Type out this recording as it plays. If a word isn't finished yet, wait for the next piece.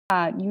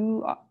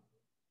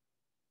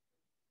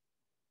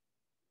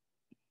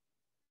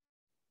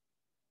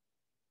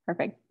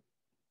Perfect.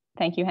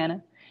 Thank you,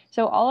 Hannah.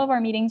 So all of our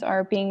meetings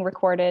are being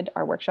recorded,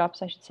 our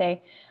workshops, I should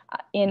say,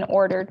 in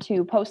order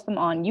to post them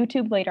on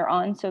YouTube later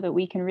on so that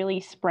we can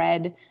really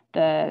spread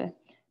the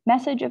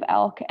message of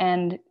ELK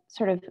and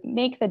sort of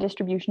make the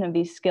distribution of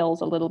these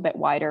skills a little bit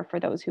wider for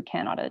those who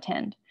cannot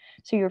attend.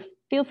 So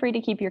feel free to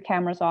keep your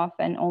cameras off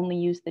and only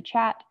use the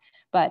chat.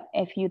 But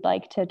if you'd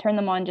like to turn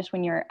them on just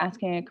when you're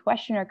asking a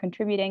question or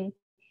contributing,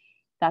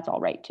 that's all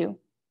right too.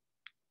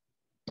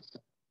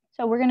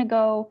 So we're going to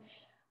go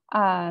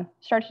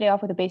start today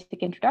off with a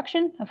basic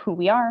introduction of who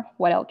we are,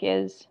 what ELK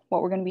is,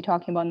 what we're going to be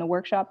talking about in the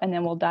workshop, and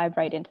then we'll dive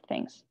right into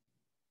things.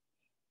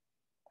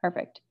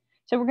 Perfect.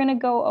 So we're going to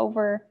go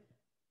over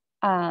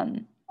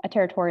a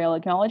territorial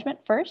acknowledgement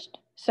first.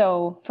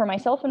 So for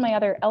myself and my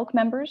other ELK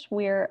members,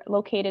 we're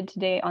located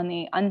today on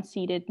the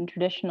unceded and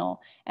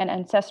traditional and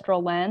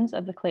ancestral lands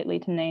of the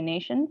Lheidli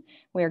Nation.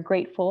 We are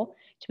grateful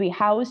to be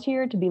housed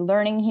here, to be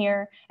learning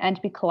here, and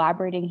to be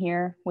collaborating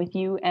here with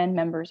you and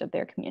members of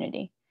their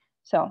community.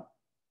 So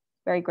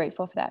very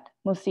grateful for that.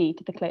 Merci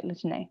to the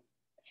Lheidli.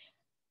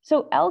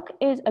 So ELK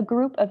is a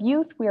group of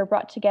youth. We are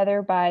brought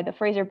together by the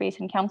Fraser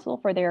Basin Council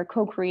for their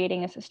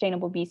co-creating a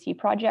sustainable BC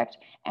project,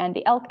 and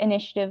the ELK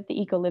initiative, the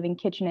Eco Living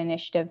Kitchen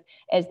initiative,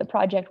 is the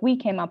project we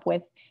came up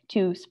with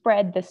to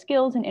spread the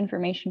skills and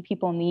information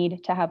people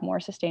need to have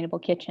more sustainable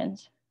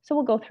kitchens. So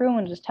we'll go through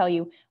and just tell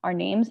you our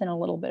names and a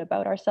little bit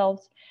about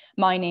ourselves.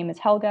 My name is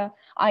Helga.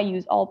 I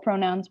use all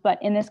pronouns, but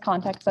in this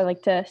context, I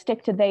like to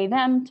stick to they,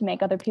 them to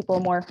make other people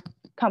more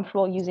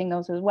comfortable using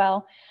those as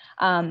well.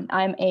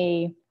 I'm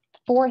a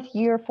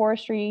fourth-year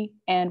forestry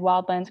and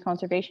wildlands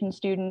conservation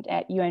student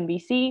at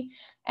UNBC,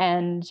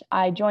 and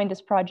I joined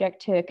this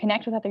project to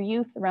connect with other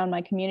youth around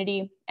my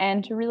community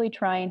and to really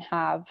try and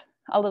have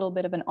a little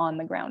bit of an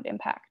on-the-ground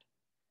impact.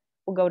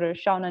 We'll go to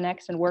Shauna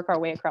next and work our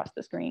way across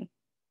the screen.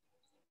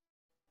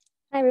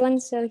 Hi everyone,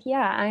 so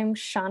yeah, I'm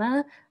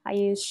Shauna. I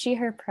use she,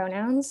 her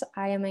pronouns.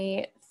 I am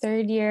a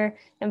third-year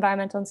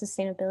environmental and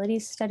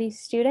sustainability studies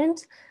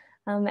student.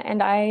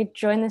 And I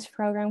joined this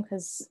program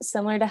because,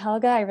 similar to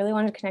Helga, I really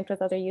wanted to connect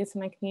with other youth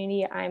in my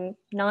community. I'm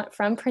not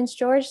from Prince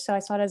George, so I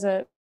saw it as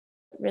a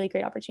really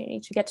great opportunity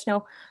to get to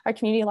know our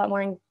community a lot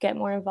more and get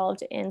more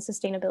involved in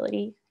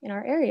sustainability in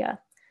our area.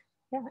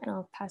 Yeah, and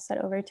I'll pass that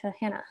over to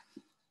Hannah.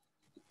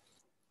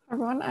 Hi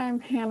everyone,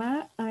 I'm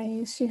Hannah. I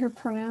use she, her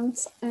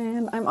pronouns,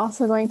 and I'm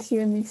also going to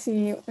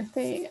UNBC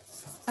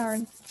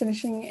with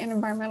finishing an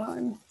environmental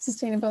and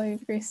sustainability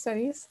degree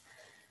studies.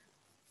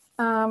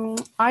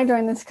 I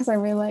joined this because I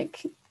really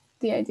like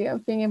the idea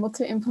of being able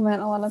to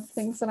implement a lot of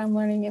things that I'm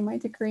learning in my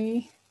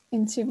degree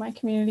into my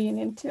community and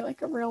into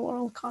like a real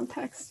world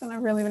context. And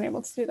I've really been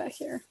able to do that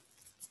here.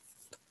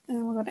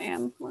 And we'll go to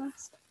Anne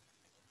last.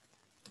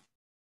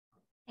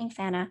 Thanks,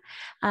 Anna.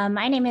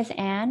 My name is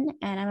Anne,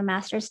 and I'm a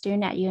master's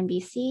student at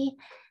UNBC.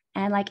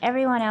 And like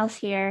everyone else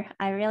here,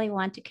 I really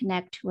want to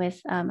connect with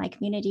my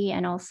community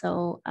and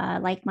also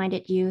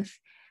like-minded youth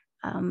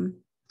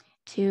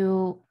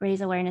to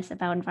raise awareness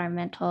about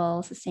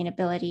environmental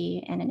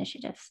sustainability and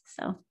initiatives.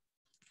 So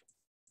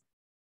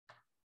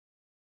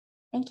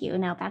thank you.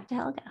 Now back to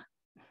Helga.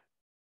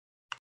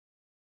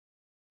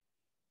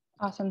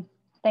 Awesome.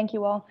 Thank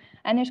you all.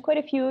 And there's quite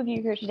a few of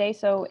you here today.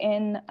 So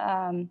in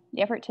the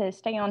effort to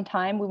stay on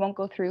time, we won't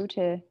go through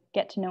to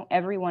get to know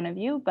every one of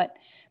you, but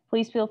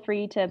please feel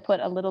free to put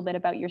a little bit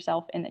about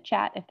yourself in the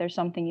chat if there's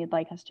something you'd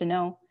like us to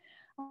know.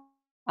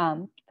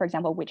 For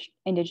example, which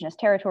Indigenous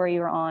territory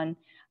you're on,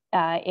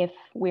 if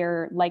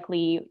we're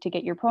likely to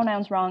get your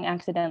pronouns wrong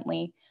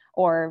accidentally,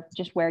 or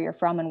just where you're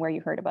from and where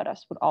you heard about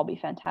us would all be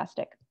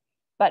fantastic.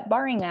 But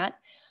barring that,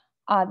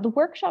 the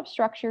workshop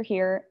structure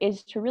here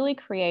is to really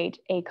create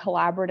a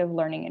collaborative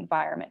learning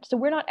environment. So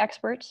we're not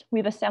experts.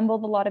 We've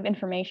assembled a lot of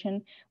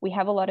information. We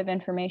have a lot of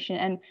information,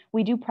 and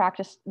we do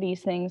practice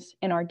these things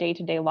in our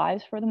day-to-day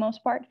lives for the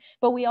most part.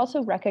 But we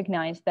also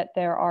recognize that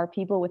there are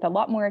people with a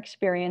lot more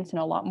experience and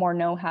a lot more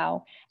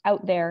know-how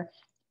out there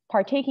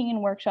partaking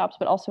in workshops,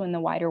 but also in the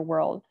wider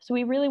world. So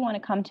we really want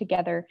to come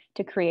together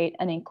to create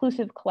an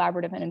inclusive,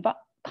 collaborative, and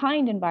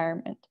kind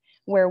environment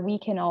where we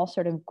can all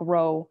sort of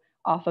grow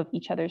off of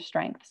each other's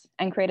strengths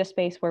and create a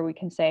space where we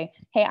can say,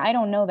 hey, I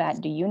don't know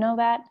that. Do you know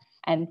that?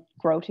 And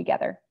grow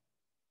together.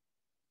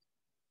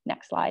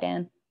 Next slide,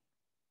 Anne.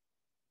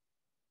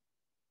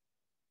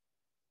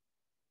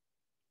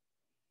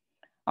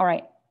 All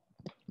right.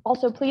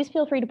 Also, please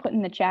feel free to put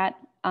in the chat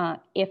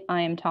if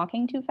I am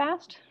talking too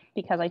fast,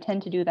 because I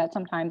tend to do that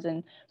sometimes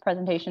in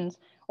presentations,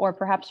 or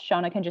perhaps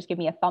Shauna can just give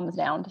me a thumbs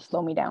down to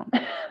slow me down.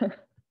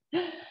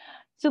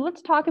 So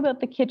let's talk about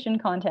the kitchen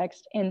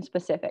context in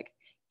specific.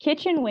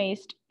 Kitchen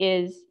waste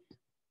is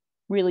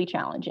really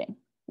challenging.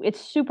 It's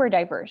super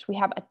diverse. We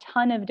have a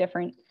ton of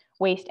different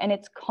waste and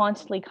it's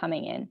constantly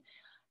coming in.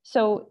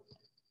 So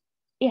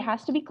it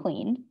has to be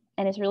cleaned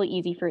and it's really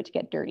easy for it to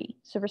get dirty.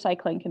 So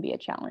recycling can be a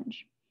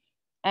challenge.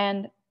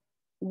 And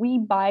we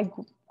buy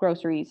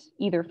groceries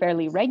either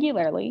fairly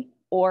regularly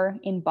or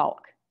in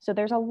bulk. So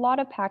there's a lot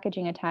of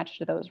packaging attached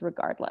to those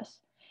regardless.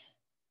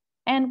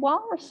 And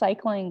while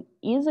recycling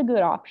is a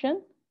good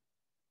option,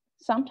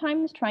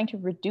 sometimes trying to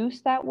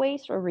reduce that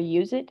waste or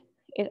reuse it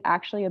is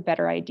actually a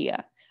better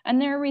idea.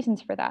 And there are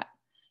reasons for that.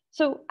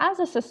 So as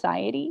a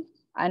society,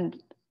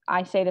 and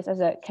I say this as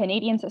a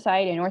Canadian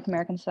society, a North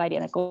American society,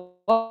 and a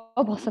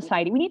global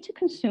society, we need to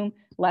consume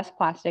less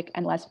plastic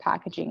and less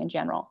packaging in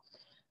general.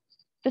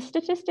 The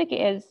statistic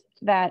is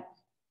that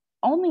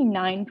only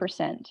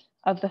 9%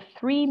 of the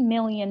 3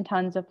 million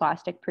tons of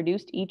plastic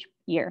produced each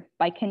year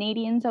by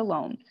Canadians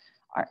alone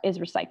is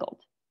recycled.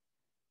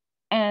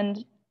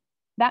 And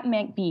that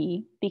might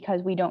be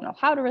because we don't know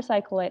how to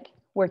recycle it,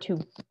 we're too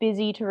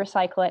busy to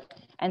recycle it,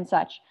 and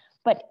such.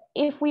 But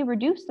if we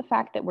reduce the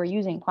fact that we're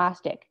using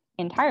plastic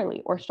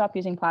entirely or stop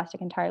using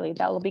plastic entirely,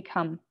 that will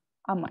become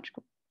a much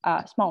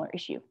smaller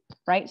issue,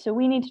 right? So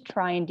we need to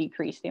try and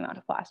decrease the amount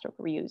of plastic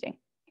we're using.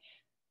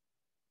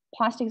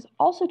 Plastic is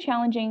also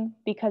challenging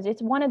because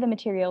it's one of the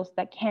materials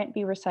that can't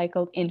be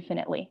recycled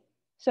infinitely.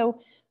 So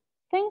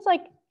things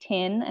like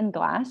tin and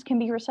glass can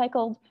be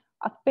recycled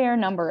a fair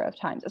number of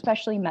times,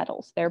 especially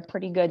metals. They're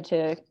pretty good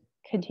to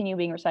continue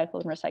being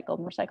recycled and recycled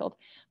and recycled.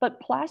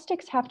 But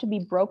plastics have to be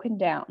broken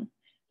down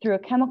through a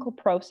chemical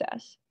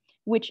process,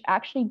 which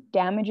actually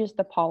damages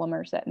the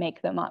polymers that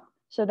make them up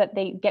so that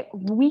they get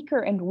weaker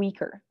and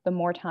weaker the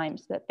more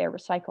times that they're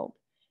recycled.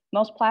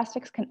 Most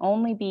plastics can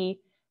only be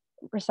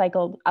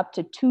recycled up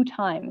to 2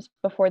 times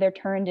before they're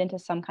turned into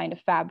some kind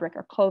of fabric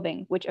or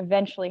clothing, which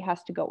eventually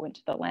has to go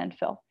into the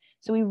landfill.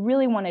 So we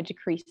really want to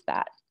decrease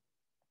that.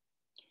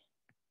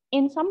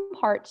 In some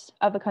parts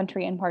of the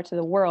country and parts of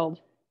the world,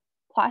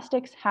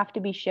 plastics have to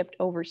be shipped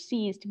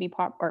overseas to be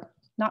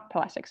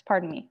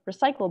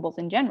recyclables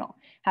in general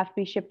have to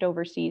be shipped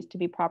overseas to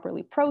be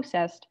properly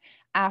processed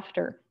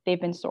after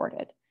they've been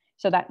sorted.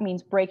 So that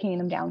means breaking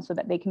them down so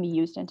that they can be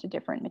used into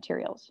different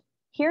materials.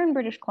 Here in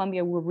British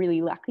Columbia, we're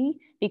really lucky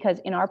because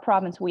in our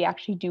province, we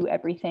actually do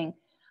everything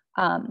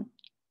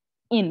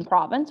in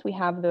province. We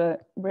have the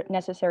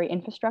necessary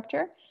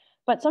infrastructure,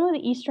 but some of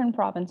the eastern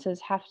provinces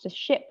have to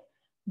ship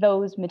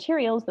those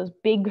materials, those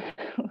big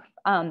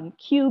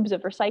cubes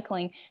of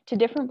recycling, to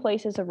different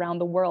places around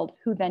the world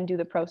who then do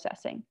the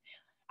processing.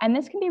 And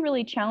this can be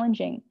really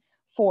challenging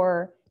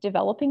for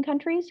developing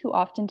countries who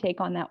often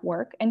take on that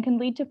work and can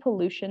lead to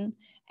pollution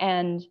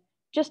and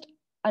just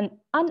an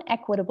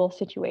unequitable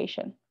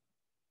situation.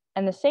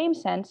 In the same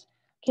sense,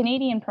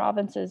 Canadian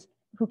provinces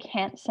who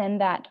can't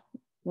send that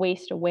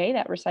waste away,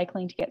 that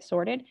recycling to get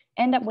sorted,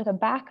 end up with a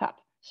backup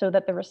so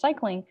that the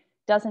recycling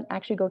doesn't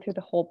actually go through the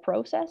whole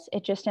process.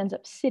 It just ends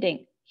up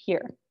sitting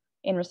here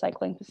in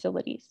recycling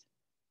facilities.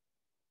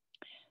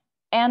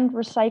 And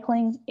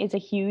recycling is a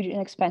huge and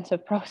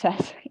expensive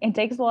process. It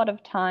takes a lot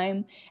of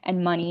time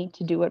and money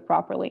to do it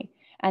properly,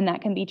 and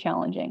that can be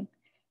challenging.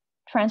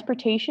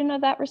 Transportation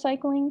of that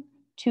recycling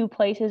to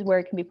places where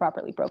it can be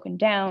properly broken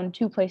down,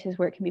 to places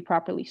where it can be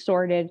properly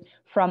sorted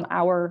from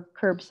our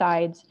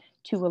curbsides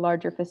to a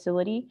larger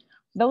facility,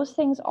 those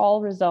things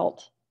all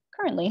result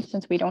currently,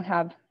 since we don't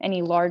have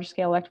any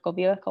large-scale electrical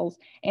vehicles,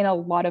 in a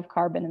lot of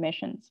carbon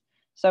emissions.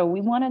 So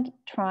we want to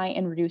try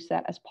and reduce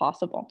that as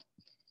possible.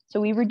 So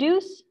we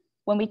reduce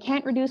when we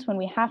can't reduce, when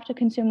we have to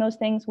consume those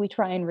things, we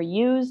try and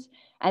reuse.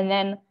 And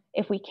then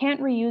if we can't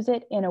reuse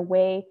it in a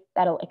way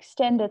that'll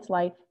extend its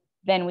life,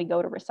 then we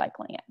go to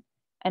recycling it.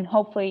 And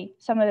hopefully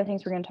some of the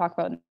things we're going to talk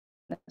about in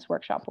this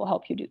workshop will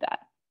help you do that.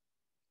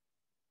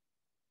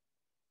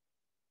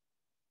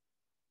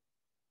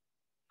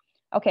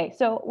 Okay,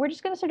 so we're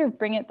just going to sort of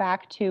bring it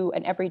back to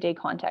an everyday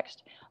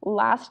context.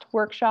 Last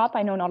workshop,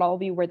 I know not all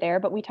of you were there,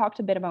 but we talked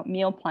a bit about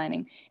meal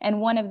planning.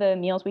 And one of the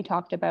meals we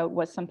talked about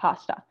was some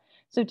pasta.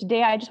 So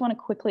today I just want to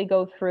quickly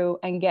go through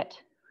and get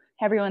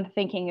everyone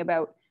thinking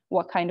about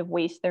what kind of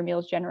waste their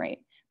meals generate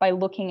by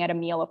looking at a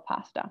meal of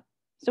pasta.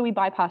 So we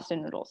buy pasta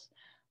noodles.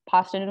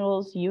 Pasta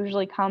noodles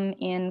usually come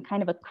in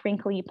kind of a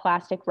crinkly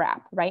plastic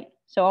wrap, right?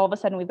 So all of a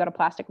sudden we've got a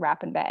plastic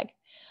wrapping bag.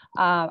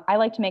 I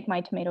like to make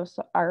my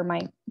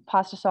my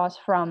pasta sauce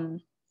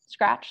from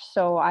scratch.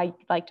 So I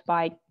like to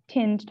buy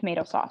tinned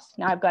tomato sauce.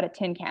 Now I've got a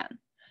tin can.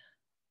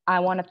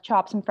 I want to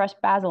chop some fresh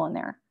basil in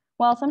there.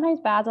 Well, sometimes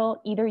basil,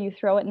 either you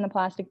throw it in the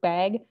plastic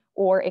bag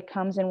or it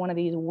comes in one of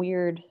these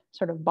weird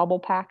sort of bubble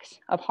packs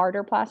of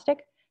harder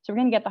plastic. So we're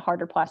going to get the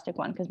harder plastic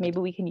one because maybe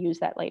we can use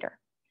that later.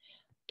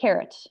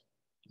 Carrots.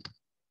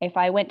 If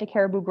I went to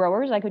Caribou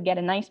Growers, I could get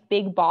a nice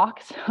big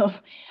box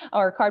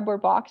or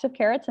cardboard box of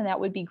carrots, and that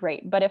would be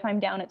great. But if I'm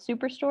down at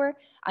Superstore,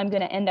 I'm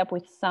going to end up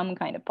with some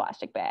kind of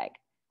plastic bag,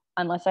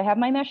 unless I have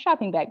my mesh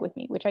shopping bag with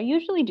me, which I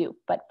usually do.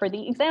 But for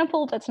the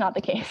example, that's not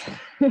the case.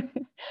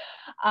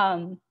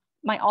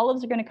 My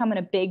olives are going to come in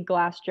a big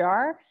glass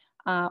jar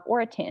or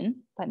a tin,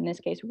 but in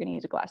this case, we're going to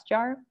use a glass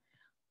jar.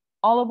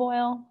 Olive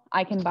oil,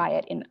 I can buy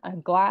it in a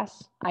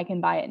glass, I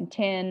can buy it in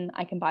tin,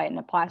 I can buy it in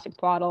a plastic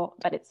bottle,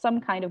 but it's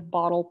some kind of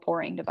bottle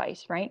pouring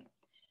device, right?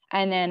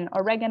 And then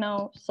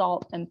oregano,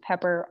 salt, and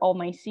pepper, all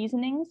my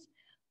seasonings.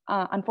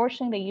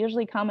 Unfortunately, they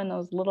usually come in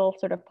those little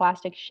sort of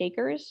plastic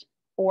shakers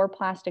or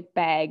plastic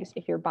bags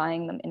if you're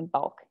buying them in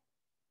bulk.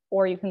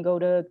 Or you can go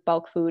to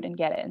bulk food and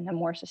get it in a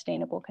more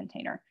sustainable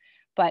container.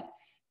 But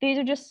these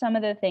are just some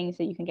of the things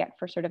that you can get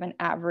for sort of an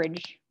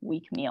average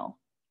week meal.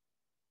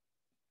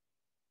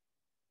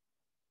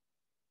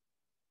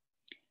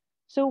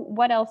 So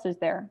what else is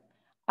there?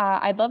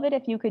 I'd love it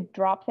if you could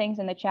drop things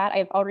in the chat.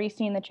 I've already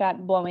seen the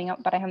chat blowing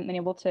up, but I haven't been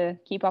able to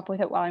keep up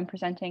with it while I'm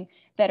presenting,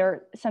 that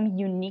are some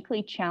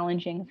uniquely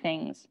challenging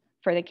things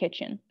for the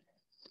kitchen.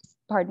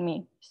 Pardon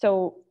me.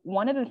 So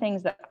one of the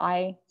things that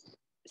I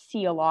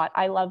see a lot,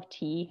 I love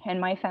tea, and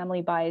my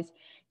family buys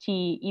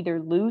tea either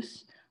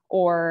loose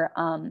or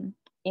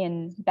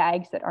in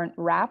bags that aren't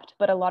wrapped,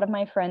 but a lot of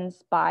my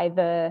friends buy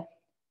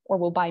or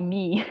will buy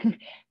me,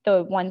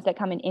 the ones that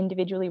come in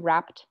individually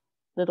wrapped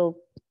little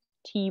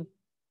tea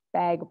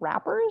bag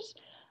wrappers.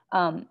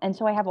 And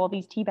so I have all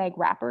these tea bag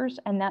wrappers,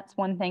 and that's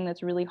one thing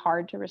that's really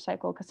hard to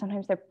recycle because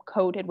sometimes they're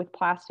coated with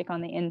plastic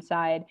on the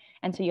inside.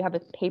 And so you have a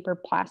paper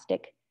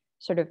plastic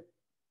sort of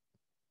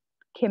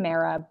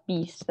chimera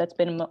beast that's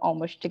been all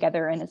mushed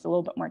together, and it's a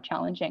little bit more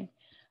challenging.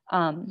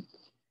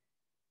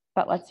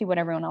 But let's see what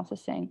everyone else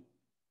is saying.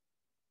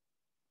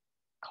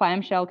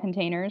 Clamshell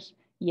containers,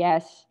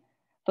 yes.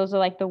 Those are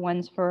like the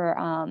ones for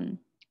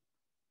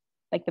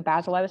like the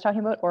basil I was talking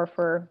about, or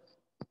for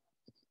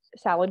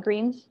salad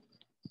greens.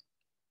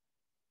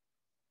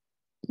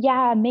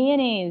 Yeah,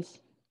 mayonnaise.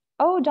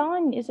 Oh,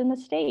 Dawn is in the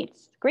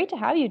States. Great to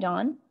have you,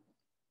 Dawn.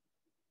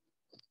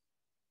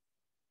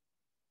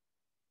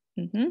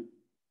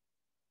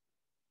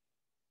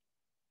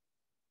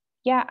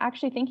 Yeah,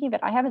 actually thinking of it,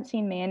 I haven't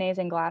seen mayonnaise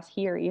in glass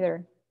here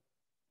either.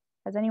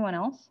 Has anyone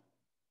else?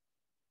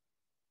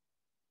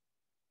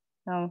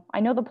 No,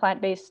 I know the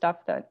plant-based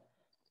stuff that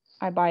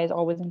I buy is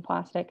always in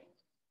plastic.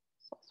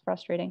 So it's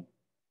frustrating.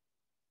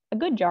 A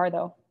good jar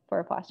though, for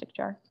a plastic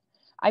jar.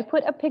 I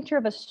put a picture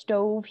of a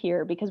stove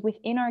here because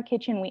within our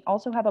kitchen, we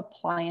also have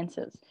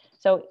appliances.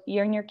 So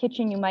you're in your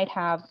kitchen, you might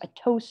have a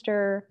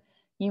toaster,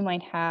 you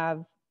might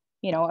have,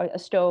 you know, a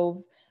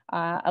stove,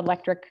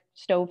 electric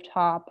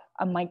stovetop,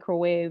 a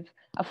microwave,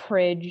 a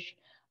fridge,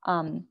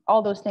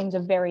 all those things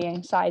of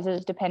varying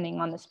sizes depending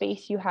on the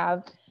space you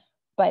have.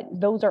 But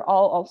those are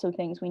all also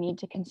things we need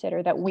to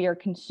consider that we are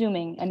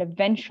consuming, and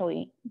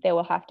eventually they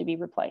will have to be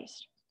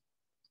replaced.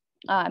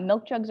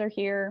 Milk jugs are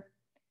here.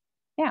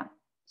 Yeah,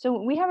 so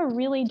we have a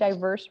really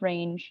diverse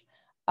range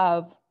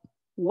of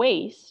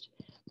waste,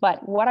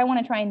 but what I want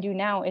to try and do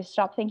now is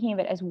stop thinking of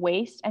it as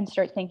waste and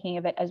start thinking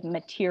of it as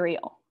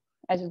material,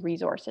 as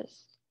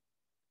resources.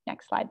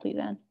 Next slide, please,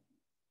 Anne.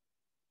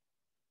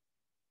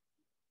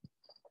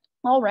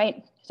 All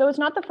right, so it's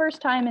not the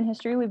first time in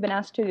history we've been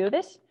asked to do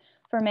this.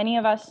 For many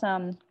of us,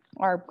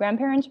 our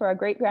grandparents or our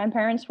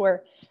great-grandparents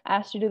were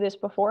asked to do this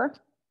before.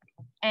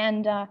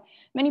 And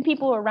many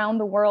people around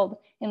the world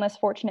in less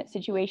fortunate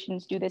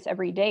situations do this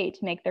every day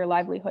to make their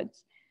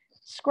livelihoods.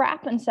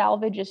 Scrap and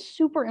salvage is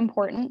super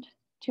important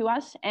to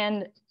us.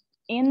 And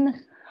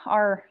in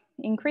our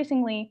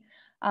increasingly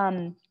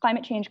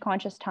climate change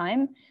conscious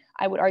time,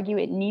 I would argue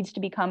it needs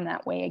to become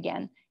that way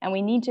again. And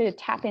we need to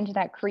tap into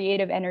that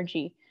creative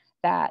energy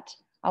that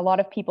a lot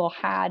of people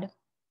had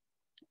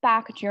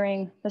back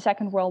during the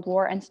Second World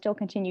War and still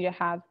continue to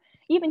have,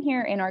 even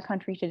here in our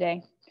country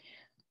today.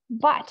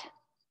 But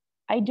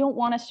I don't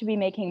want us to be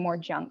making more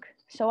junk.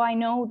 So I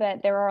know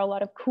that there are a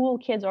lot of cool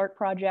kids art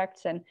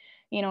projects and,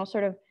 you know,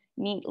 sort of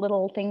neat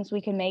little things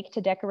we can make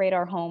to decorate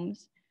our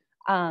homes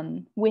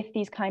with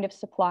these kind of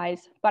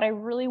supplies. But I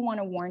really want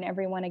to warn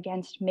everyone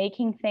against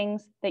making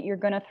things that you're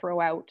going to throw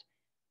out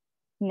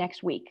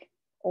next week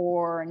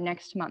or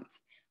next month,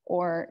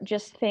 or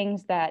just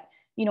things that,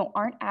 you know,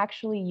 aren't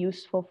actually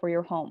useful for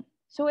your home.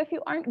 So if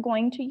you aren't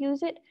going to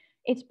use it,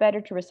 it's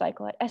better to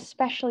recycle it,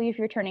 especially if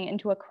you're turning it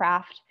into a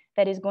craft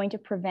that is going to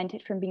prevent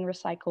it from being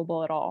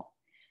recyclable at all.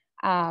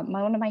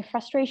 One of my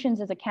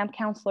frustrations as a camp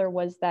counselor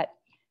was that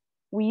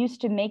we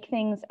used to make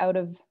things out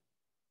of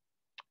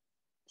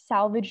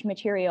salvaged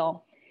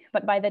material,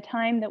 but by the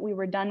time that we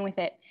were done with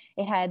it,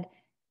 it had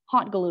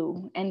hot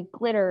glue and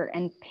glitter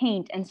and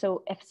paint, and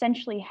so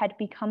essentially had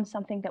become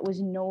something that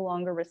was no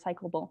longer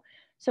recyclable.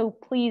 So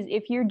please,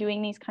 if you're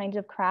doing these kinds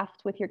of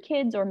crafts with your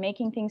kids or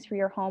making things for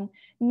your home,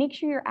 make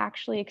sure you're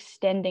actually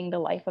extending the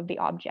life of the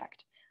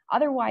object.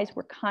 Otherwise,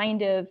 we're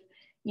kind of,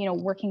 you know,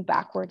 working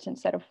backwards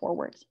instead of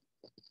forwards.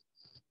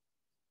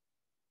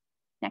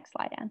 Next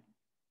slide, Anne.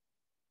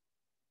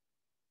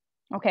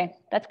 Okay,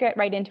 let's get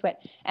right into it.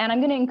 And I'm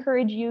going to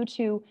encourage you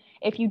to,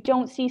 if you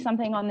don't see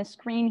something on the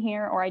screen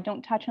here, or I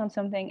don't touch on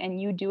something and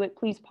you do it,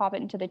 please pop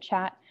it into the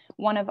chat.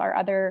 One of our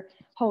other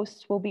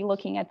hosts will be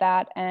looking at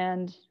that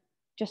and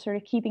just sort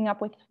of keeping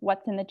up with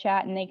what's in the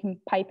chat, and they can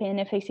pipe in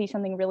if they see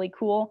something really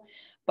cool.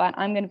 But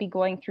I'm going to be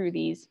going through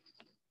these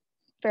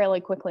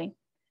fairly quickly.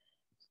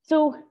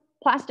 So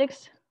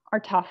plastics are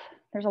tough.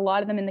 There's a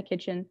lot of them in the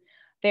kitchen.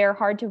 They're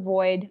hard to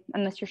avoid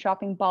unless you're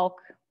shopping bulk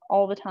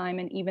all the time,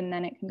 and even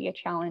then it can be a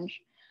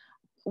challenge.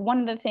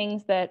 One of the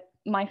things that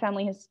my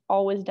family has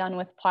always done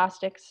with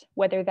plastics,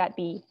 whether that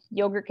be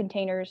yogurt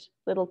containers,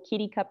 little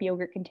kitty cup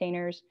yogurt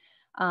containers,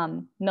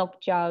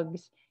 milk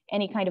jugs,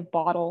 any kind of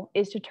bottle,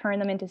 is to turn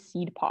them into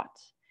seed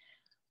pots.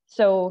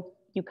 So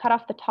you cut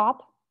off the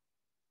top,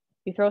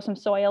 you throw some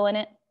soil in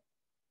it,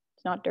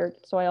 It's not dirt,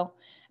 it's soil.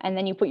 And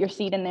then you put your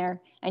seed in there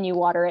and you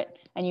water it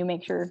and you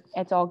make sure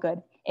it's all good.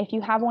 If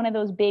you have one of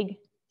those big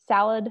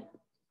salad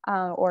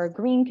or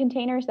green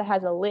containers that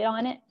has a lid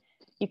on it,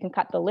 you can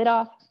cut the lid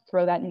off,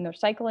 throw that in the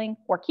recycling,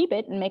 or keep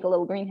it and make a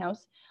little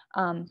greenhouse.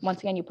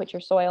 Once again, you put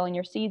your soil and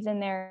your seeds in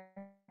there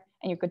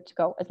and you're good to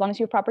go, as long as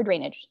you have proper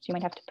drainage. So you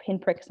might have to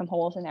pinprick some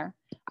holes in there.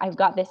 I've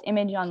got this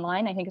image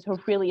online. I think it's a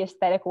really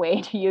aesthetic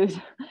way to use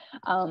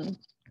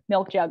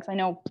milk jugs. I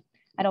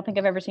don't think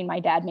I've ever seen my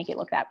dad make it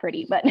look that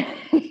pretty, but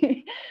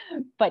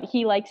but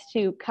he likes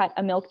to cut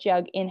a milk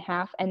jug in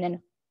half and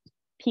then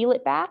peel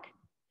it back,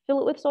 fill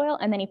it with soil,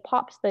 and then he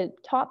pops the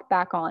top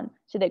back on,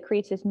 so that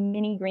creates this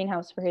mini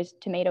greenhouse for his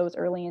tomatoes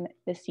early in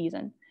this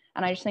season.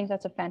 And I just think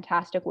that's a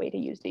fantastic way to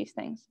use these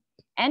things.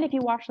 And if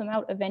you wash them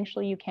out,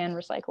 eventually you can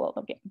recycle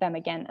them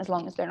again, as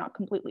long as they're not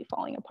completely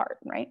falling apart,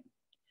 right?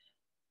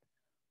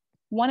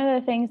 One of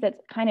the things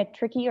that's kind of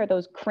tricky are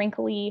those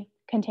crinkly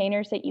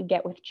containers that you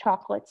get with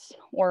chocolates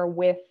or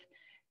with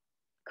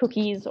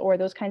cookies or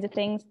those kinds of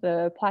things,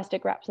 the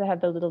plastic wraps that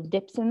have the little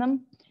dips in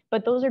them.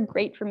 But those are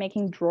great for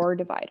making drawer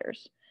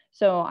dividers.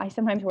 So I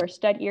sometimes wear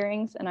stud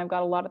earrings, and I've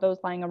got a lot of those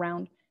lying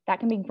around. That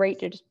can be great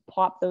to just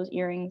plop those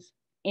earrings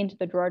into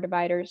the drawer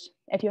dividers.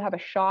 If you have a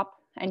shop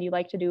and you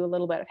like to do a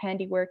little bit of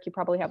handiwork, you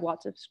probably have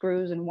lots of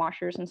screws and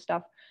washers and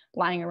stuff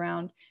lying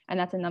around, and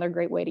that's another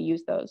great way to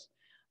use those.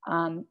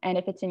 And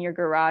if it's in your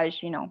garage,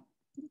 you know,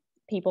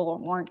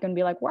 people aren't going to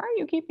be like, why are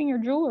you keeping your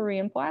jewelry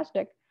in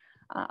plastic?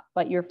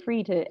 But you're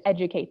free to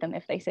educate them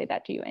if they say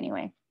that to you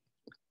anyway.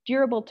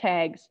 Durable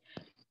tags.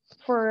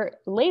 For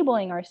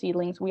labeling our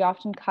seedlings, we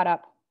often cut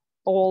up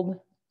old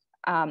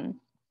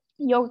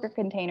yogurt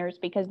containers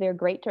because they're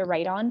great to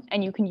write on,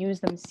 and you can use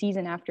them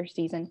season after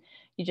season.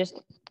 You just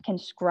can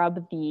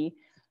scrub the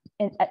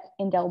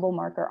indelible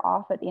marker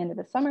off at the end of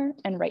the summer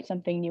and write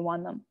something new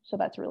on them. So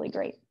that's really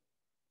great.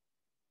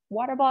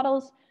 Water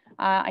bottles.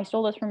 I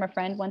stole this from a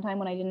friend one time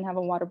when I didn't have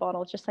a water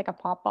bottle. It's just like a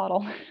pop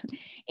bottle.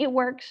 It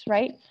works,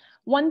 right?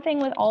 One thing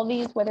with all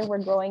these, whether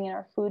we're growing in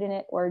our food in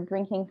it or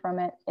drinking from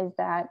it, is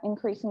that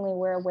increasingly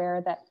we're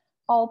aware that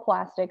all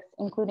plastics,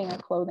 including our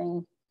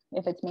clothing,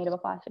 if it's made of a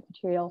plastic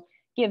material,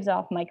 gives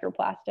off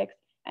microplastics,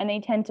 and they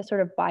tend to sort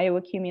of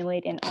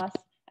bioaccumulate in us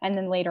and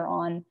then later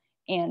on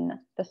in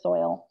the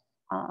soil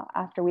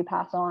after we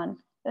pass on.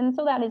 And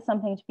so that is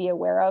something to be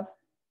aware of.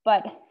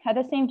 But at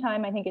the same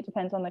time, I think it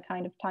depends on the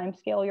kind of time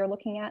scale you're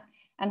looking at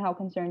and how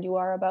concerned you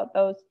are about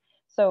those.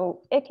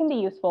 So it can be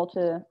useful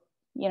to,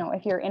 you know,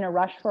 if you're in a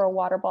rush for a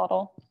water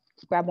bottle,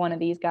 grab one of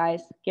these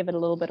guys, give it a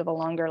little bit of a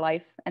longer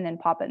life, and then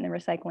pop it in the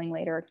recycling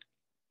later.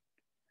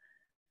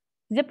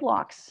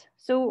 Ziplocs.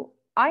 So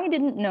I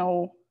didn't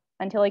know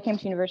until I came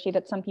to university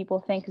that some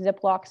people think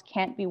Ziplocs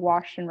can't be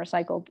washed and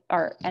recycled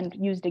and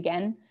used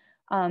again.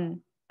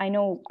 I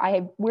know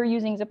we're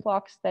using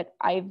Ziplocs that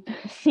I've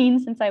seen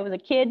since I was a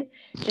kid.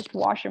 Just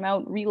wash them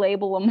out,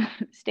 relabel them,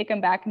 stick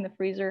them back in the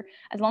freezer.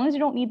 As long as you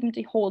don't need them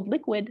to hold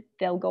liquid,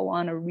 they'll go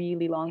on a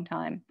really long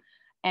time.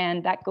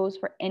 And that goes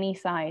for any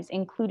size,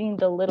 including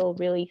the little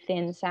really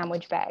thin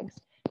sandwich bags.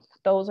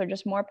 Those are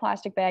just more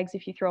plastic bags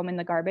if you throw them in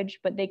the garbage,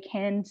 but they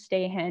can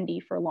stay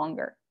handy for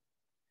longer.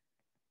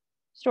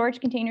 Storage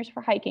containers for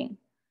hiking.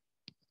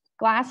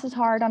 Glass is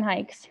hard on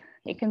hikes.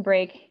 It can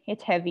break,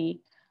 it's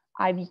heavy.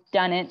 I've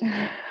done it.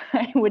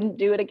 I wouldn't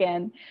do it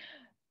again.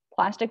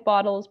 Plastic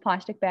bottles,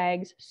 plastic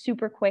bags,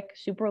 super quick,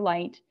 super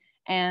light,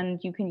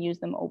 and you can use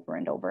them over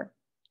and over.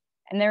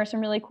 And there are some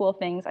really cool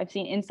things. I've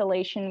seen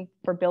insulation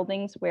for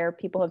buildings where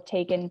people have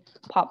taken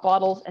pop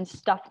bottles and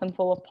stuffed them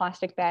full of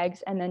plastic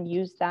bags and then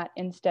used that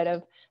instead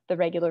of the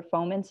regular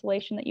foam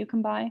insulation that you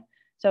can buy.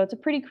 So it's a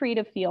pretty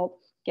creative field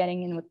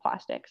getting in with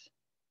plastics.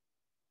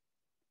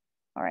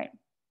 All right,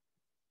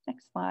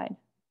 next slide.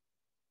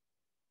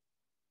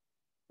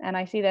 And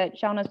I see that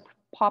Shauna's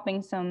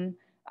popping some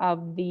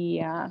of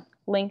the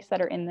links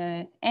that are in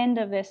the end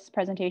of this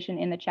presentation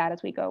in the chat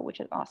as we go, which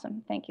is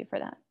awesome. Thank you for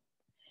that.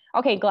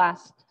 Okay,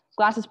 glass.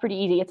 Glass is pretty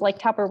easy. It's like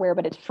Tupperware,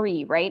 but it's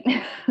free, right?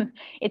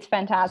 It's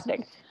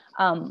fantastic.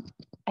 I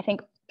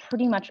think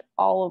pretty much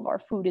all of our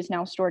food is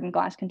now stored in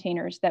glass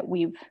containers that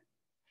we've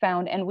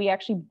found, and we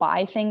actually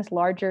buy things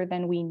larger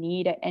than we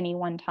need at any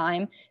one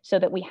time so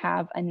that we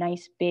have a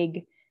nice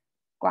big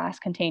glass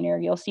container.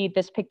 You'll see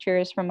this picture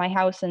is from my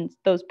house, and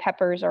those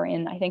peppers are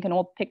in, I think, an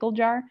old pickle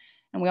jar,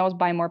 and we always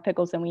buy more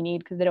pickles than we need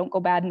because they don't go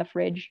bad in the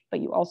fridge,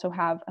 but you also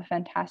have a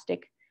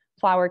fantastic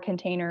flour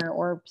container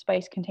or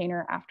spice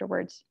container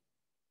afterwards.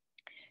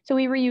 So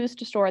we reuse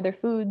to store other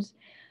foods.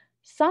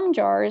 Some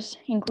jars,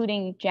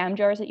 including jam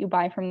jars that you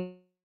buy from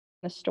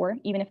the store,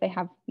 even if they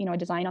have, you know, a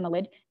design on the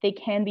lid, they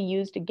can be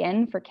used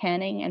again for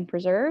canning and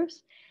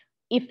preserves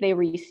if they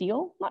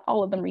reseal. Not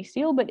all of them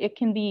reseal, but it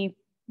can be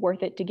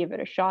worth it to give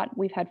it a shot.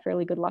 We've had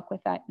fairly good luck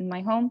with that in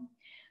my home.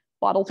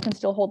 Bottles can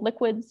still hold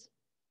liquids.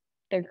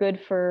 They're good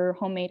for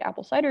homemade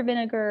apple cider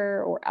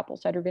vinegar or apple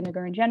cider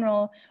vinegar in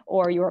general,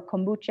 or your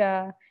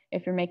kombucha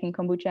if you're making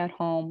kombucha at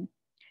home.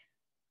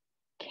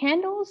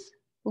 Candles,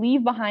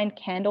 leave behind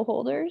candle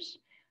holders.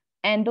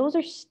 And those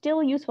are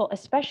still useful,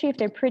 especially if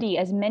they're pretty,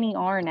 as many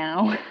are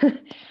now,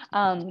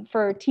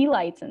 for tea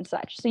lights and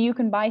such. So you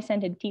can buy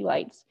scented tea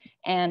lights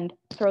and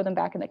throw them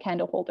back in the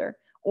candle holder,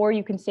 or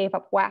you can save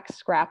up wax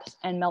scraps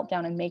and melt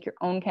down and make your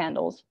own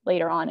candles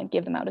later on and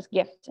give them out as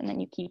gifts. And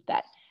then you keep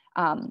that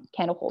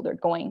candle holder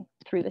going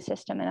through the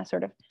system in a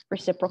sort of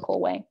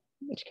reciprocal way,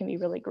 which can be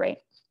really great.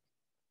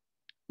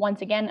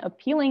 Once again,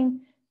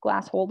 appealing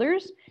glass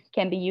holders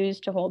can be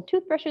used to hold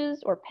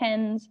toothbrushes or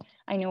pens.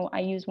 I know I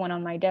use one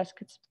on my desk.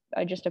 It's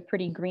just a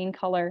pretty green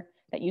color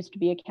that used to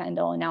be a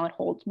candle, and now it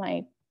holds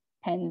my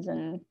pens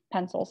and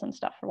pencils and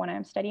stuff for when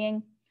I'm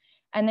studying.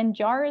 And then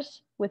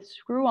jars with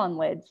screw-on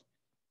lids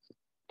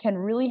can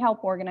really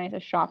help organize a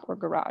shop or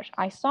garage.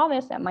 I saw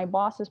this at my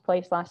boss's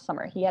place last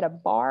summer. He had a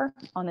bar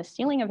on the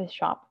ceiling of his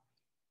shop,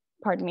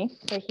 pardon me,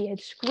 where he had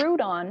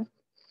screwed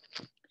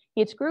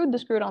the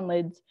screwed-on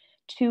lids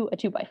to a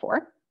 2x4.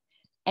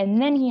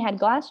 And then he had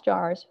glass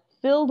jars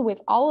filled with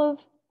all of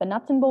the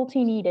nuts and bolts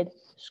he needed,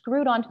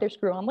 screwed onto their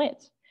screw-on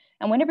lids.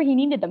 And whenever he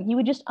needed them, he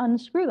would just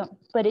unscrew them.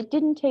 But it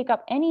didn't take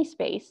up any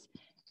space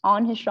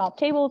on his shop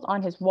tables,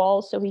 on his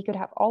walls, so he could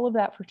have all of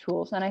that for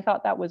tools. And I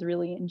thought that was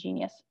really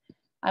ingenious.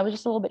 I was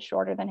just a little bit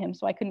shorter than him,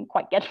 so I couldn't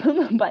quite get to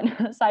them. But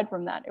aside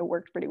from that, it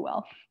worked pretty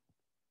well.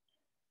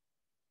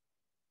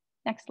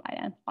 Next slide,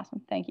 Anne.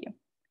 Awesome, thank you.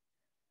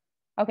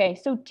 Okay,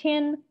 so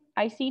tin,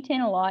 I see tin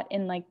a lot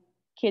in like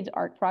kids'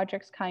 art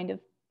projects kind of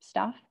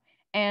stuff.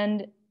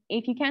 And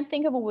if you can't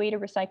think of a way to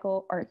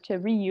recycle or to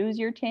reuse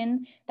your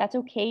tin, that's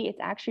okay. It's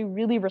actually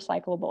really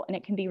recyclable, and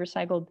it can be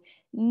recycled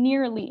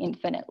nearly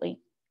infinitely.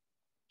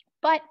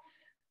 But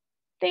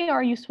they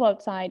are useful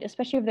outside,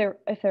 especially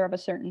if they're of a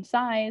certain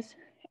size,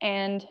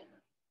 and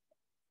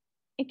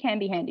it can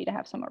be handy to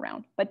have some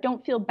around. But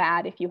don't feel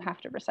bad if you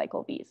have to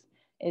recycle these,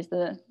 is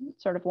the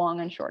sort of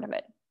long and short of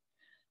it.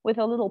 With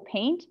a little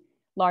paint,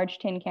 large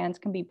tin cans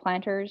can be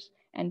planters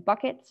and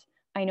buckets.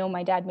 I know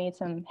my dad made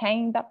some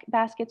hanging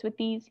baskets with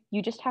these.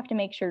 You just have to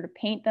make sure to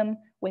paint them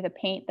with a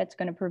paint that's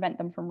going to prevent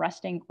them from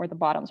rusting, or the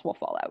bottoms will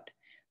fall out.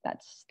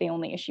 That's the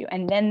only issue.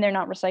 And then they're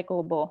not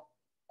recyclable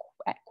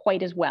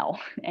quite as well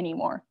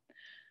anymore.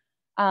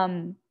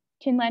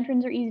 Tin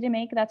lanterns are easy to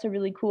make. That's a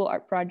really cool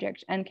art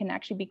project and can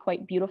actually be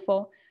quite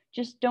beautiful.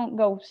 Just don't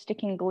go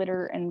sticking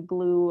glitter and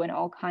glue and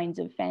all kinds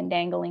of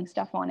fandangling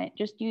stuff on it.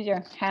 Just use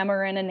your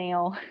hammer and a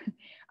nail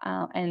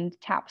and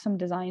tap some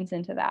designs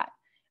into that.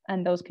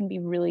 And those can be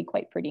really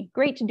quite pretty.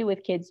 Great to do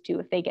with kids too,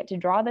 if they get to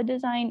draw the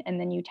design and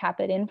then you tap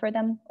it in for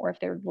them, or if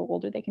they're a little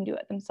older, they can do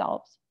it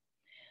themselves.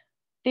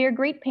 They are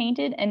great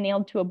painted and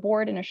nailed to a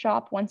board in a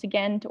shop, once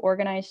again, to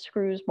organize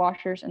screws,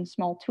 washers, and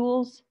small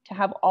tools. To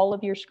have all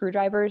of your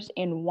screwdrivers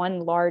in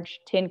one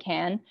large tin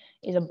can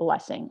is a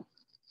blessing,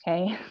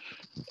 okay?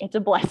 It's a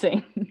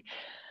blessing.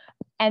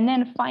 And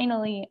then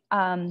finally,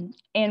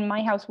 in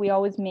my house, we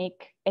always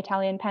make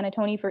Italian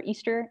panettone for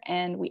Easter,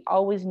 and we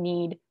always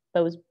need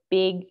those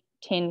big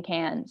tin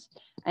cans.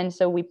 And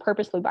so we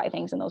purposely buy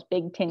things in those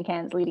big tin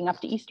cans leading up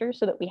to Easter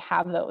so that we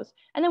have those.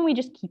 And then we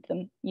just keep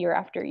them year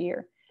after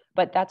year.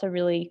 But that's a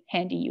really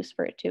handy use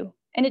for it too.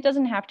 And it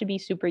doesn't have to be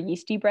super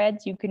yeasty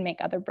breads. You can make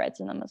other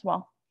breads in them as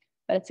well.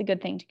 But it's a good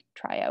thing to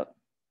try out.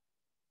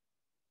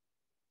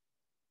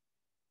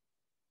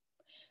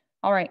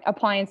 All right,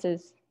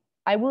 appliances.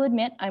 I will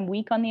admit I'm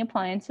weak on the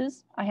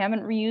appliances. I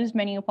haven't reused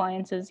many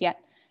appliances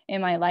yet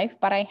in my life,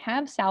 but I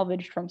have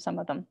salvaged from some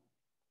of them.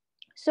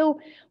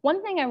 So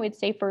one thing I would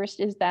say first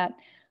is that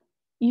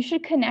you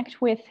should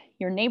connect with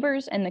your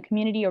neighbors and the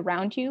community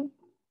around you.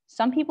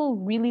 Some people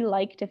really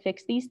like to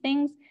fix these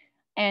things,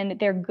 and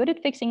they're good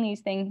at fixing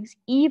these things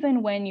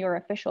even when your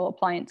official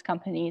appliance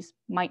companies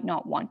might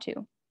not want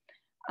to.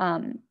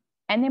 And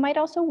they might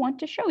also want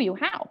to show you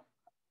how.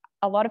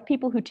 A lot of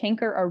people who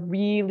tinker are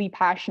really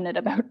passionate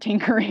about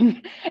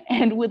tinkering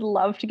and would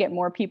love to get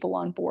more people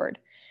on board.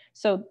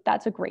 So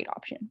that's a great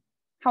option.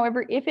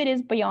 However, if it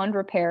is beyond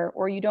repair,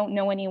 or you don't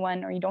know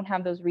anyone, or you don't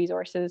have those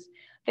resources,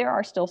 there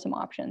are still some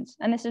options.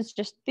 And these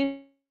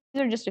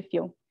are just a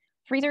few.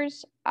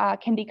 Freezers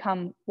can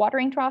become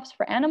watering troughs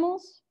for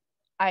animals.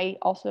 I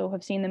also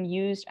have seen them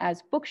used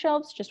as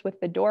bookshelves, just with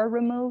the door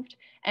removed,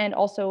 and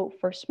also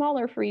for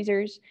smaller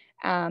freezers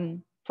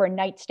for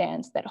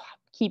nightstands that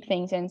keep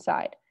things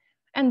inside.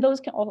 And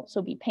those can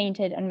also be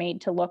painted and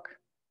made to look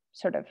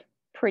sort of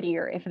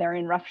prettier if they're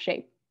in rough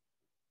shape.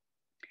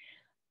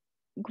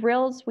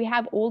 Grills, we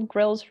have old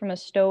grills from a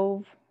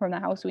stove from the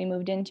house we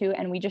moved into,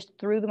 and we just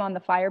threw them on the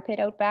fire pit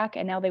out back,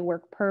 and now they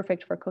work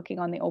perfect for cooking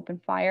on the open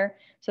fire.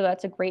 So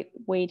that's a great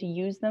way to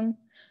use them.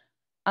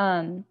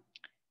 And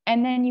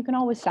then you can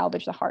always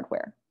salvage the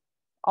hardware.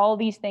 All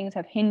these things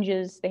have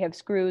hinges, they have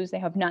screws, they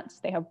have nuts,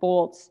 they have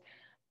bolts.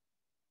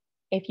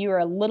 If you are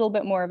a little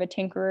bit more of a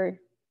tinkerer,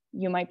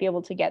 you might be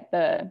able to get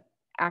the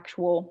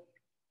actual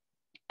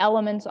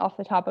elements off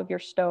the top of your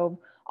stove,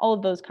 all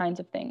of those kinds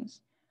of things.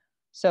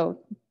 So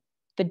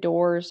the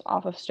doors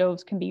off of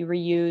stoves can be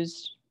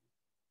reused.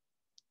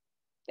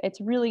 It's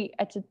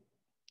a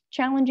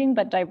challenging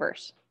but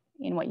diverse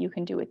in what you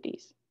can do with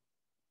these.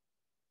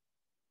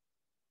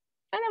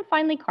 And then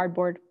finally,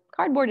 cardboard.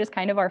 cardboard is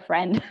kind of our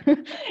friend.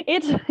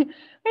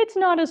 It's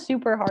not a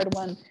super hard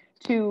one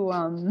to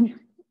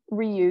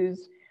reuse.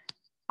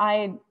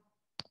 I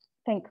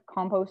think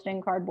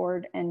composting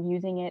cardboard and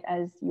using it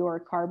as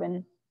your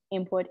carbon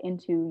input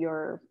into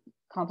your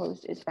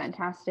compost is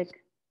fantastic.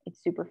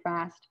 It's super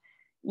fast.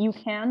 You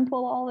can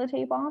pull all the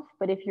tape off,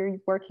 but if you're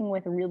working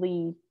with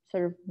really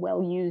sort of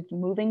well-used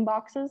moving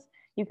boxes,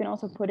 you can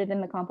also put it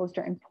in the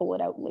composter and pull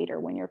it out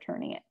later when you're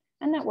turning it.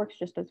 And that works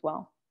just as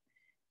well.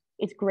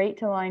 It's great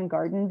to line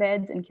garden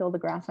beds and kill the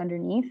grass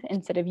underneath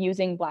instead of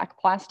using black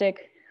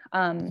plastic.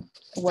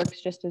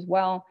 Works just as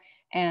well.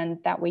 And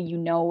that way, you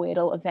know,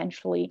 it'll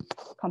eventually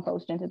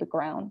compost into the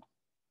ground.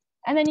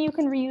 And then you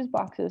can reuse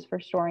boxes for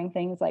storing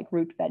things like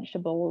root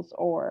vegetables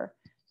or,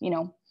 you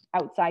know,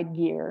 outside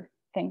gear,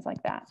 things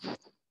like that.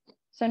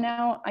 So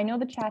now I know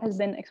the chat has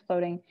been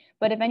exploding,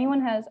 but if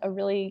anyone has a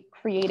really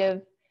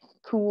creative,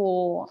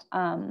 cool,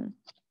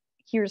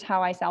 here's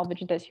how I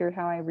salvaged this, here's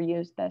how I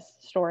reused this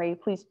story,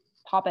 please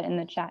pop it in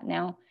the chat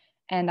now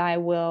and I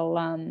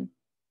will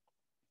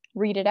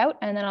read it out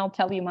and then I'll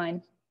tell you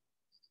mine,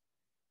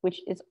 which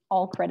is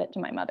all credit to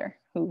my mother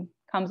who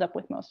comes up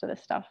with most of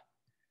this stuff.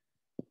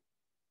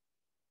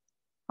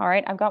 All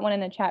right, I've got one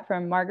in the chat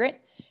from Margaret.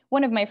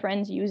 One of my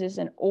friends uses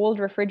an old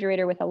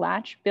refrigerator with a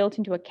latch built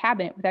into a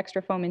cabinet with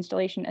extra foam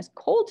installation as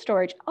cold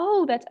storage.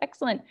 Oh, that's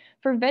excellent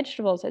for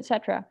vegetables,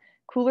 etc.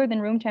 Cooler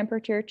than room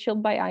temperature,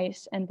 chilled by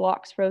ice, and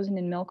blocks frozen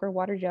in milk or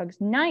water jugs.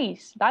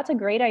 Nice, that's a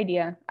great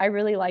idea. I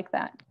really like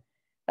that.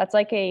 That's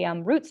like a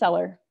root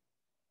cellar.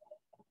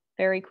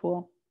 Very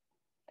cool.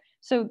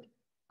 So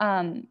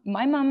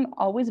my mom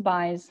always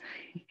buys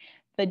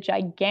the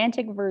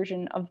gigantic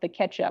version of the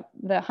ketchup,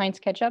 the Heinz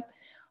ketchup.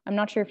 I'm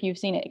not sure if you've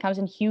seen it. It comes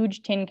in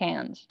huge tin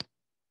cans.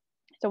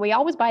 So we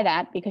always buy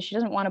that because she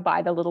doesn't want to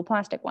buy the little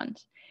plastic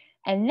ones.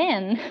 And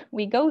then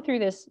we go through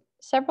this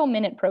several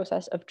minute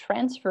process of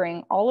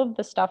transferring all of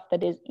the stuff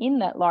that is in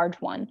that large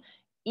one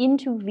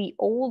into the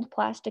old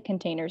plastic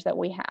containers that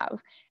we have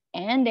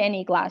and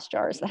any glass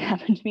jars that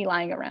happen to be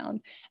lying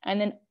around. And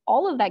then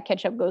all of that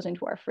ketchup goes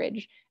into our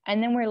fridge.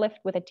 And then we're left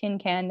with a tin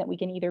can that we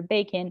can either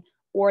bake in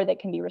or that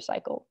can be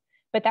recycled.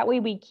 But that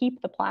way we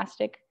keep the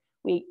plastic,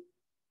 we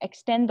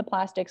extend the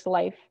plastic's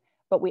life,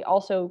 but we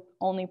also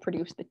only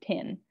produce the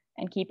tin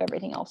and keep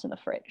everything else in the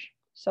fridge.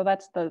 So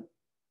that's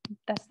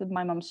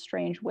my mom's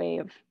strange way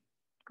of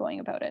going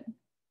about it.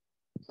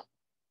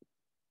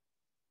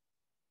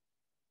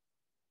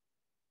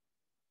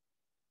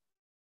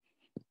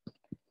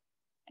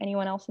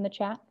 Anyone else in the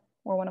chat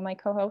or one of my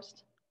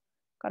co-hosts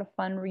got a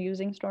fun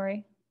reusing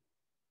story?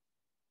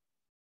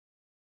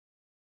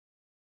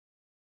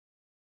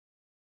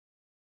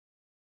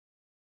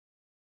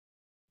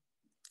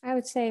 I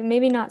would say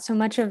maybe not so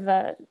much of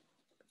the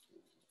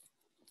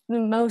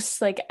most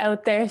like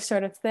out there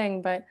sort of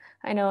thing, but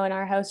I know in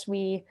our house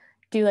we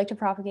do like to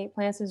propagate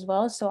plants as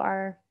well. So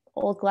our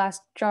old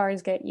glass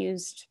jars get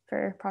used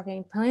for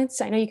propagating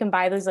plants. I know you can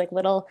buy those like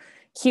little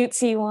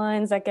cutesy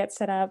ones that get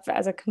set up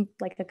as a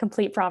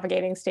complete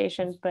propagating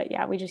station, but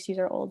yeah, we just use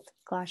our old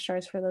glass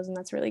jars for those, and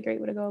that's a really great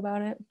way to go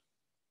about it.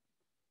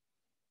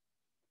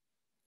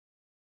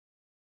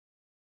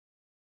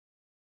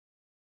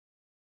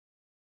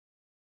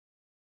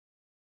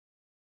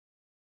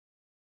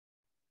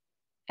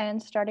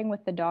 And starting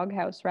with the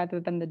doghouse rather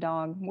than the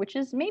dog, which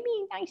is maybe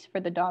nice for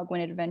the dog when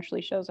it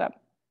eventually shows up.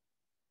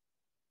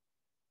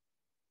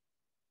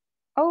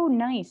 Oh,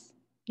 nice.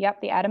 Yep,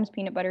 the Adams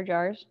peanut butter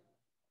jars.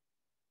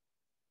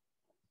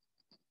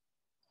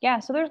 Yeah,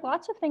 so there's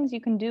lots of things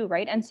you can do,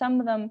 right? And some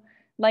of them,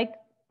 like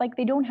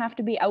they don't have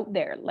to be out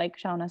there, like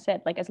Shauna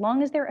said. Like as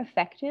long as they're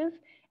effective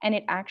and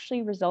it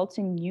actually results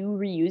in you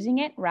reusing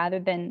it rather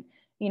than,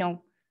 you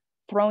know,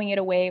 throwing it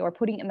away or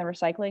putting it in the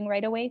recycling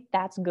right away,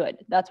 that's good.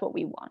 That's what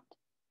we want.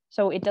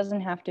 So it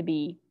doesn't have to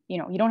be, you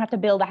know, you don't have to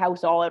build a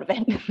house all out of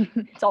it.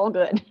 It's all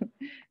good.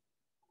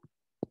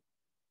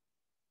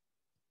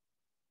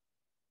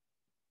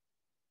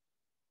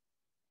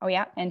 Oh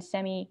yeah, and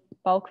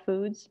semi-bulk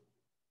foods.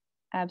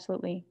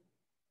 Absolutely.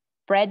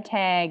 Bread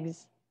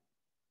tags.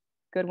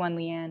 Good one,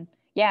 Leanne.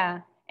 Yeah,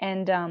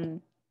 and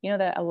you know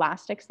the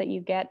elastics that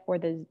you get or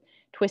the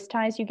twist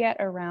ties you get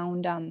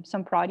around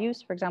some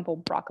produce. For example,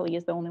 broccoli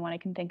is the only one I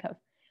can think of.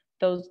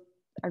 Those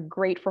are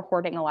great for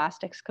hoarding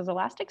elastics because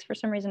elastics for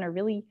some reason are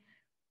really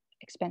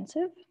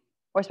expensive,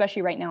 or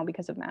especially right now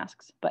because of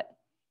masks. But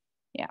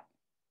yeah,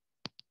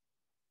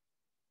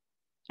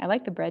 I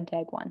like the bread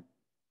tag one.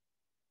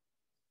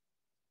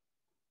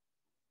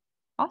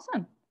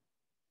 Awesome.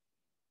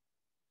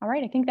 All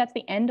right, I think that's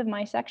the end of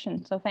my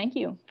section. So thank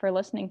you for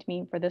listening to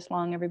me for this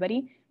long,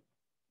 everybody.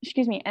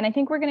 Excuse me. And I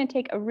think we're going to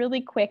take a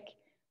really quick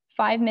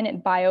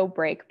 5-minute bio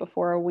break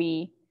before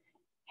we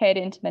head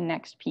into the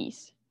next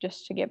piece,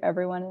 just to give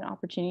everyone an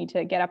opportunity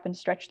to get up and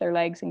stretch their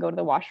legs and go to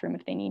the washroom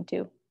if they need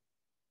to.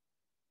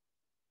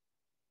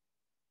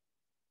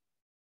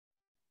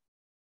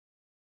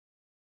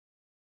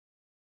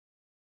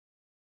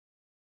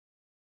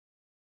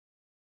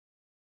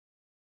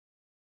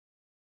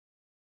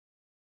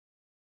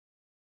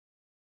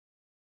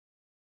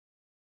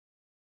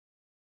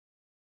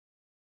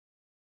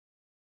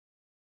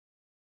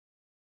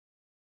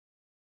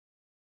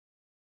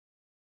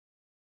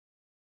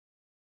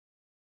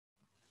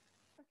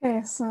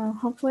 Okay, so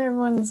hopefully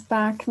everyone's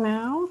back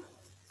now.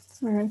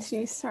 So we're going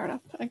to start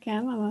up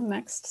again on the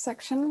next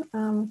section.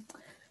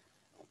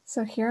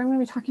 So here I'm going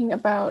to be talking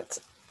about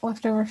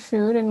leftover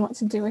food and what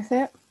to do with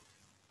it.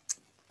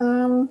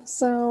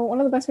 So one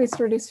of the best ways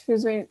to reduce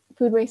food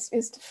waste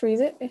is to freeze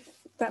it if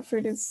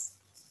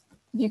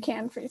you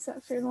can freeze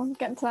that food. We'll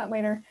get into that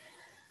later.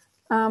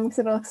 Because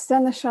it'll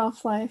extend the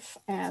shelf life,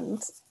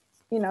 and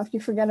if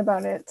you forget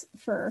about it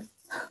for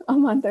a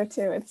month or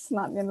two, it's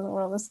not the end of the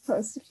world. As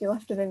opposed to if you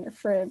left it in your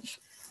fridge,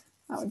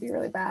 that would be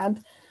really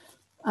bad.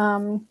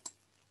 But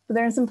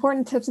there's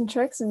important tips and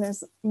tricks, and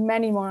there's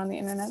many more on the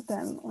internet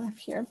than we have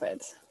here,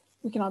 but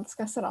we can all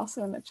discuss it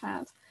also in the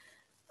chat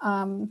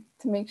to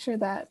make sure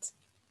that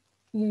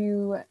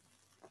you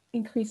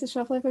increase the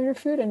shelf life of your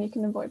food and you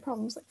can avoid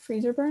problems like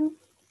freezer burn.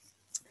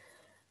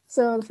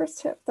 So the first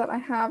tip that I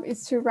have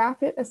is to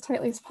wrap it as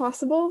tightly as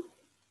possible.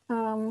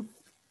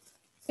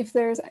 If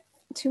there's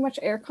too much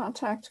air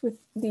contact with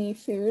the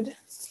food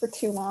for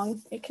too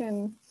long,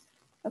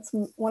 that's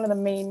one of the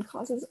main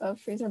causes of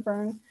freezer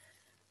burn,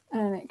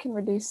 and it can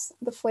reduce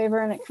the flavor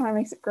and it kind of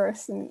makes it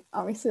gross, and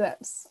obviously that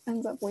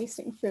ends up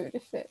wasting food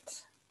if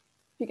it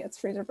gets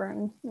freezer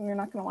burn, and you're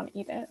not going to want to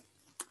eat it.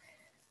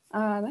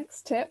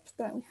 Next tip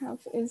that we have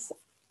is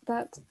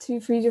that to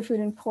freeze your food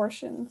in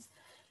portions.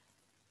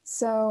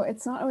 So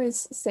it's not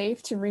always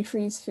safe to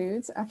refreeze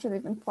foods after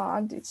they've been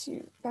thawed due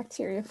to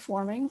bacteria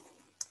forming,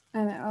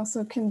 and it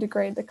also can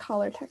degrade the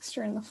color,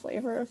 texture, and the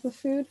flavor of the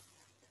food.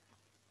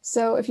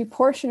 So if you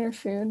portion your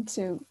food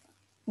to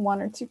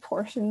 1 or 2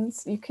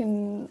 portions, you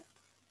can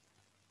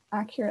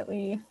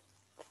accurately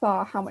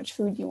thaw how much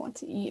food you want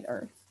to eat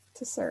or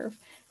to serve.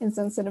 And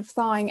so instead of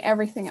thawing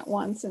everything at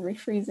once and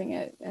refreezing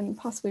it and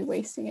possibly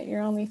wasting it,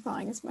 you're only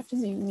thawing as much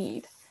as you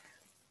need.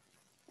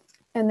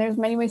 And there's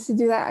many ways to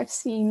do that. I've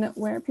seen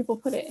where people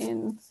put it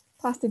in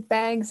plastic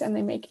bags and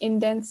they make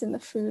indents in the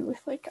food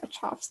with like a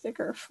chopstick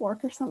or a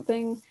fork or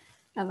something,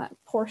 and that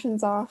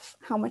portions off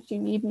how much you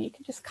need, and you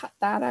can just cut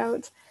that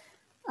out.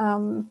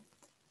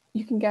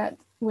 You can get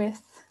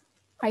with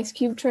ice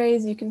cube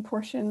trays, you can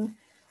portion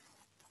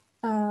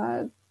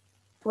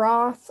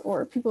broth,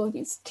 or people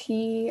use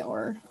tea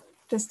or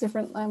just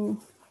different kind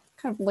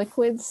of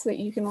liquids that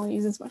you can only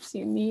use as much as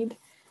you need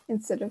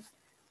instead of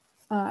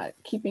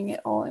keeping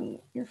it all in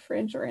your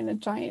fridge or in a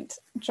giant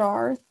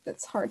jar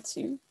that's hard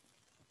to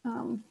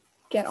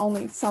get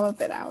only some of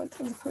it out,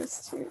 as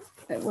opposed to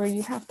where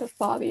you have to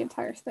thaw the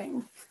entire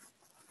thing.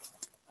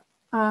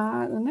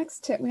 The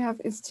next tip we have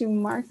is to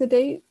mark the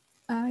date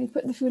you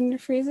put the food in your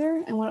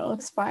freezer and when it will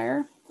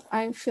expire.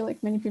 I feel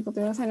like many people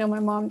do this. I know my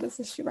mom does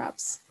this. She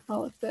wraps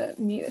all of the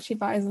meat that she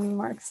buys and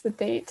marks the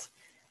date.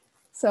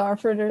 So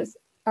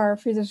our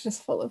freezer's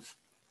just full of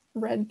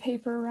red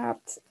paper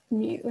wrapped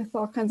meat with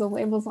all kinds of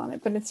labels on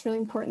it, but it's really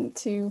important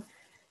to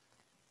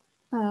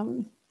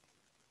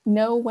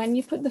know when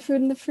you put the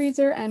food in the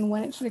freezer and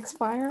when it should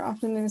expire.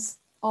 Often there's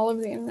all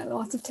over the internet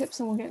lots of tips,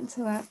 and we'll get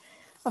into that,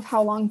 of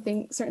how long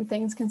certain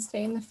things can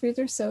stay in the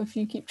freezer. So if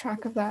you keep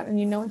track of that and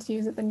you know when to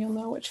use it, then you'll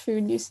know which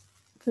food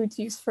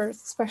to use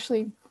first,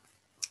 especially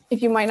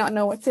if you might not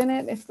know what's in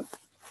it, if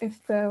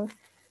the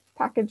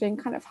packaging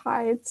kind of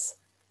hides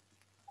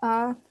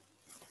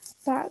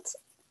that.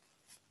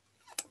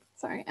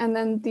 Sorry. And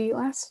then the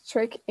last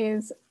trick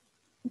is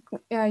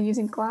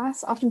using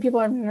glass. Often people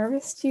are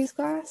nervous to use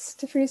glass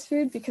to freeze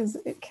food because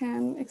it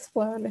can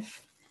explode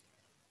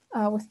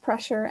with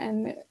pressure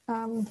and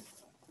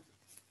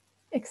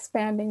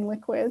expanding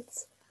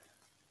liquids.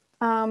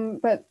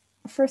 But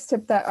first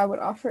tip that I would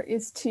offer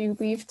is to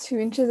leave 2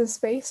 inches of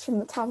space from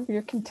the top of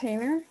your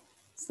container,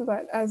 so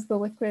that as the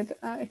liquid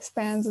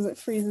expands, as it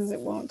freezes, it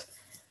won't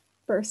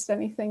burst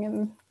anything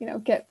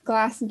and get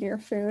glass into your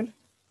food.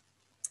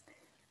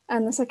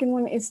 And the second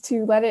one is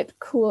to let it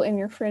cool in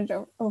your fridge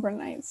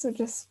overnight. So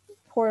just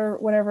pour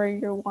whatever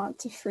you want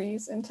to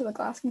freeze into the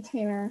glass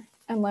container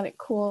and let it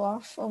cool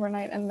off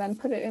overnight, and then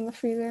put it in the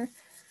freezer.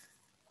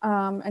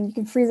 And you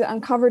can freeze it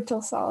uncovered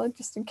till solid,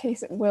 just in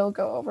case it will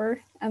go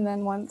over. And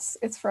then once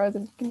it's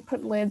frozen, you can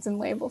put lids and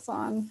labels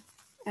on,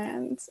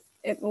 and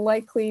it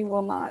likely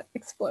will not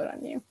explode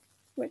on you,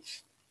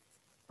 which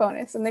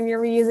bonus. And then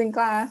you're reusing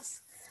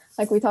glass,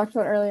 like we talked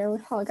about earlier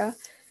with Helga,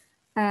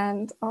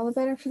 and all the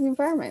better for the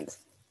environment.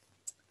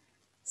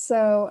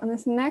 So on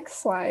this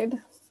next slide,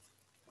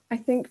 I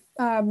think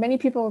many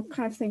people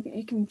kind of think that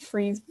you can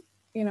freeze,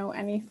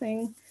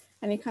 anything,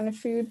 any kind of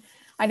food.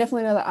 I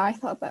definitely know that I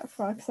thought that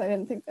for, because I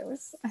didn't think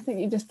I think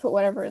you just put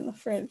whatever in the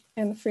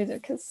freezer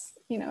because,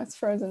 it's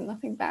frozen,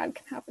 nothing bad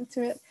can happen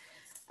to it.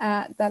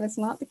 That is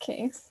not the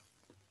case.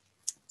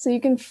 So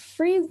you can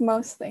freeze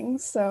most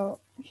things. So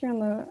here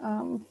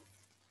on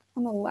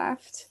the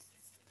left,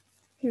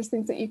 here's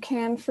things that you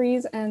can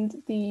freeze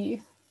and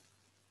the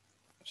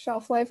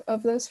shelf life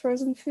of those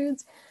frozen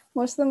foods.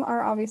 Most of them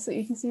are obviously,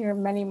 you can see here,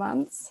 many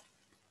months.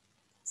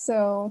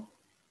 So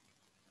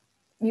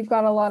you've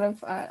got a lot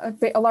of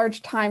a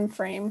large time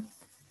frame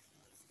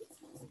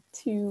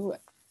to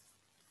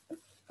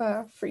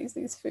freeze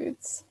these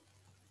foods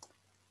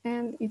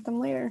and eat them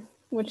later.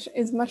 which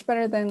is much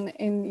better than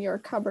in your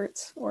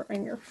cupboards or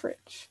in your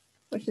fridge,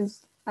 which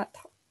is at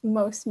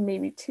most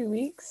maybe 2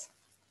 weeks.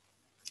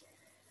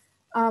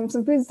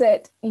 Some foods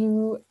that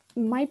you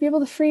might be able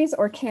to freeze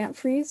or can't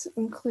freeze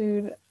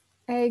include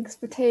eggs,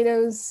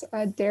 potatoes,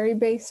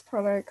 dairy-based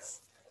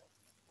products,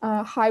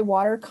 high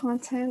water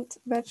content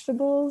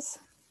vegetables.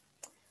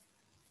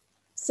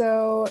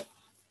 So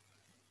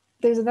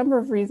there's a number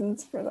of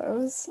reasons for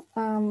those.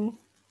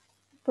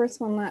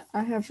 First one that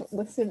I have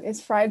listed is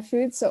fried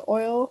food. So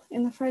oil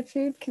in the fried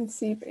food can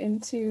seep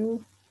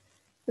into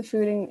the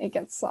food and it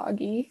gets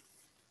soggy.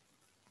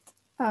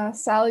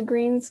 Salad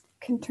greens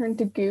can turn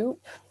to goop,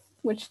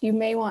 which you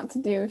may want to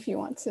do if you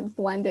want to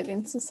blend it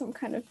into some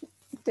kind of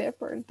dip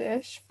or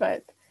dish.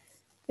 But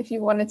if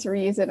you wanted to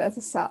reuse it as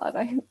a salad,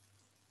 I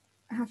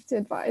have to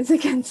advise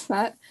against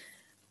that.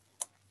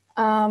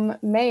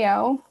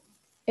 Mayo,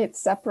 it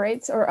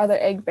separates, or other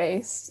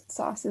egg-based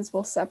sauces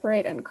will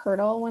separate and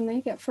curdle when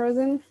they get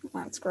frozen.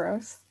 That's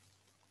gross.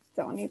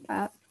 Don't eat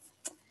that.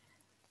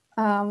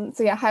 So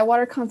yeah, high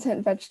water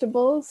content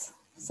vegetables.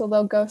 So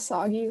they'll go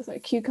soggy,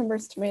 like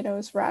cucumbers,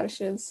 tomatoes,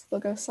 radishes. They'll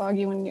go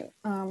soggy when you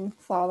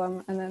thaw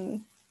them. And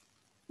then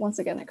once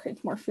again, it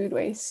creates more food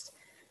waste.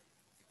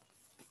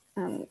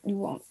 And you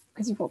won't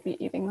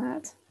be eating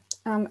that.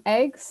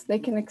 Eggs, they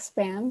can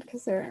expand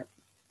because they're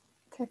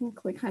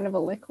technically kind of a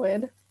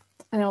liquid,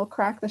 and it'll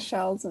crack the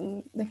shells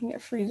and they can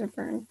get freezer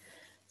burn.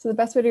 So the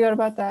best way to go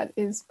about that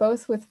is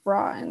both with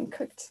raw and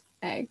cooked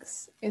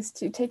eggs is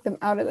to take them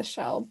out of the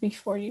shell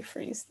before you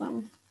freeze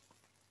them.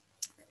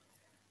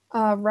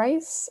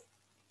 Rice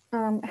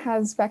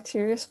has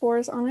bacteria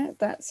spores on it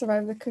that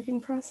survive the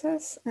cooking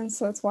process, and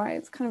so that's why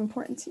it's kind of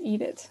important to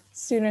eat it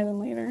sooner than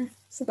later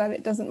so that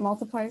it doesn't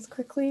multiply as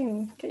quickly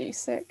and get you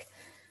sick.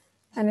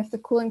 And if the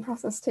cooling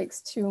process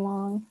takes too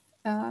long,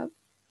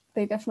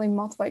 they definitely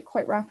multiply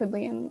quite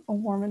rapidly in a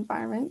warm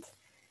environment,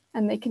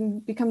 and they can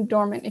become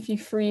dormant if you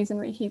freeze and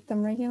reheat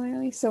them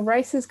regularly. So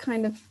rice is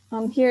kind of,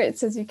 here it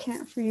says you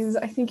can't freeze.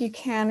 I think you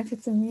can if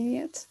it's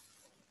immediate,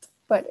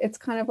 but it's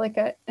kind of like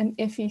an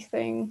iffy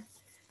thing.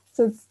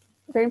 So it's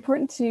very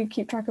important to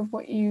keep track of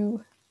what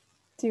you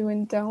do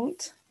and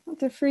don't want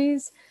to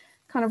freeze.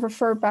 Kind of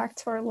refer back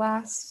to our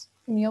last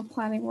meal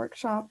planning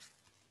workshop,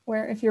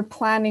 where if you're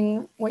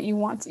planning what you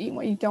want to eat and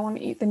what you don't want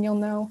to eat, then you'll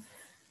know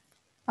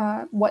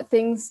what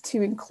things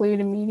to include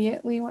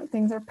immediately, what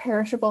things are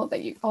perishable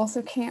that you also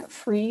can't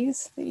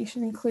freeze, that you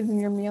should include in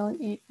your meal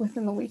and eat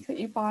within the week that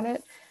you bought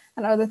it,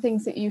 and other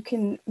things that you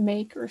can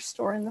make or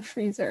store in the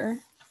freezer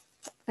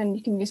and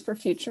you can use for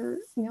future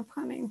meal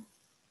planning.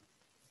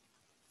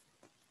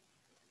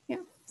 Yeah,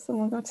 so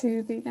we'll go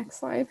to the next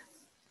slide.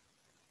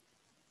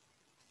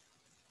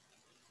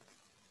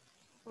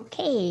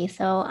 Okay,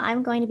 so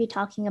I'm going to be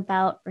talking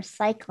about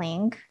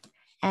recycling,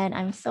 and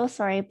I'm so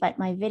sorry, but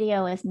my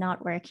video is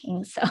not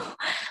working. So,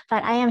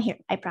 but I am here,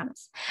 I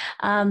promise.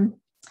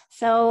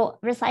 So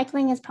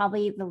recycling is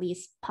probably the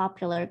least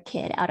popular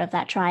kid out of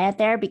that triad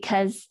there,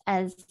 because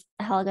as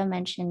Helga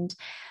mentioned,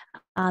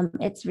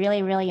 it's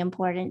really, really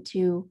important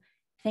to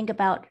think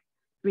about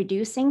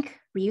reducing,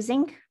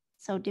 reusing.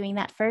 So doing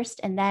that first,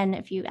 and then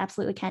if you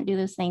absolutely can't do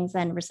those things,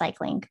 then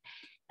recycling.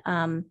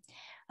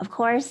 Of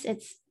course,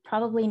 it's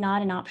probably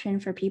not an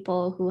option for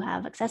people who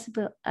have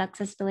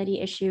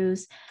accessibility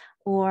issues,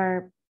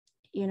 or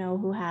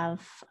who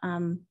have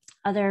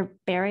other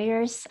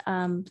barriers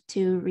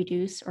to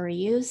reduce or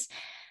reuse.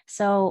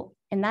 So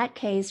in that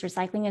case,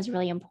 recycling is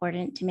really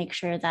important to make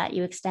sure that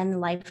you extend the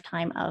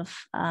lifetime of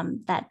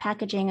that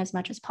packaging as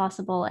much as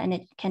possible, and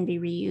it can be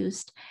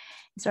reused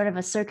in sort of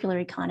a circular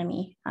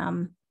economy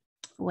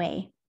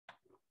way.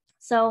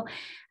 So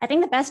I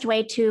think the best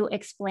way to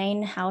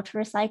explain how to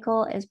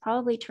recycle is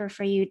probably to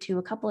refer you to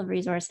a couple of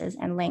resources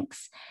and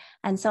links.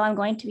 And so I'm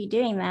going to be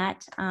doing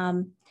that.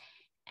 All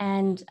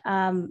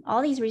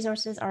these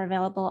resources are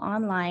available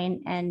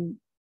online, and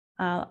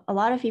a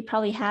lot of you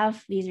probably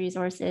have these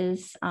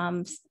resources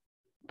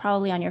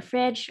probably on your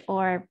fridge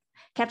or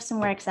kept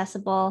somewhere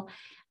accessible.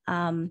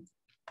 And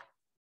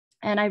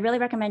I really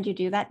recommend you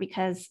do that,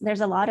 because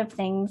there's a lot of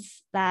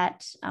things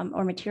that,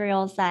 or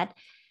materials that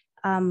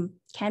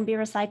can be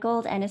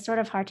recycled, and it's sort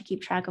of hard to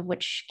keep track of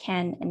which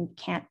can and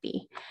can't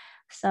be.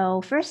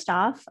 So first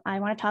off, I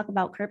want to talk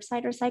about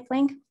curbside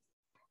recycling.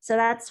 So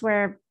that's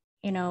where,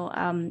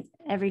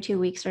 every 2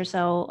 weeks or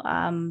so,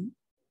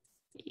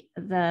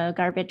 the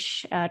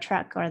garbage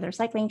truck or the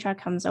recycling truck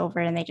comes over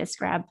and they just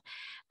grab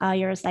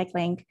your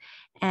recycling.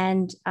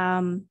 And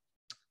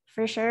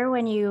for sure,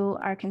 when you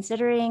are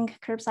considering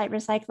curbside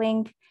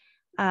recycling,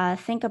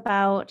 think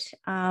about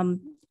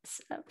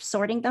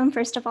sorting them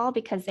first of all,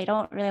 because they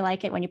don't really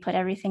like it when you put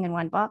everything in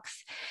one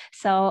box.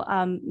 So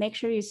make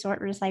sure you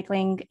sort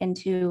recycling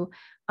into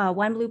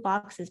one blue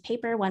box is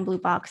paper, one blue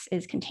box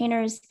is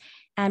containers.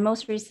 And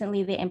most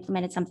recently, they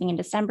implemented something in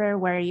December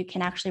where you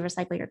can actually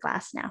recycle your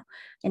glass now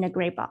in a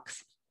gray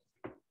box.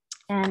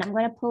 And I'm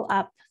going to pull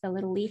up the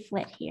little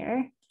leaflet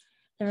here,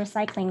 the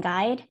recycling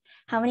guide.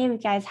 How many of you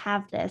guys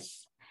have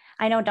this?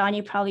 I know, Dawn,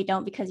 you probably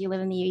don't because you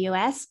live in the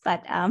US,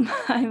 but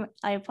I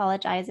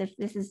apologize if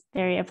this is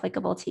very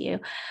applicable to you.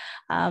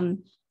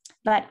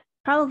 But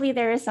probably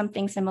there is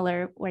something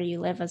similar where you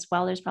live as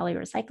well. There's probably a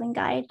recycling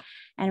guide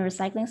and a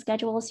recycling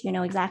schedule, so you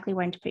know exactly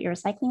when to put your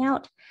recycling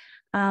out.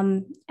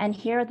 And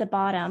here at the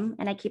bottom,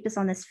 and I keep this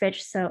on this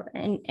fridge, so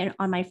and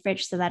on my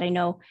fridge so that I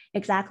know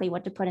exactly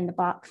what to put in the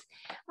box,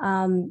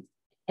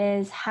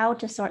 is how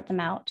to sort them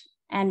out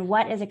and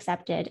what is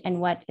accepted and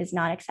what is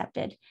not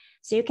accepted.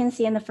 So you can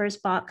see in the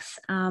first box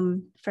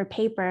for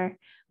paper,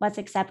 what's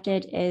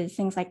accepted is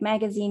things like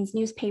magazines,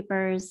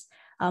 newspapers,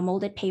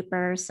 molded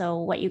paper, so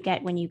what you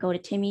get when you go to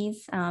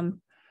Timmy's,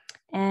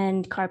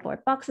 and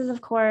cardboard boxes, of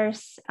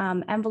course,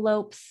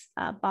 envelopes,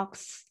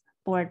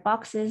 board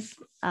boxes,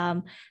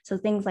 so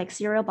things like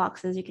cereal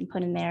boxes you can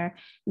put in there,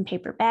 and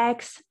paper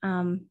bags.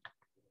 Oh,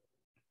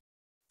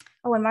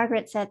 and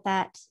Margaret said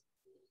that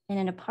in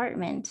an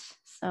apartment,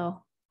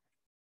 so,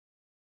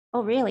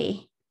 oh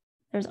really?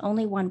 There's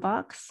only one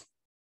box?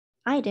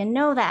 I didn't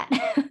know that.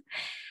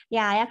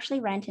 Yeah, I actually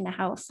rent in a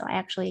house, so I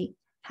actually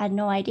had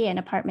no idea in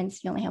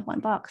apartments you only have one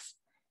box.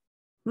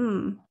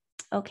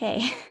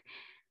 Okay,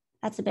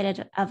 that's a bit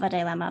of a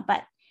dilemma,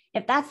 but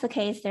if that's the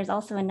case, there's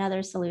also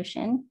another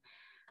solution,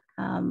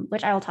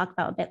 which I will talk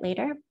about a bit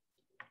later.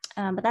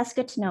 But that's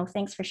good to know.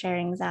 Thanks for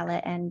sharing,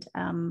 Zala and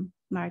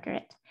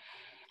Margaret.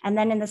 And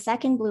then in the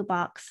second blue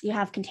box, you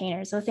have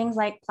containers. So things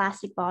like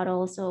plastic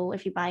bottles. So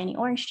if you buy any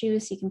orange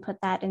juice, you can put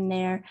that in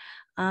there.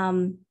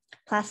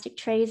 Plastic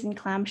trays and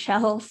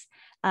clamshells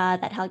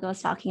that Helga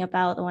was talking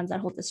about, the ones that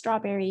hold the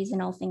strawberries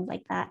and all things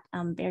like that,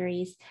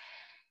 berries.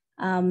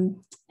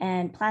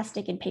 And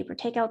plastic and paper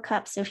takeout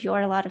cups. So if you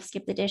order a lot of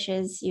skip the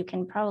dishes, you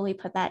can probably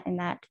put that in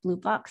that blue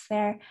box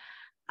there.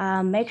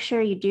 Make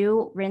sure you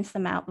do rinse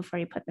them out before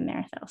you put them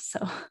there though.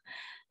 So,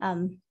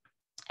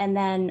 and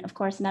then of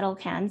course, metal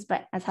cans,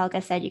 but as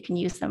Helga said, you can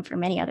use them for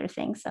many other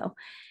things. So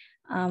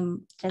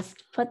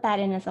just put that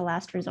in as a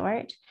last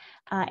resort.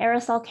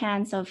 Aerosol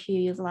cans, so if you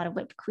use a lot of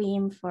whipped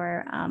cream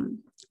for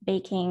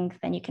baking,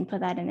 then you can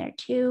put that in there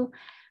too.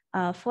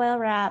 Foil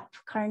wrap,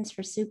 cartons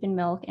for soup and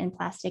milk, and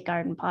plastic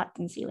garden pots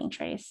and ceiling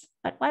trays.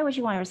 But why would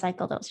you want to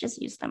recycle those?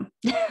 Just use them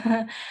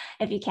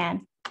if you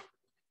can,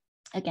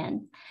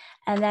 again.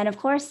 And then of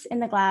course, in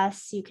the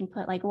glass, you can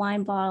put like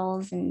wine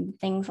bottles and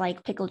things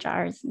like pickle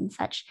jars and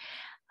such.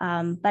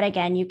 But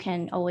again, you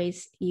can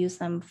always use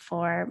them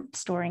for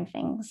storing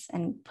things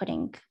and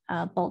putting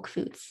bulk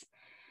foods.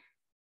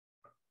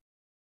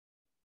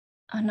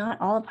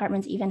 Not all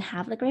apartments even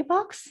have the gray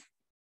box.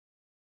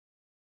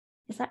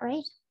 Is that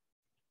right?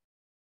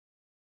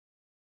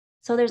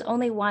 So there's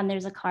only one,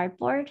 there's a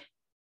cardboard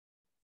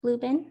blue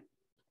bin.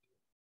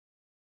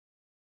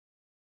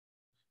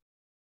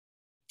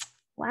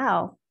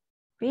 Wow,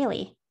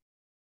 really?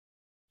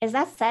 Is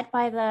that set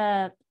by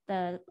the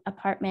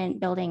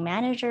apartment building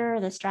manager, or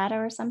the strata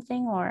or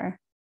something, or?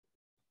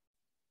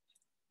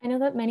 I know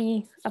that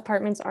many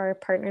apartments are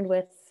partnered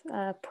with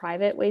a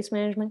private waste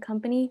management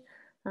company.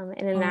 And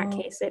in that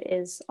case, it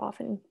is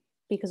often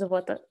because of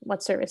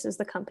what services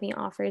the company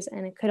offers.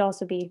 And it could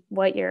also be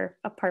what your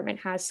apartment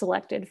has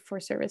selected for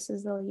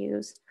services they'll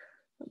use.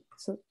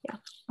 So yeah.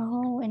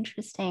 Oh,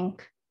 interesting.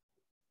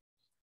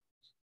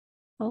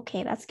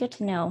 Okay, that's good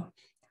to know.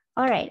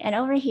 All right, and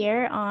over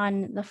here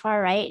on the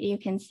far right, you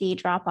can see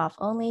drop off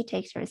only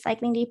takes to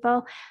recycling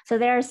depot. So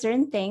there are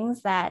certain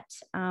things that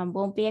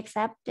won't be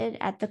accepted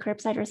at the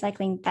curbside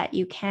recycling that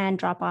you can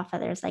drop off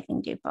at the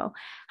recycling depot.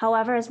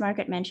 However, as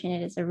Margaret mentioned,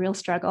 it is a real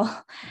struggle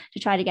to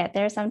try to get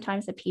there.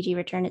 Sometimes the PG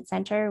Return It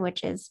Center,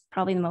 which is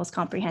probably the most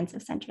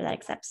comprehensive center that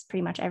accepts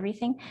pretty much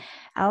everything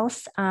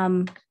else.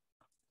 I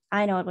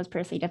know it was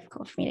personally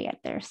difficult for me to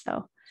get there,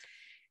 so.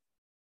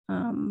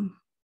 Oh,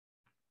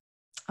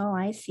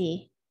 I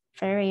see.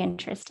 Very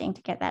interesting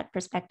to get that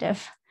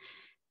perspective.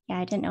 Yeah,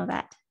 I didn't know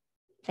that.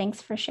 Thanks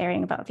for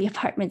sharing about the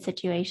apartment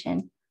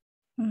situation.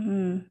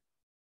 Do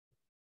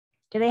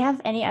they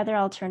have any other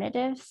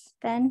alternatives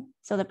then?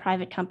 So the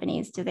private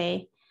companies, do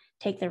they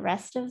take the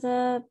rest of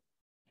the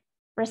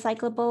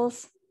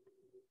recyclables,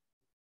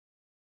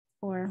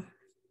 or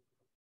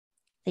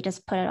they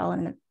just put it all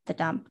in the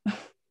dump?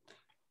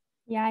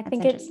 Yeah, I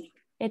think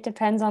it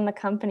depends on the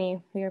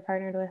company who you're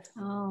partnered with.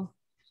 Oh,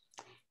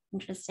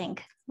 interesting.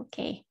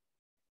 Okay.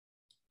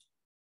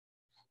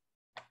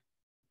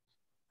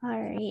 All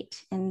right,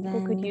 and then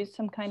people could use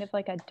some kind of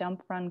like a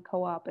dump run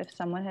co-op if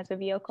someone has a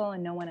vehicle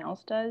and no one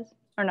else does,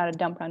 or not a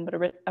dump run, but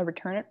a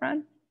return it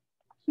run.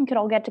 You could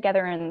all get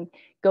together and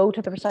go to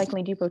the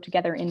recycling depot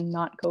together in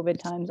not COVID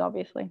times,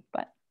 obviously,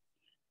 but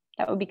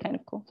that would be kind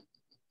of cool.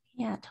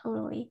 Yeah,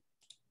 totally.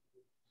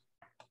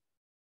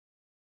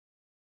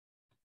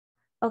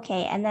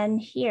 Okay, and then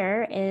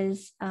here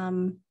is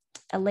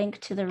a link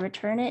to the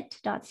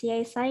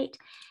returnit.ca site,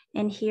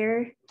 and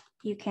here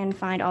you can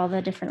find all the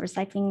different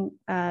recycling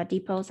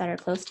depots that are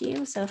close to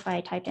you. So if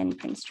I type in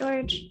Prince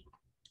George,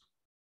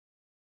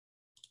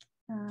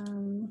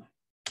 then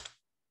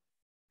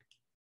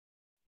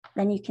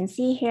you can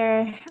see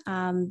here,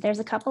 there's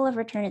a couple of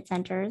Return It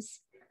centers,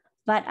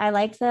 but I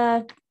like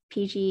the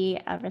PG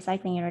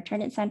Recycling and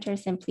Return It Center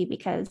simply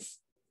because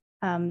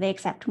they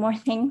accept more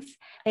things.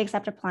 They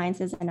accept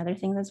appliances and other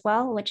things as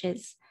well, which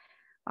is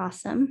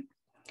awesome.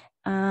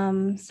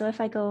 So if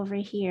I go over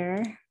here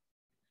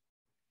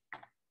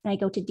and I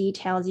go to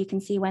details, you can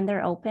see when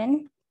they're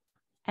open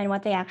and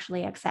what they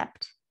actually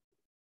accept.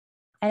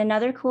 And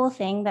another cool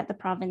thing that the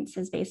province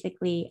has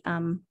basically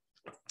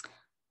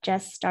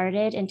just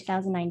started in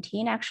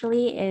 2019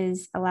 actually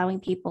is allowing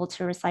people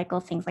to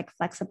recycle things like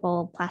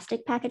flexible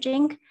plastic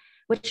packaging,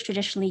 which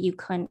traditionally you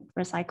couldn't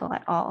recycle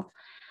at all.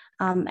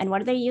 And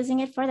what are they using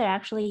it for? They're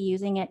actually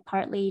using it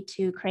partly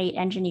to create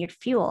engineered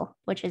fuel,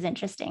 which is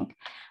interesting,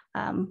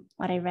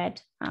 what I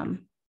read.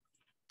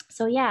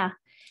 So yeah,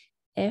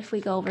 if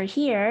we go over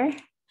here,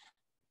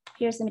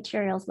 here's the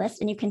materials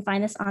list, and you can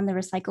find this on the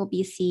Recycle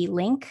BC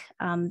link,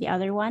 the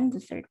other one, the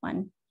third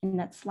one in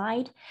that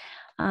slide.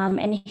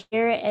 And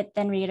here it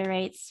then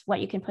reiterates what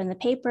you can put in the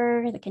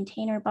paper, the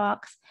container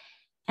box,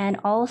 and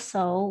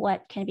also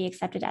what can be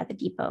accepted at the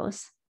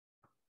depots.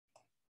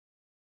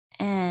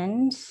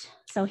 And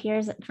so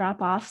here's a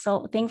drop off.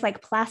 So things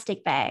like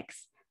plastic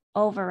bags,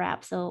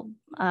 overwrap, so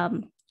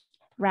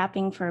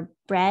wrapping for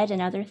bread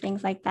and other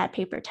things like that,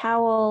 paper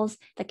towels,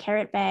 the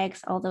carrot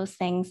bags, all those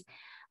things,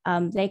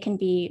 they can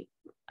be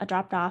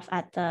dropped off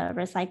at the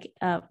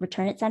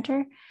Return It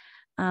Center.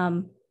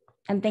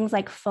 And things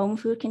like foam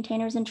food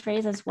containers and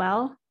trays as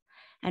well.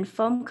 And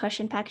foam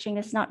cushion packaging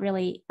is not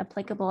really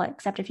applicable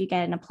except if you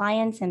get an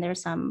appliance and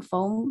there's some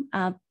foam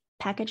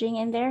packaging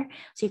in there.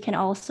 So you can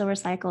also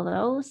recycle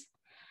those.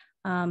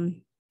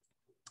 And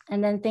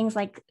then things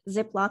like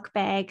Ziploc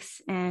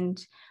bags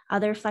and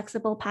other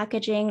flexible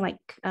packaging, like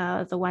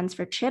the ones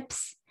for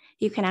chips,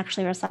 you can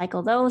actually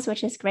recycle those,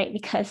 which is great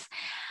because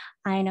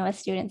I know as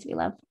students, we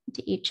love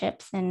to eat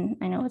chips, and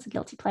I know it's a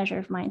guilty pleasure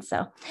of mine.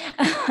 So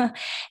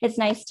it's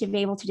nice to be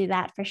able to do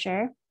that for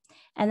sure.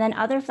 And then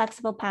other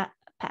flexible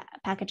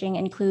packaging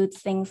includes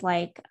things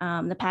like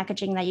the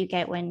packaging that you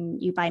get when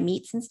you buy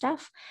meats and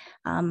stuff.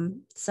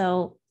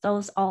 So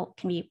those all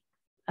can be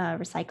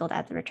recycled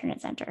at the Return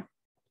It Center.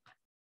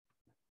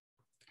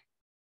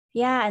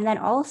 Yeah, and then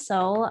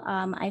also,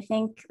 I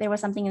think there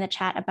was something in the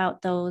chat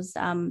about those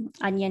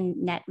onion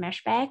net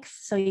mesh bags.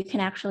 So you can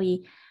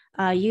actually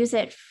use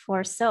it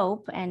for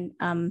soap and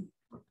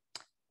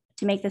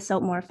to make the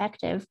soap more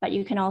effective, but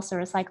you can also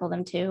recycle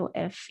them too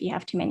if you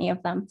have too many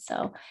of them.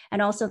 So, and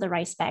also the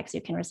rice bags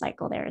you can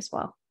recycle there as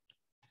well.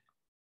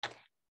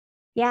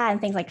 Yeah,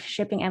 and things like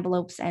shipping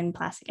envelopes and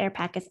plastic air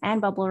packets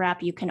and bubble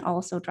wrap, you can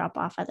also drop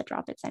off at the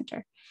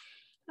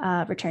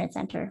Return It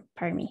Center,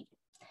 pardon me.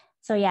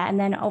 So yeah, and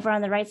then over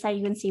on the right side,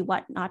 you can see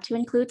what not to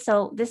include.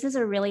 So this is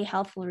a really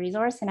helpful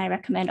resource, and I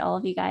recommend all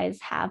of you guys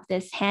have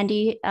this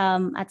handy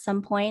at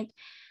some point.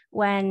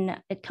 When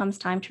it comes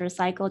time to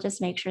recycle, just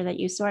make sure that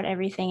you sort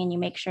everything and you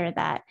make sure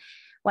that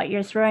what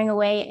you're throwing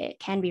away, it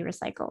can be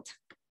recycled.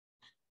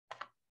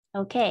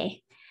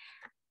 Okay,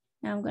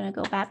 now I'm going to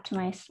go back to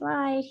my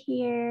slide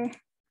here.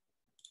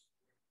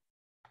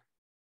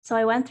 So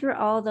I went through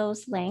all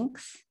those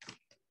links,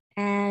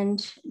 and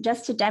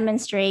just to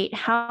demonstrate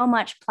how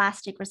much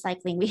plastic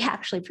recycling we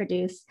actually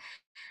produce,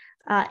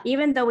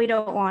 even though we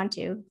don't want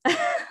to.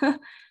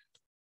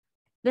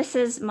 This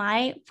is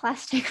my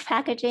plastic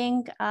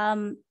packaging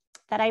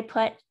that I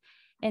put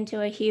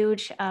into a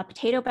huge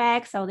potato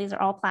bag. So these are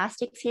all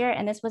plastics here,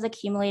 and this was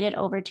accumulated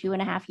over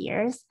 2.5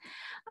 years.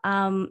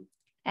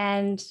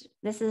 And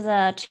this is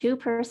a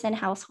 2-person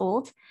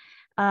household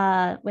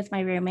with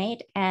my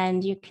roommate,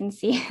 and you can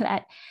see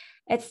that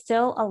it's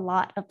still a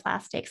lot of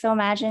plastic. So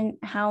imagine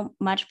how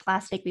much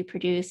plastic we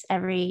produce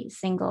every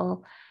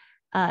single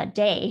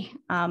day.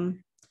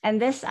 And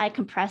this, I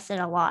compress it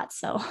a lot.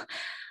 So,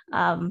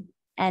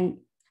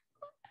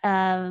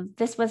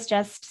 this was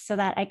just so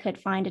that I could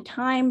find a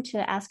time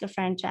to ask a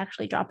friend to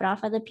actually drop it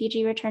off at the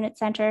PG Return It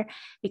Center,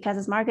 because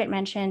as Margaret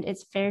mentioned,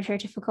 it's very, very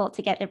difficult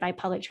to get there by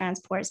public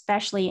transport,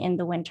 especially in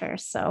the winter.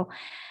 So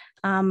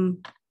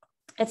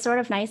it's sort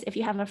of nice if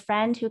you have a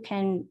friend who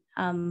can,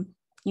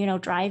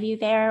 drive you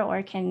there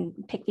or can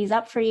pick these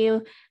up for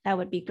you, that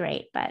would be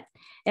great. But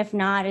if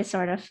not, it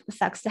sort of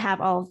sucks to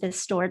have all of this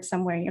stored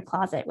somewhere in your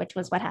closet, which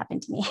was what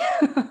happened to me.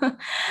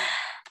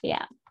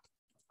 Yeah.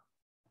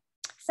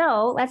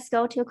 So let's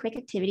go to a quick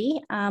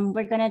activity.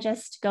 We're going to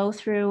just go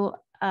through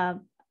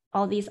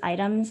all these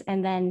items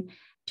and then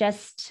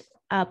just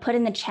put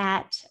in the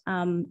chat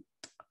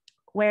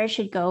where it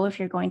should go if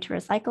you're going to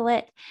recycle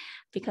it.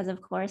 Because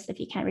of course, if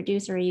you can't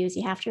reduce or reuse,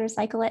 you have to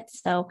recycle it.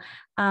 So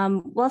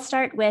we'll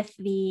start with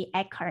the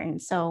egg carton.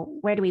 So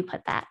where do we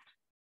put that?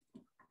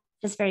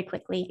 Just very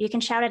quickly. You can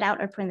shout it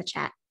out or put in the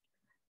chat.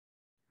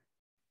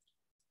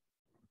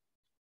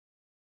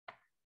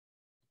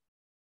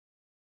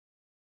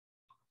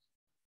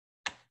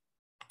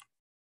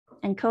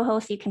 And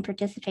co-hosts, you can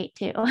participate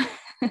too. Well,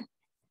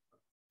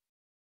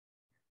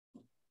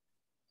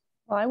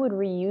 I would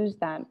reuse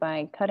that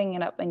by cutting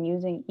it up and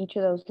using each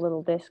of those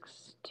little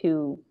discs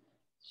to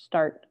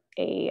start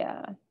a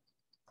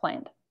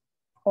plant,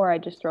 or I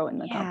just throw it in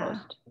the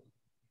compost.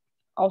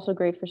 Also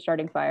great for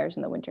starting fires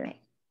in the winter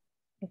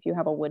if you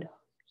have a wood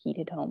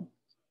heated home.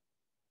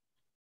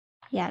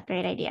 Yeah,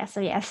 great idea. So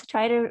yes,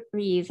 try to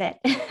reuse it.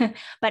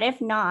 But if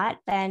not,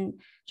 then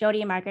Jody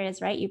and Margaret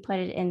is right. You put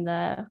it in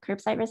the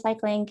curbside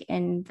recycling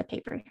in the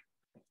paper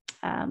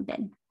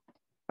bin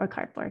or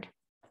cardboard.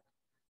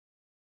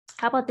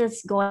 How about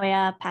this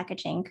Goya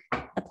packaging,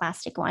 the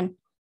plastic one?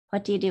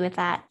 What do you do with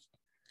that?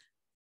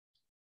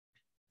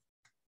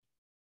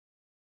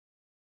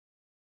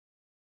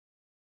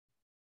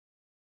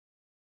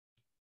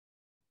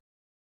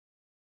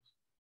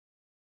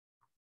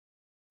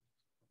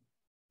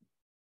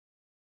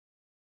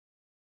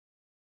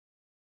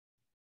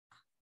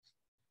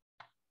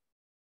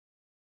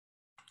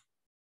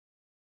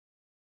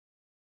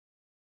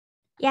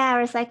 Yeah,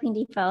 recycling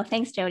depot.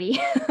 Thanks, Jody.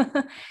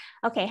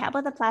 Okay, how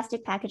about the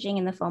plastic packaging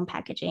and the foam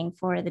packaging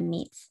for the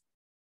meats?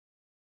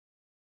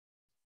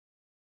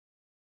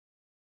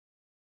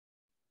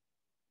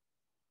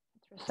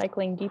 It's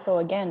recycling depot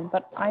again,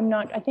 but I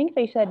think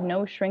they said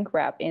no shrink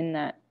wrap in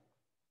that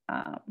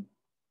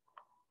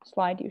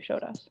slide you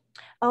showed us.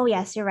 Oh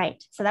yes, you're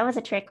right. So that was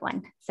a trick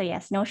one. So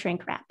yes, no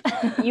shrink wrap.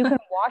 You can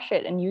wash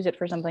it and use it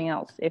for something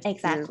else. If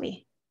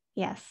exactly.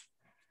 Yes.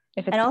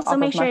 If it's and also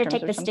make sure to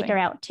take the something. sticker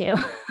out too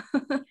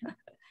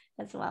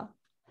as well.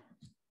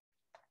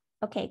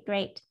 Okay,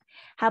 great.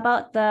 How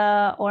about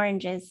the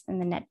oranges in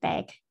the net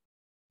bag?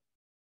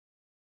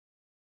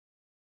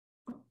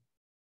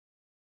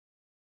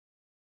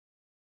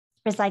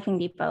 Recycling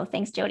depot.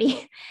 Thanks,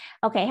 Jody.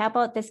 Okay, how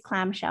about this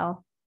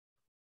clamshell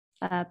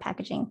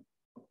packaging?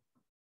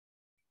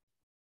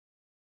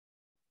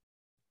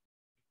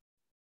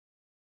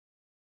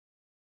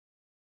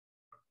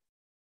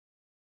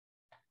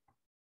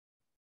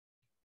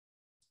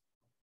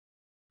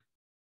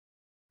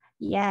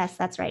 Yes,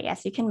 that's right.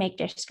 Yes, you can make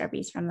dish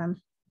scrubbies from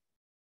them.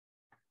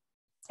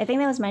 I think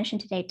that was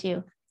mentioned today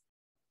too.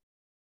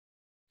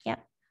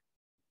 Yep.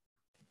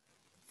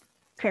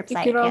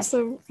 Curbside. You could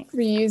also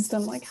reuse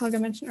them like Helga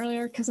mentioned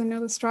earlier, because I know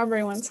the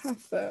strawberry ones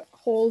have the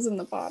holes in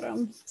the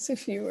bottom. So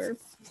if you were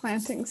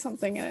planting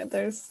something in it,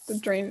 there's the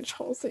drainage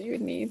holes that you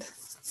would need.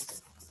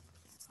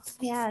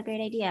 Yeah,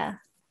 great idea.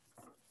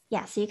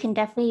 Yeah, so you can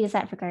definitely use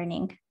that for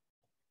gardening.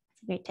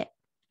 It's a great tip.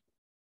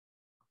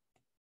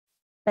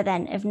 But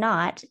then if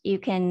not, you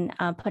can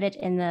put it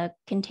in the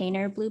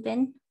container blue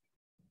bin.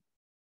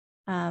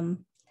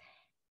 And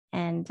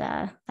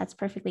that's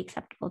perfectly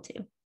acceptable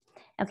too.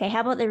 Okay,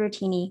 how about the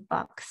rotini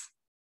box?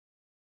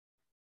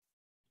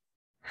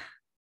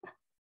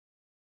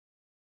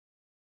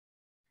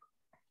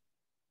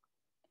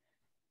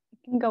 You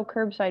can go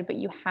curbside, but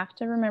you have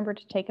to remember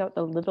to take out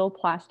the little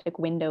plastic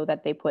window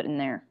that they put in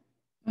there.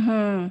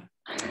 Mm-hmm.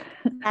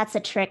 That's a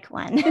trick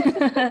one.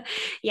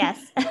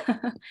 Yes.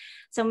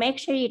 So make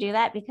sure you do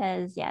that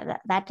because yeah,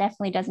 that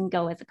definitely doesn't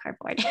go with the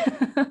cardboard.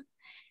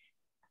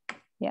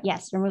 Yeah.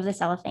 Yes, remove the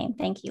cellophane.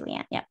 Thank you,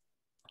 Leanne. Yep.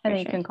 And then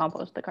you can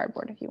compost the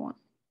cardboard if you want.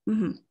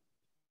 Mm-hmm.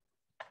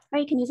 Or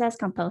you can use it as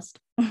compost.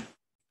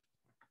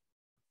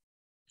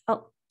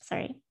 Oh,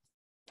 sorry.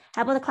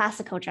 How about the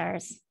Classico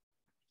jars?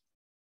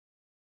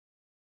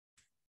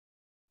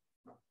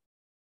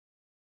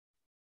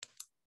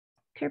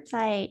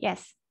 Curbside,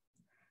 yes.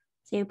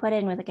 So you put it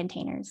in with the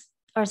containers,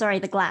 or sorry,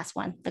 the glass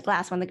one,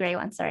 the gray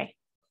one, sorry.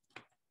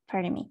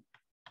 Pardon me.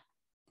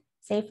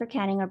 Safe for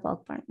canning or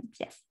bulk formats,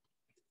 yes,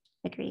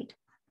 agreed.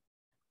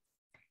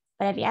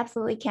 But if you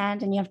absolutely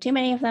can't and you have too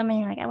many of them and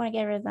you're like, I want to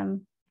get rid of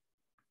them,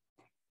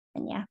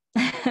 then yeah,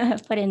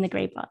 put it in the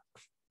gray box.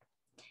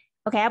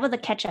 Okay, how about the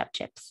ketchup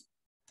chips?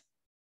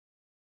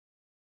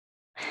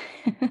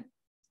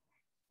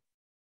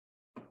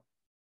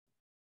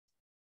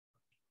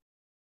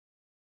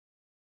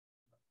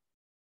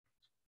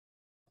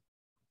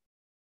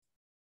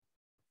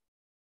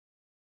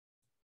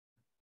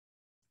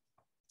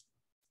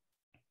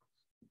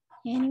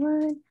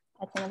 Anyone?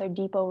 That's another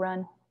depot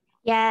run.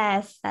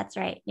 Yes, that's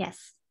right.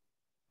 Yes.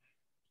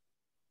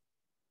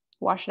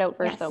 Wash it out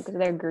first, yes. though, because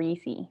they're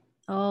greasy.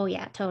 Oh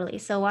yeah, totally.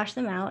 So wash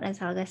them out, as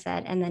Helga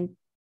said, and then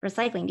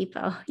recycling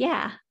depot.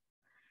 Yeah,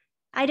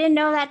 I didn't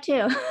know that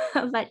too,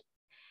 but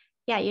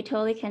yeah, you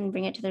totally can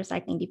bring it to the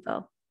recycling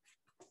depot.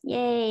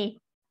 Yay.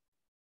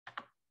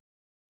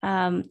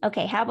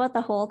 Okay, how about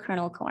the whole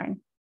kernel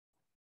corn?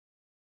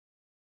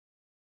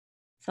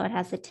 So it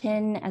has the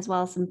tin as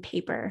well as some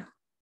paper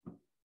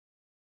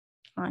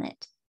on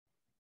it.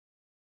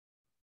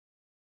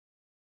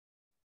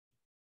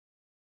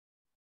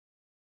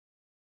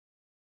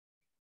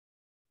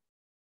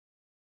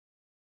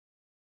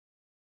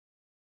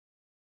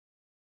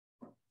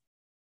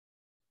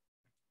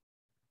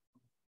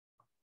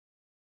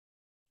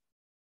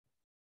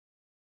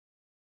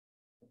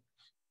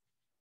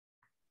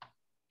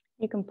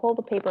 You can pull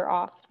the paper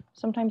off.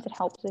 Sometimes it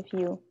helps if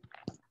you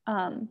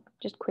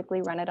just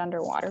quickly run it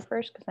underwater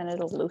first, because then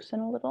it'll loosen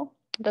a little.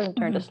 It doesn't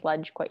turn to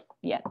sludge quite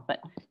yet, but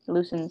it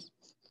loosens.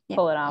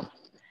 Pull it off.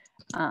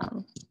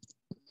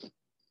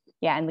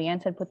 Yeah, and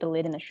Leanne said put the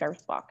lid in the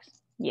sharps box.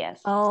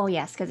 Yes. Oh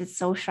yes, because it's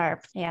so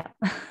sharp. Yeah,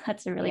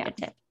 that's a really good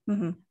tip.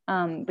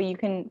 But you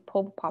can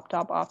pull the pop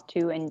top off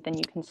too, and then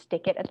you can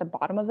stick it at the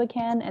bottom of the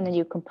can, and then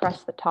you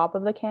compress the top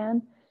of the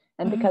can,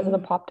 And because of the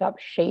popped up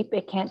shape,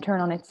 it can't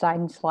turn on its side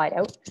and slide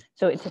out.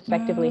 So it's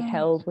effectively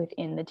held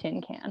within the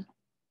tin can.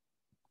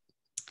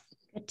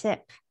 Good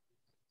tip.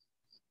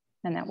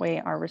 And that way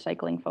our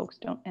recycling folks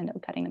don't end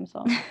up cutting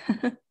themselves.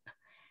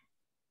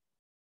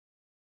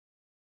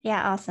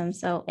 Yeah, awesome.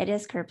 So it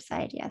is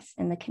curbside, yes,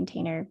 in the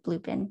container blue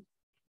bin.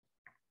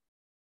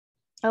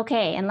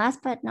 Okay, and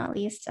last but not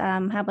least,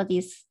 how about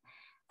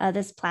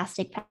this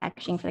plastic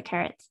packaging for the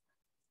carrots?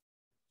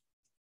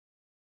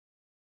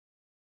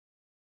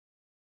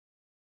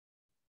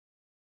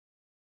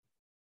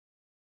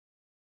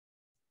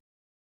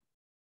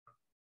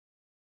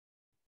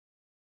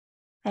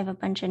 I have a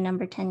bunch of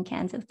number 10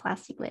 cans of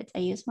plastic lids. I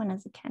use one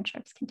as a can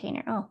sharps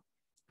container. Oh,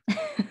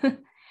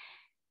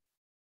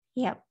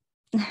 yep.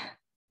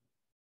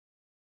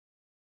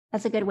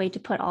 That's a good way to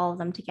put all of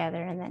them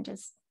together and then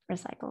just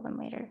recycle them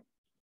later.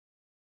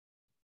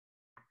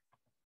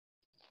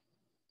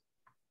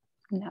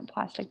 And that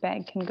plastic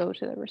bag can go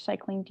to the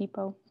recycling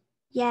depot.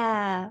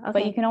 Yeah, okay.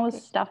 But you can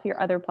always stuff your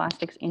other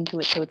plastics into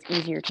it so it's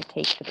easier to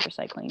take to the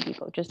recycling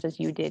depot, just as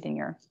you did in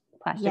your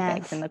plastic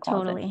bags in the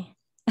closet. Totally.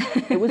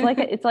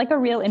 It's like a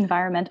real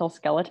environmental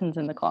skeletons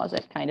in the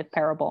closet kind of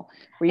parable,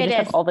 where you just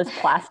have all this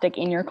plastic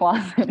in your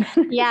closet.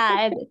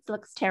 Yeah, it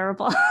looks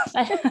terrible.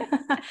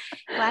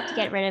 Glad to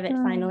get rid of it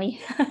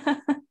finally.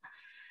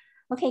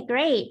 Okay,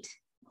 great.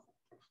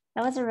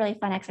 That was a really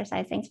fun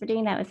exercise. Thanks for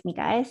doing that with me,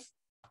 guys.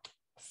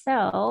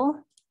 So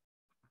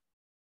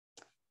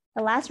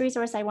the last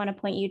resource I want to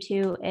point you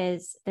to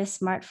is this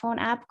smartphone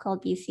app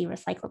called BC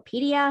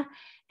Recyclopedia.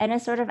 And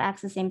it sort of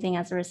acts the same thing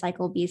as a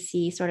Recycle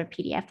BC sort of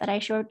PDF that I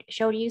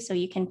showed you. So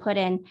you can put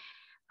in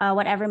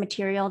whatever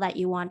material that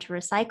you want to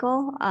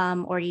recycle,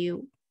 or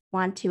you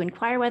want to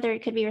inquire whether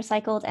it could be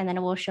recycled, and then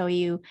it will show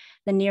you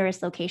the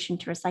nearest location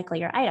to recycle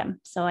your item.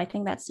 So I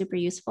think that's super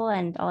useful,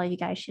 and all of you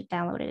guys should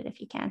download it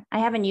if you can. I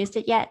haven't used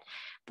it yet,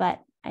 but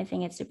I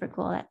think it's super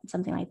cool that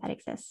something like that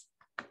exists.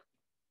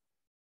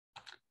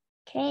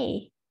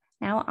 Okay,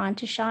 now on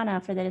to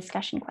Shauna for the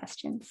discussion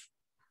questions.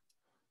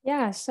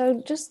 Yeah,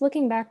 so just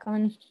looking back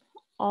on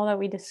all that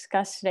we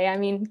discussed today, I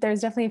mean,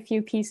 there's definitely a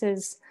few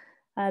pieces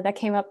that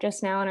came up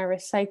just now in our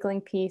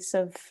recycling piece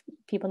of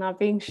people not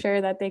being sure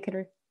that they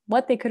could,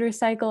 what they could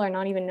recycle, or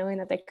not even knowing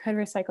that they could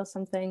recycle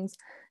some things.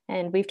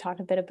 And we've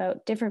talked a bit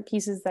about different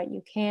pieces that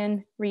you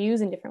can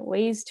reuse in different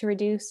ways to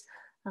reduce.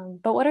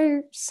 But what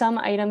are some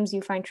items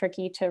you find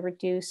tricky to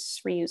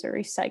reduce, reuse, or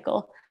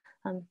recycle?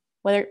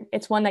 Whether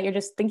it's one that you're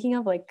just thinking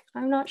of, like,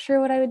 I'm not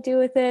sure what I would do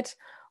with it,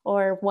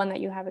 or one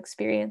that you have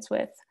experience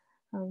with.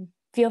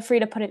 Feel free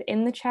to put it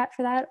in the chat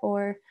for that,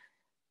 or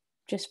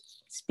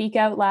just speak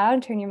out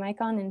loud, turn your mic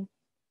on, and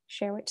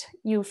share what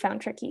you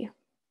found tricky.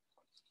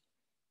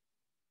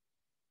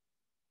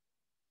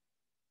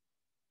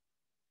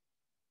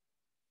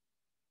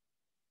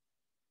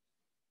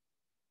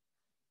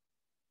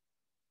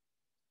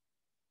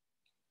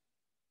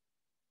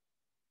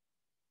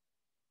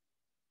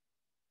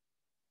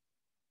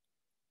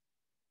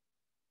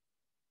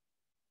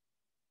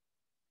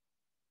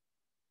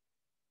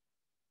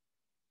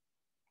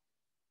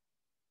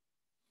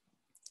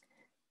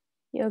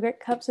 Yogurt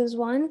cups is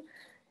one.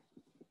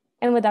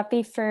 And would that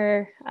be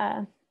for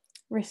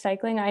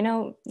recycling? I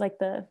know, like,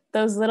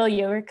 those little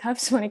yogurt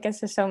cups, when it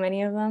gets to so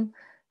many of them,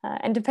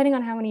 and depending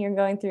on how many you're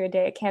going through a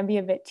day, it can be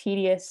a bit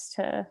tedious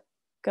to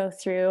go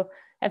through.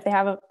 If they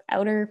have an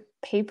outer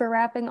paper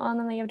wrapping on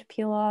them that you have to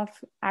peel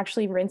off,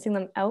 actually rinsing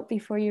them out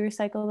before you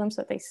recycle them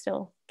so that they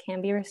still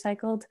can be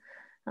recycled.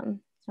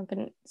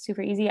 Something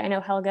super easy. I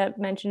know Helga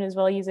mentioned as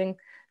well using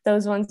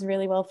those ones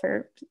really well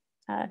for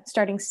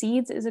starting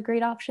seeds is a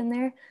great option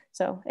there.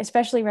 So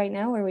especially right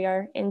now where we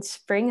are in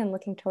spring and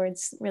looking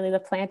towards really the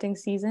planting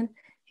season,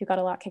 if you've got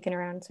a lot kicking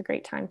around, it's a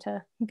great time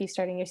to be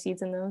starting your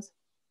seeds in those.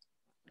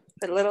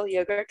 The little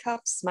yogurt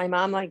cups, my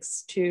mom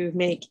likes to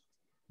make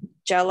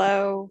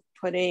Jello,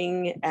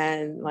 pudding,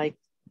 and like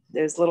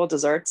there's little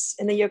desserts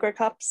in the yogurt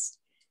cups.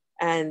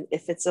 And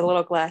if it's a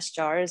little glass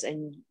jars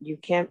and you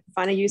can't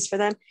find a use for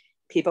them,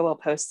 people will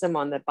post them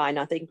on the Buy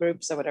Nothing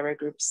groups or whatever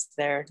groups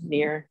they're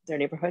near their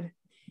neighborhood.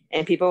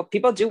 And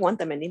people do want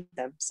them and need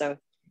them. So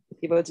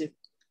people do,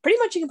 pretty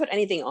much you can put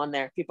anything on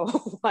there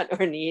people want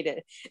or need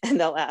it, and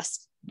they'll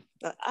ask,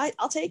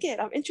 I'll take it,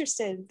 I'm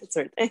interested, that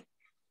sort of thing.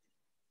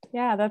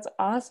 Yeah, that's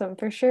awesome,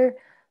 for sure.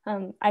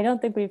 I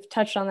don't think we've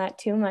touched on that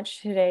too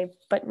much today,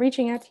 but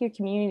reaching out to your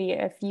community,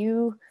 if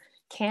you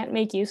can't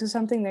make use of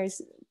something,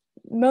 there's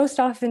most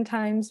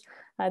oftentimes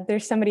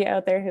there's somebody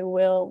out there who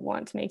will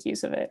want to make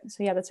use of it.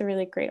 So yeah, that's a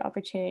really great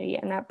opportunity.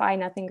 And that Buy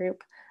Nothing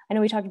group, I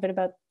know we talked a bit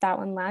about that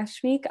one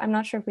last week. I'm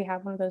not sure if we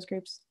have one of those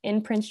groups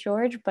in Prince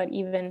George, but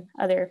even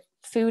other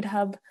Food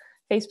Hub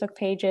Facebook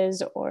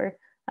pages or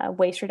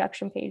waste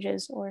reduction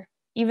pages, or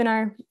even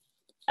our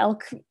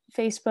ELK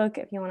Facebook,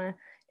 if you want to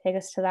take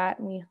us to that,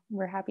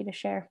 we're happy to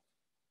share.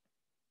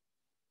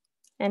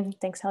 And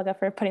thanks, Helga,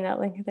 for putting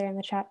that link there in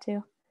the chat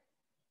too.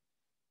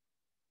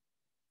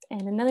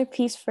 And another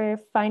piece for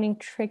finding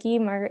tricky,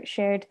 Margaret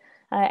shared,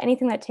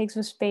 anything that takes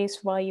up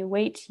space while you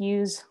wait to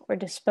use or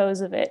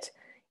dispose of it.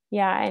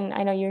 Yeah, and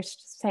I know you're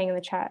saying in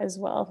the chat as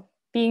well,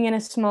 being in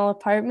a small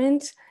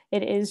apartment,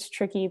 it is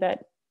tricky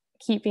that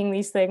keeping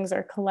these things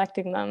or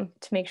collecting them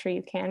to make sure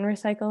you can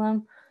recycle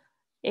them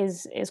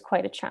is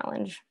quite a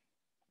challenge.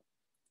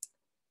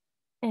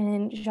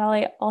 And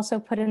Jolly also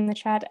put in the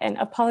chat, and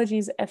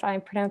apologies if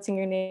I'm pronouncing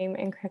your name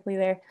incorrectly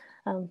there,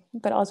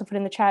 but also put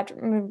in the chat,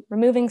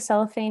 removing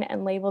cellophane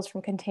and labels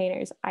from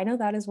containers. I know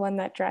that is one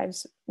that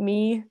drives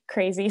me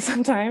crazy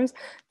sometimes.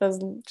 Those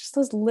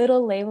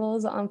little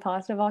labels on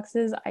pasta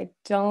boxes, I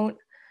don't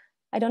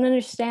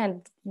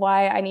understand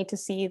why I need to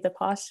see the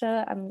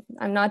pasta.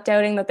 I'm not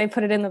doubting that they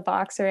put it in the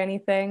box or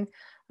anything.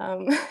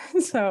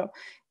 So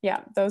yeah,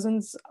 those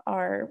ones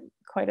are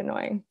quite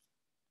annoying.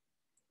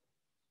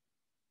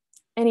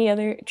 Any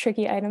other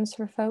tricky items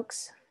for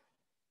folks?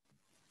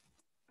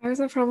 I always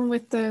have a problem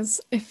with those.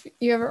 If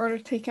you ever order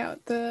takeout,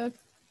 the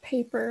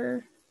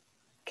paper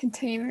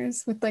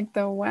containers with like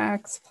the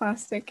wax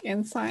plastic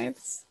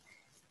insides,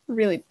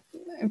 really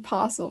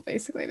impossible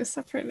basically to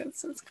separate it.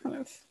 So it's kind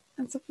of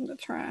ends up in the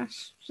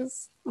trash, which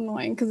is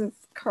annoying because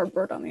it's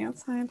cardboard on the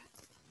outside.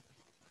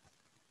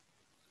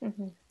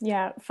 Mm-hmm.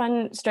 Yeah,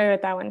 fun story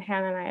with that one.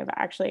 Hannah and I have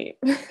actually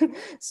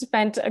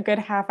spent a good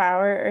half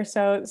hour or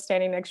so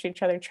standing next to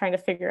each other trying to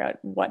figure out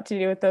what to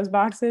do with those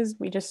boxes.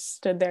 We just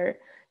stood there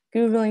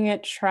Googling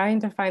it, trying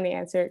to find the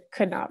answer,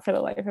 could not for the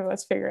life of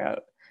us figure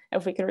out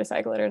if we could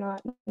recycle it or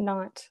not.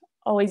 Not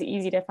always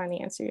easy to find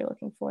the answer you're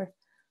looking for.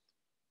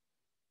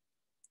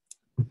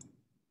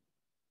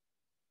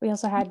 We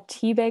also had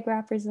tea bag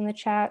wrappers in the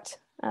chat.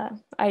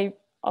 I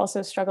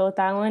also struggle with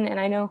that one, and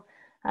I know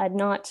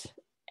not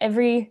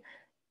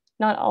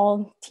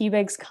all tea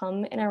bags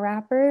come in a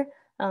wrapper,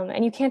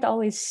 and you can't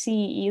always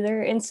see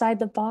either inside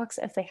the box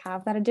if they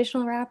have that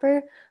additional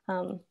wrapper.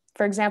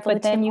 For example,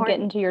 but then you get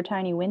into your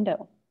tiny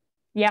window.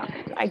 Yeah,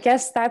 I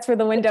guess that's where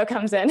the window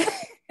comes in.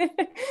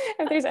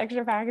 If there's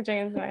extra packaging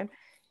inside.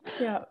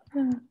 Yeah.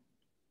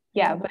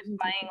 Yeah, but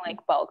buying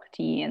like bulk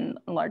tea in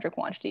larger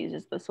quantities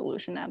is the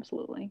solution,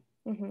 absolutely.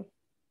 Mm-hmm.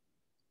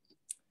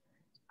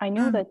 I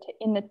know that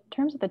in the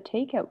terms of the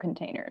takeout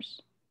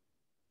containers,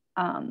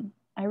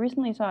 I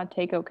recently saw a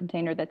takeout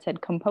container that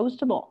said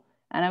compostable,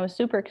 and I was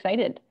super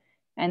excited.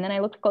 And then I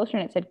looked closer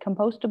and it said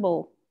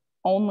compostable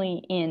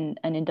only in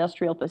an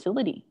industrial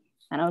facility.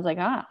 And I was like,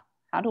 how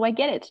do I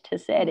get it to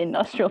said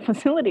industrial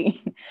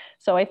facility?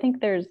 So I think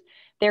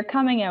they're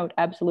coming out,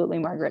 absolutely,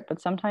 Margaret,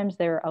 but sometimes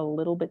they're a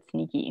little bit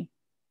sneaky.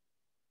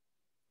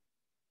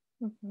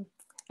 Mm-hmm.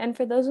 And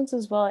for those ones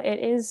as well,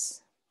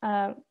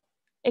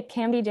 it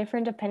can be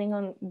different depending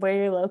on where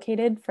you're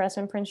located. For us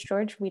in Prince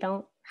George, we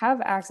don't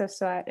have access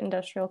to that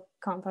industrial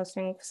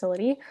composting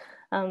facility.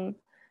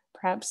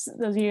 Perhaps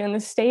those of you in the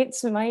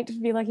States might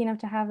be lucky enough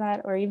to have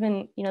that, or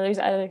even, there's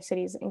other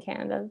cities in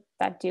Canada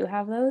that do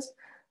have those.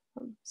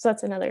 So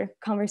that's another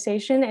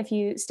conversation. If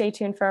you stay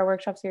tuned for our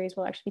workshop series,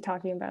 we'll actually be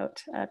talking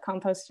about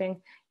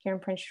composting here in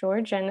Prince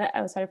George and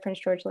outside of Prince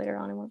George later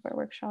on in one of our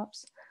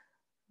workshops.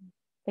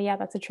 But yeah,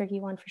 that's a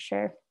tricky one for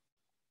sure.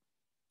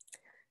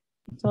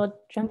 So we'll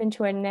jump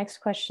into our next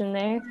question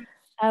there.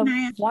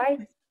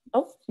 Why?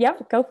 Oh, yeah,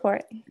 go for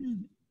it.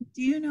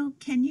 Do you know,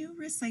 can you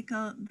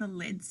recycle the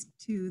lids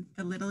to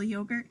the little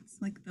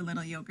yogurts, like the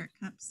little yogurt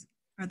cups?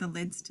 Are the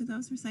lids to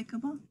those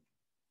recyclable?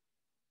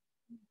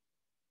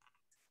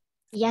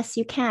 Yes,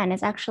 you can.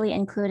 It's actually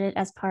included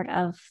as part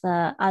of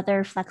the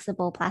other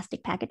flexible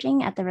plastic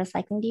packaging at the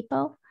recycling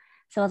depot.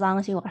 So as long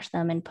as you wash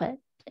them and put it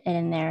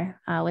in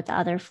there with the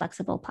other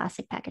flexible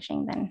plastic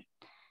packaging, then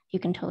you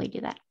can totally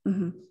do that.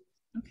 Mm-hmm.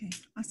 Okay,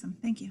 awesome.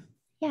 Thank you.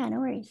 Yeah, no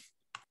worries.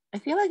 I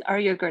feel like our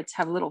yogurts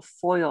have a little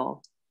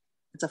foil.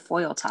 It's a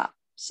foil top,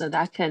 so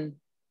that can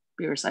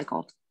be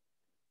recycled.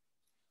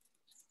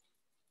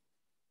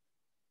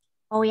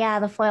 Oh yeah,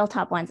 the foil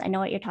top ones. I know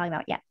what you're talking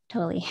about. Yeah,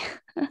 totally.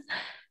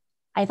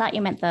 I thought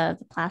you meant the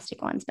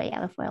plastic ones, but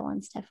yeah, the foil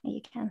ones, definitely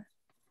you can.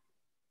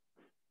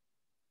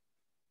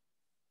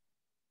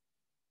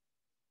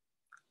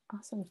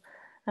 Awesome.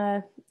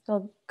 So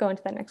I'll go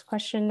into that next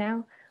question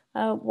now.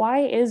 Why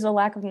is a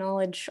lack of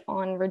knowledge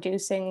on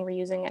reducing,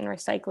 reusing, and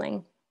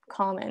recycling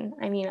common?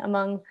 I mean,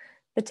 among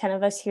the 10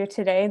 of us here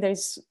today,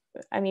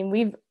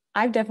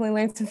 I've definitely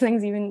learned some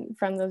things even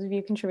from those of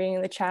you contributing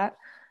in the chat.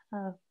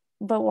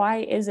 But why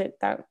is it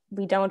that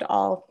we don't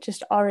all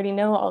just already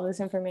know all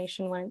this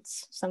information when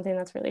it's something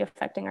that's really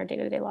affecting our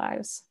day-to-day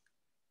lives?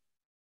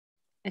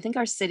 I think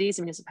our cities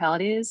and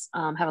municipalities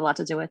have a lot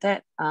to do with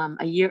it.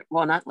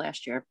 Not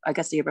last year, I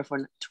guess the year before,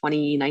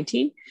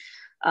 2019,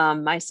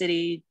 my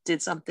city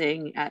did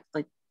something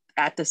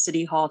at the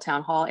city hall,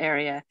 town hall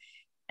area,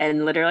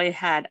 and literally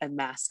had a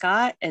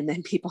mascot, and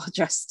then people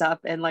dressed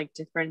up in like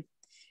different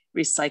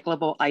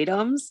recyclable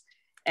items.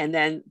 And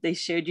then they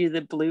showed you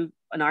the blue,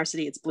 in our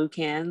city, it's blue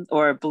cans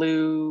or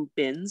blue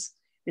bins,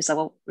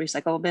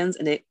 recyclable bins.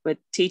 And it would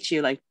teach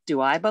you like,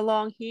 do I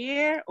belong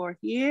here or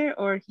here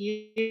or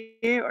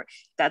here or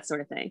that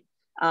sort of thing.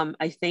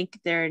 I think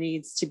there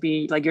needs to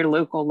be like your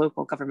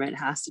local government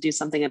has to do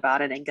something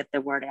about it and get the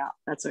word out,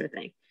 that sort of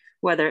thing.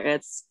 Whether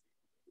it's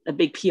a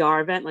big PR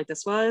event like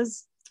this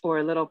was,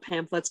 or little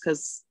pamphlets,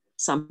 because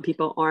some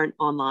people aren't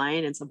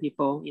online and some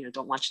people,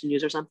 don't watch the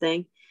news or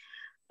something.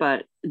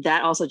 but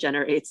that also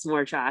generates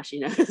more trash,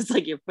 you know. It's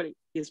like you're putting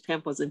these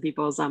pamphlets in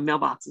people's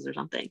mailboxes or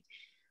something.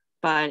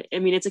 But I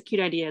mean, it's a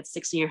cute idea. It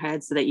sticks in your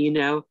head so that you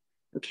know,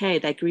 okay,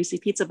 that greasy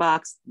pizza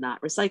box,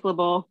 not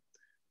recyclable,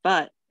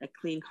 but a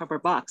clean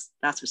cardboard box,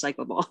 that's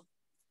recyclable.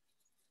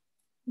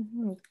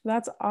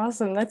 That's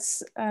awesome.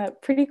 That's a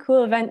pretty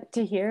cool event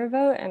to hear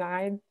about, and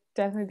I'd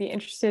definitely be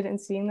interested in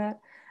seeing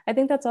that. I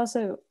think that's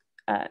also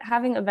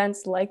having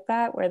events like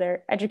that where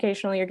they're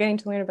educational, you're getting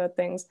to learn about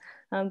things,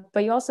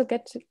 but you also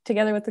get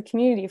together with the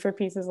community for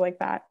pieces like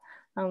that.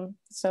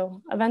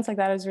 So events like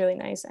that is really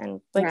nice.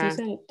 And like you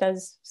said, it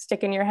does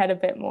stick in your head a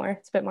bit more.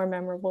 It's a bit more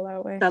memorable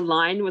that way. The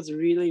line was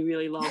really,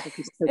 really long for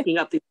people picking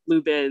up these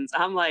blue bins.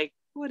 I'm like,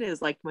 what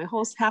is like my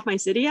whole half my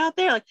city out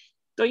there? Like,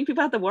 don't you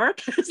people have to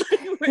work? It's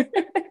like,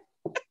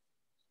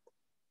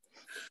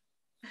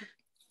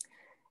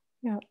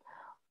 yeah.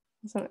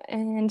 Awesome.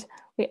 And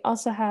we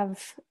also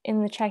have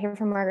in the chat here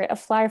from Margaret, a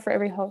flyer for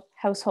every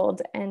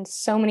household, and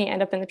so many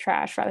end up in the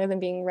trash rather than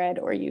being read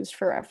or used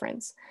for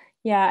reference.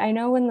 Yeah, I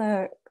know when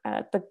the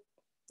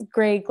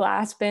gray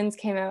glass bins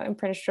came out in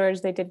Prince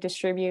George, they did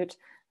distribute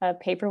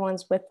paper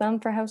ones with them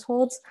for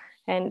households,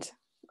 and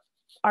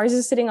ours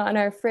is sitting on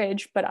our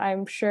fridge, but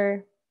I'm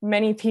sure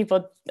many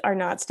people are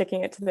not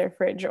sticking it to their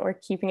fridge or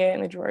keeping it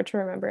in the drawer to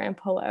remember and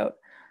pull out.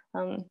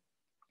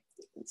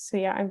 So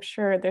yeah, I'm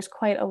sure there's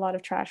quite a lot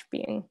of trash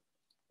being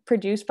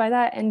produced by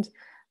that. And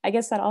I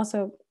guess that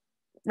also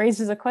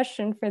raises a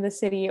question for the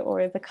city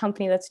or the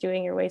company that's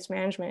doing your waste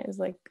management is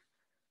like,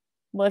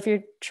 well, if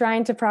you're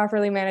trying to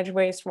properly manage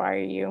waste, why are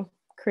you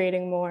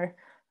creating more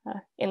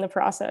in the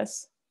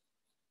process?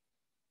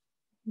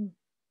 But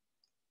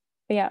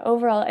yeah,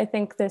 overall, I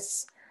think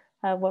this,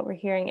 what we're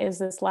hearing is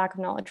this lack of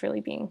knowledge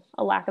really being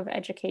a lack of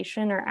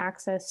education or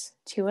access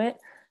to it.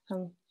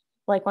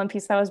 Like one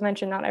piece that was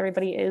mentioned, not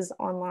everybody is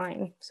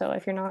online. So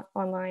if you're not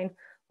online,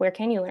 where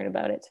can you learn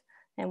about it?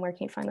 And where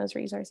can you find those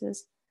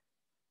resources?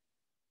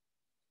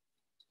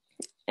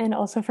 And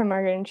also from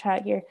Margaret in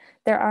chat here,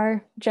 there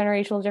are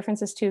generational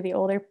differences too. The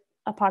older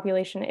a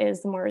population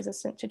is, the more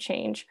resistant to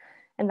change.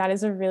 And that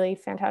is a really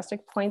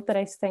fantastic point that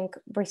I think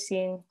we're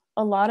seeing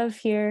a lot of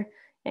here,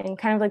 and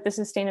kind of like the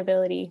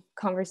sustainability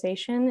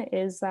conversation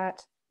is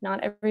that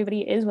not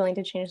everybody is willing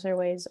to change their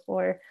ways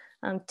or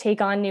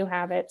take on new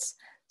habits.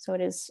 So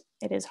it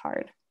is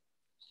hard.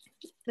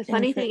 The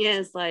funny thing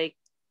is, like,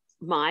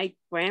 my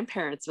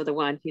grandparents were the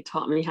one who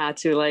taught me how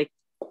to like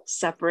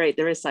separate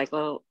the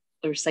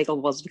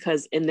recyclables,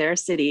 because in their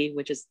city,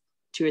 which is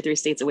 2 or 3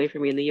 states away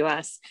from me in the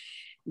US,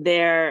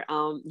 there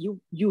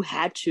you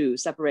had to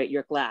separate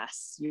your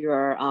glass,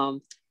 your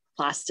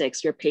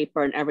plastics, your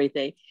paper and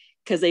everything,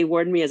 because they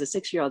warned me as a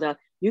 6-year-old,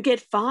 you get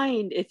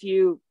fined if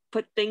you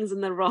put things in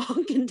the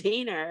wrong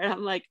container. And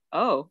I'm like,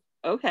 oh,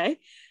 okay,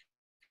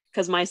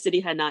 because my city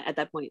had not at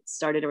that point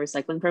started a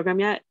recycling program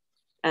yet.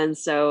 And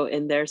so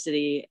in their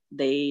city,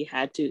 they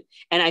had to,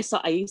 and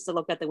I used to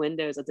look at the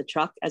windows of the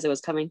truck as it was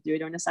coming through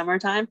during the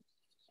summertime,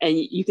 and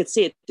you could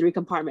see it 3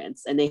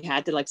 compartments, and they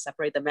had to like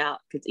separate them out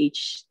because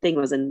each thing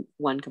was in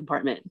one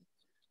compartment.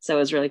 So it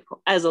was really cool.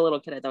 As a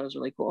little kid, I thought it was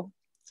really cool.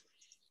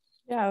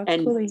 Yeah.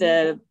 And cool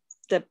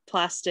the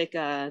plastic,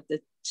 the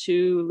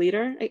 2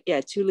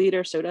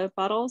 liter soda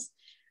bottles,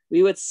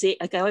 we would see,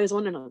 like, I always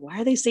wondered, like,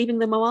 why are they saving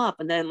them all up?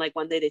 And then like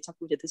one day they took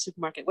me to the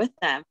supermarket with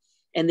them,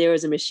 and there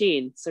was a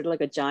machine, sort of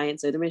like a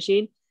giant soda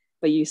machine,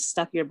 but you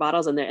stuck your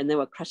bottles in there and then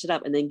would crush it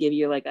up and then give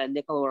you like a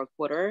nickel or a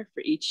quarter for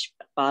each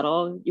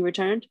bottle you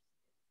returned.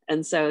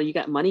 And so you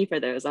got money for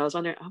those. I was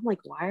wondering, I'm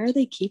like, why are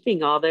they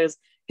keeping all those?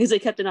 Because they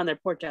kept it on their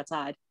porch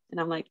outside. And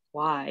I'm like,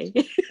 why?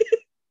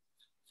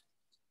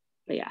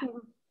 But yeah.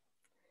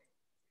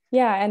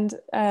 Yeah, and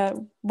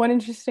one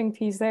interesting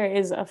piece there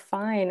is a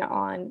fine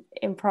on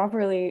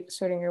improperly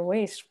sorting your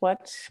waste.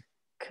 What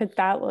could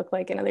that look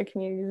like in other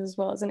communities as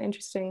well? As an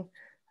interesting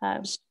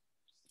tactic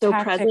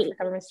for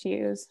governments to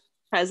use.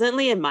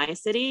 Presently in my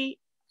city,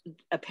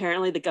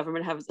 apparently the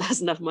government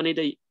has enough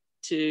money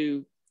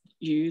to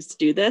use to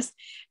do this.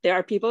 There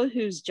are people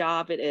whose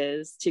job it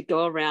is to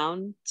go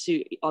around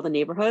to all the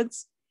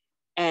neighborhoods,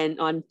 and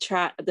on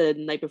the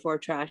night before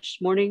trash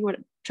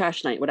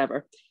night,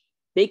 whatever,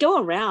 they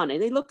go around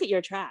and they look at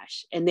your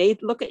trash and they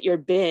look at your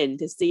bin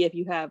to see if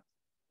you have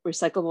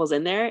recyclables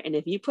in there. And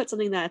if you put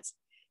something that's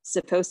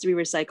supposed to be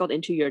recycled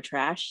into your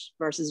trash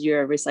versus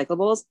your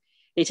recyclables,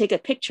 they take a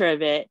picture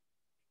of it,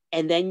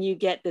 and then you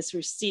get this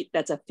receipt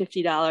that's a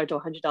 $50 to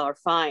 $100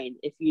 fine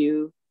if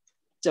you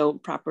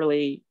don't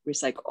properly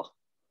recycle.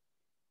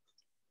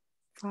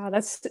 Wow,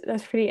 that's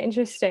pretty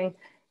interesting.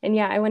 And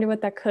yeah, I wonder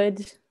what that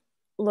could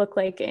look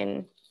like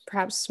in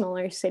perhaps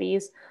smaller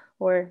cities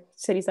or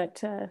cities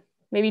that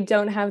maybe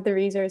don't have the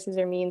resources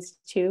or means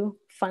to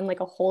fund like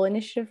a whole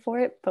initiative for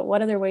it. But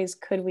what other ways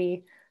could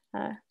we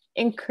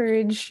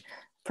encourage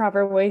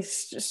proper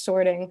waste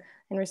sorting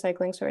and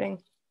recycling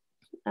sorting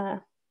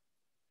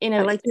in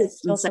a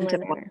still similar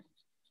manner?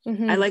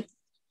 Mm-hmm.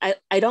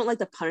 I don't like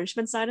the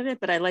punishment side of it,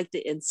 but I like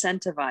the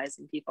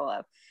incentivizing people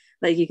of,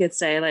 like, you could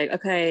say like,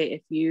 okay,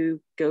 if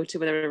you go to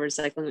whatever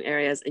recycling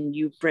areas and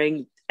you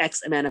bring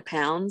X amount of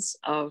pounds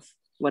of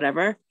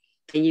whatever,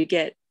 and you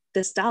get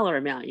this dollar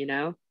amount, you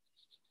know,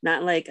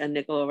 not like a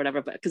nickel or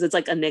whatever, but because it's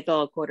like a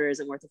nickel, a quarter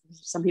isn't worth it for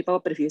some people.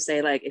 But if you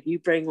say like, if you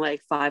bring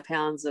like 5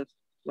 pounds of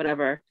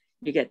whatever,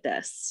 you get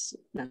this,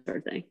 that sort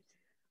of thing.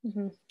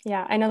 Mm-hmm.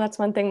 Yeah, I know that's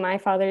one thing my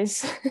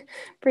father's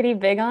pretty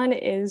big on,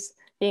 is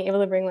being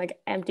able to bring like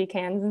empty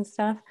cans and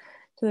stuff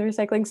to the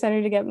recycling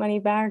center to get money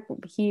back.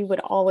 He would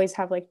always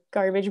have like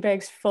garbage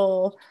bags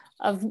full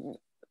of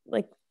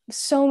like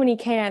so many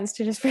cans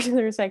to just bring to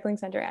the recycling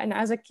center. And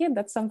as a kid,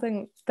 that's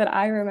something that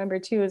I remember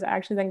too, is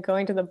actually then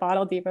going to the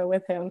bottle depot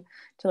with him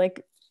to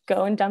like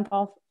go and dump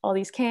off all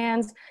these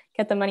cans,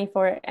 get the money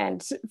for it.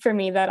 And for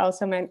me, that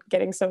also meant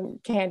getting some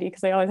candy,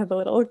 because they always have the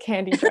little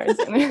candy jars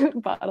in the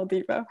bottle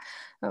depot.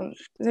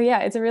 So yeah,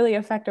 it's a really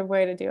effective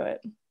way to do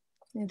it.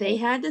 They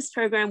had this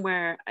program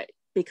where,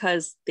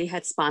 because they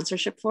had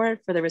sponsorship for it,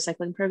 for the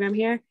recycling program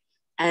here,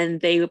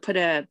 and they would put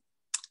a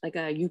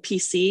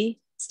UPC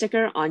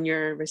sticker on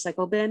your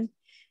recycle bin.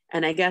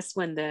 And I guess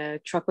when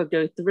the truck would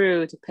go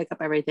through to pick up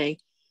everything,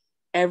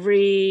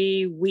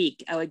 every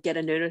week I would get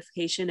a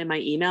notification in my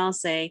email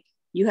saying,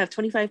 you have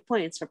 25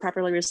 points for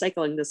properly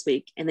recycling this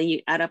week. And then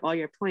you add up all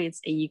your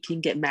points and you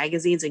can get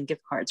magazines and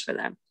gift cards for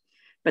them.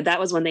 But that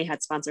was when they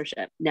had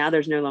sponsorship. Now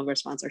there's no longer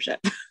sponsorship.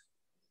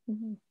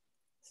 Mm-hmm.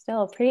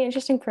 Still pretty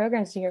interesting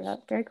programs to hear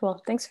about. Very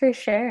cool. Thanks for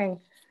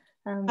sharing.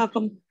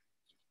 Welcome.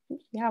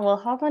 Yeah, we'll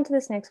hop on to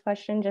this next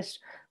question, just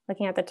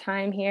looking at the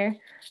time here.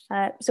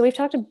 So we've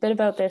talked a bit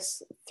about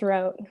this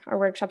throughout our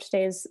workshop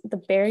today, is the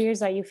barriers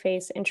that you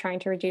face in trying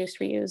to reduce,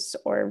 reuse,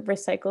 or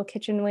recycle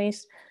kitchen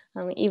waste.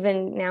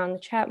 Even now in the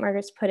chat,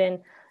 Margaret's put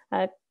in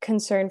a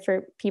concern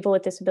for people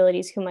with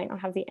disabilities who might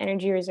not have the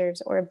energy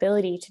reserves or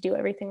ability to do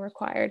everything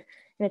required.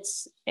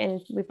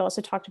 And we've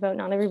also talked about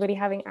not everybody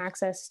having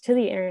access to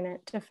the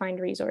internet to find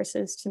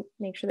resources to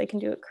make sure they can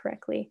do it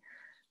correctly.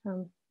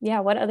 Yeah,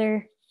 what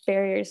other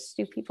barriers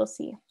do people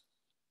see?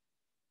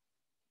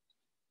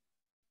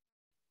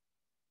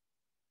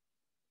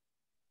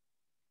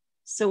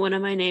 So one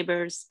of my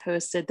neighbors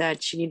posted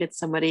that she needed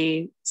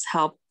somebody's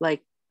help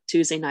like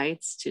Tuesday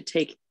nights to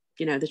take,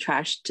 the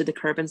trash to the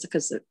curb, and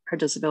because of her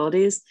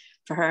disabilities,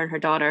 for her and her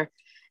daughter.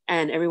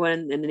 And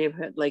everyone in the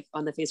neighborhood, like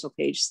on the Facebook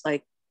page,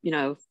 like,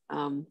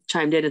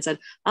 chimed in and said,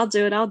 I'll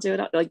do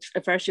it. Like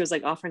at first she was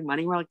like offering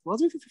money. We're like, we'll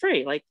do it for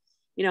free. Like,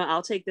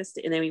 I'll take this.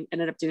 And then we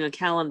ended up doing a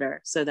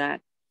calendar so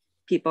that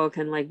people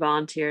can like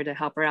volunteer to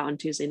help her out on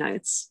Tuesday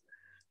nights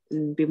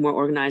and be more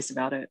organized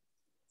about it.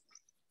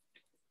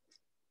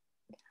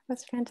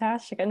 That's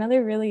fantastic.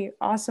 Another really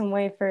awesome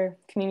way for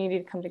community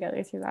to come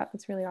together through that.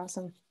 That's really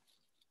awesome.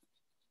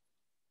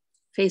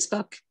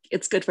 Facebook,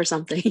 it's good for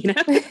something,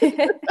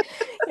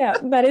 Yeah,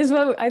 that is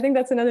what I think.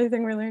 That's another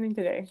thing we're learning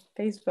today.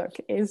 Facebook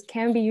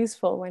can be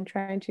useful when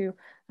trying to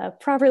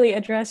properly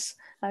address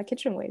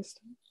kitchen waste.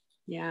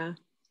 Yeah.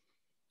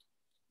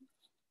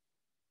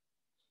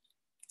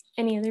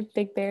 Any other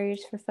big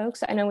barriers for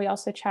folks? I know we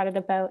also chatted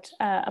about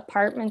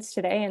apartments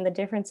today and the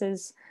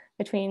differences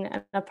between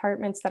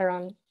apartments that are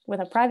on with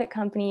a private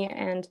company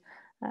and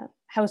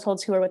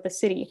households who are with the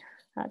city.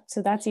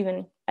 So that's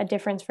even a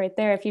difference right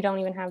there, if you don't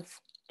even have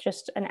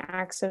just an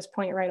access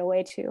point right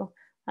away to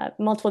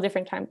multiple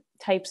different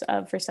types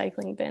of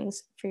recycling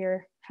bins for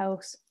your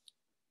house.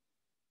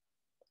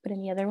 But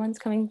any other ones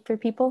coming for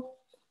people?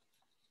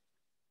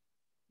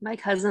 My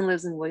cousin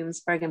lives in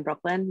Williamsburg in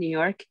Brooklyn, New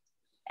York,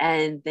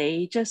 and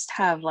they just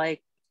have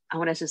like, I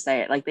want to just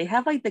say it, like they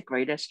have like the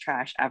greatest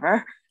trash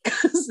ever.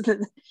 Because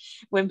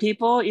when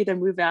people either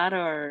move out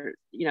or,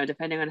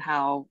 depending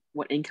on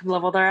what income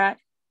level they're at,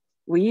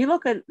 when you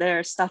look at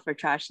their stuff for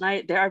trash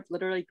night, there are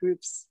literally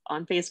groups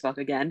on Facebook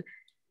again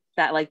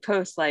that like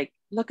post like,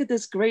 look at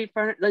this great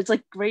furniture. It's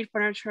like great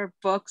furniture,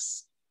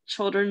 books,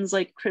 children's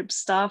like crib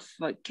stuff,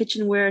 like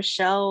kitchenware,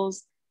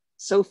 shelves,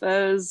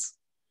 sofas,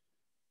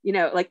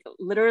 like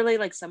literally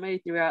like somebody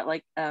threw out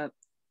like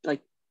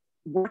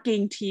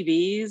working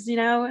TVs,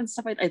 and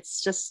stuff like that.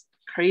 It's just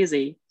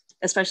crazy,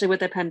 especially with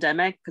the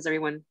pandemic, because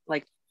everyone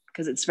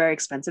because it's very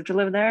expensive to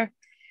live there.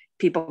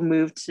 People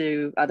move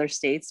to other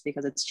states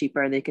because it's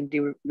cheaper and they can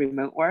do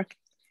remote work.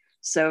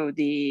 So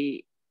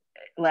the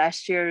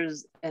last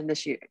year's and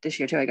this year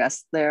too, I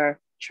guess, their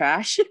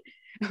trash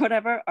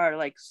whatever are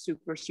like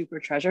super, super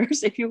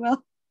treasures, if you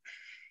will.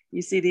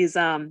 You see these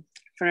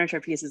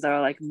furniture pieces that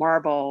are like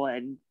marble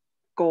and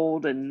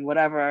gold and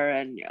whatever.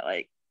 And you're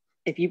like,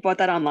 if you bought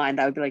that online,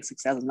 that would be like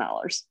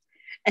 $6,000.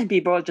 And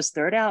people would just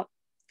throw it out.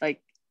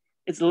 Like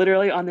it's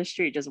literally on the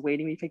street, just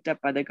waiting to be picked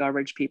up by the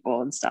garbage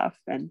people and stuff.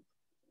 And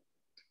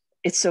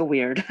it's so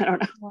weird. I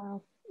don't know.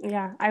 Wow.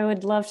 Yeah, I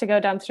would love to go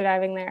dumpster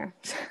diving there.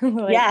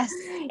 Yes.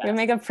 You'll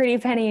make a pretty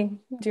penny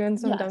doing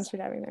some Yes. dumpster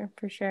diving there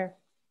for sure.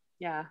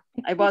 Yeah.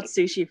 I bought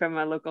sushi from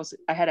a local,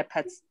 I had a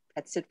pet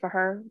sit for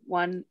her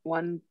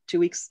 2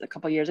 weeks, a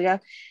couple of years ago.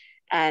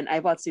 And I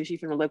bought sushi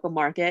from a local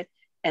market.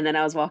 And then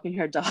I was walking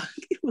her dog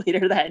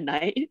later that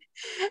night.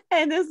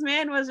 And this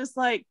man was just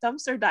like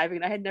dumpster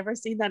diving. I had never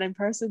seen that in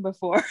person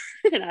before.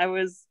 And I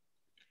was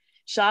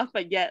shocked,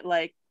 but yet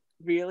like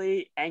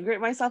really angry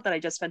at myself that I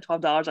just spent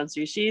 $12 on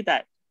sushi,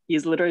 that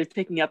he's literally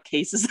picking up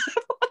cases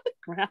on the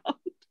ground.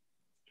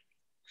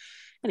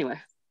 Anyway.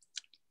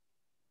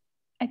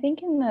 I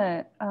think in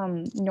the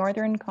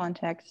northern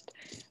context,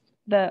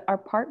 the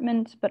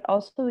apartments, but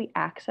also the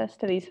access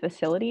to these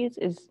facilities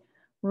is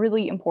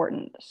really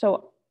important.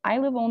 So I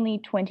live only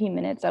 20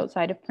 minutes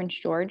outside of Prince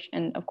George,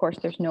 and of course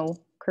there's no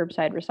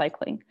curbside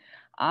recycling,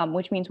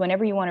 which means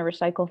whenever you want to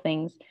recycle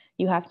things,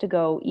 you have to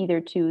go either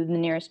to the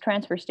nearest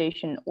transfer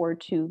station or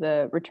to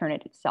the return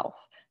it itself.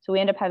 So we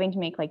end up having to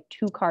make like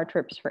 2-car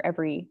trips for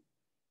every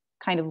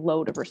kind of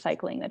load of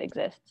recycling that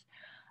exists.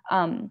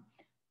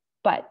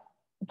 But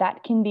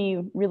that can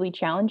be really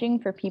challenging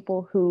for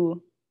people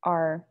who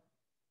are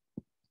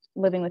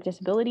living with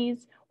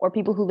disabilities or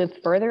people who live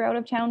further out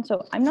of town.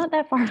 So I'm not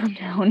that far from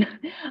town.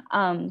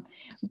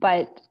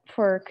 But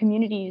for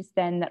communities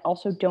then that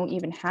also don't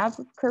even have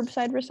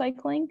curbside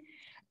recycling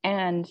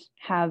and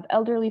have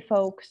elderly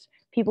folks,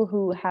 people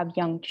who have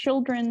young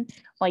children,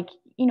 like,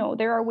 you know,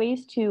 there are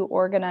ways to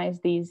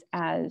organize these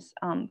as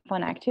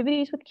fun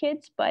activities with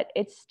kids, but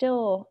it's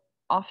still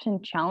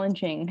often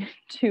challenging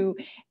to,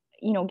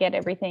 you know, get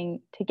everything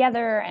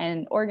together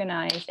and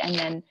organized and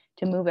then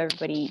to move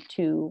everybody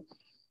to,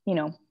 you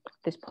know,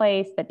 this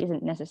place that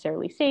isn't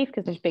necessarily safe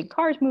because there's big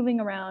cars moving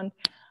around.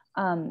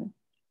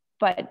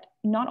 But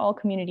not all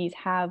communities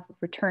have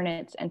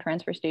return-its and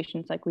transfer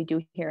stations like we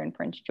do here in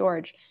Prince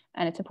George.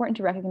 And it's important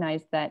to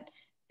recognize that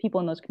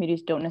people in those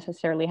communities don't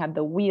necessarily have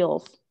the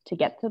wheels to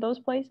get to those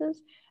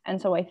places.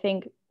 And so I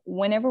think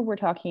whenever we're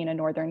talking in a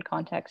northern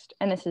context,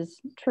 and this is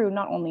true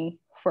not only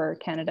for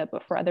Canada,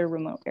 but for other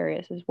remote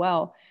areas as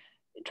well,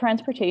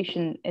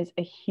 transportation is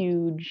a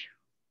huge,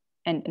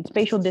 and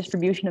spatial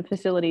distribution of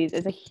facilities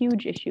is a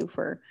huge issue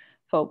for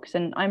folks.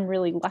 And I'm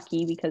really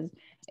lucky because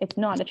it's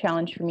not a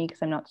challenge for me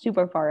because I'm not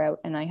super far out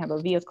and I have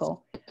a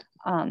vehicle.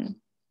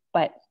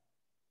 But,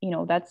 you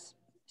know, that's,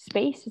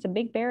 space is a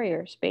big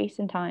barrier, space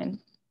and time.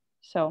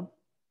 So,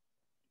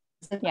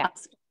 yeah.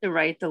 To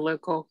write the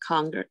local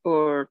Congress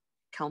or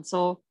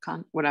council,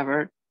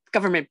 whatever,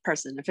 government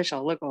person,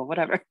 official, local,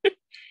 whatever,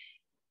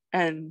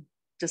 and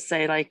just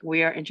say like,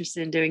 we are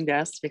interested in doing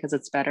this because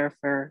it's better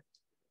for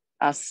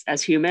us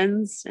as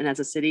humans and as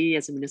a city,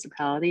 as a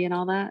municipality and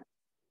all that.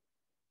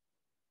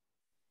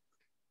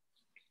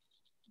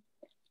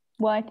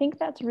 Well, I think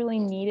that's really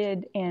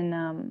needed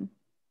in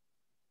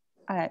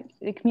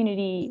the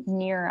community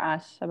near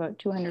us, about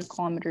 200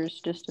 kilometers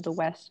just to the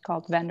west,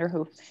 called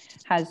Vanderhoof,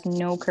 has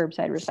no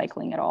curbside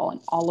recycling at all. And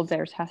all of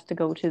theirs has to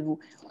go to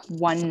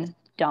one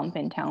dump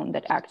in town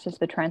that acts as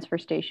the transfer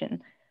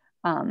station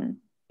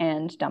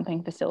and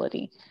dumping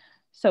facility.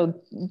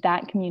 So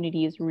that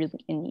community is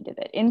really in need of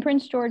it. In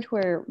Prince George,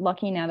 we're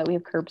lucky now that we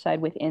have curbside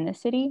within the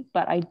city,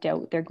 but I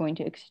doubt they're going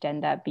to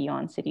extend that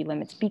beyond city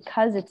limits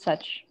because it's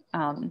such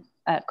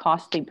a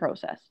costly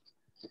process.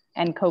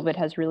 And COVID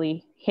has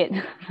really hit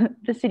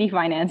the city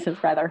finances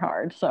rather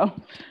hard. So,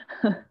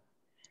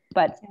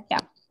 but yeah,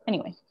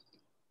 anyway.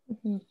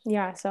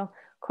 Yeah, so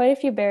quite a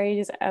few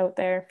barriers out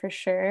there for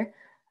sure.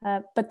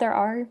 But there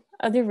are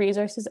other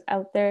resources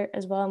out there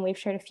as well, and we've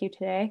shared a few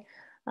today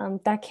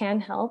that can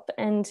help.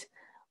 And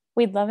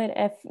we'd love it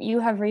if you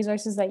have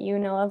resources that you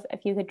know of,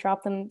 if you could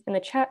drop them in the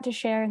chat to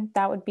share,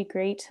 that would be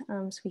great.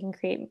 So we can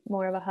create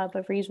more of a hub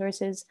of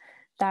resources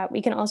that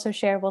we can also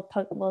share. We'll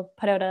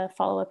put out a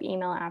follow-up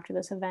email after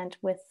this event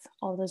with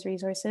all those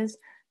resources.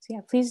 So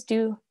yeah, please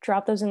do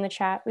drop those in the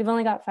chat. We've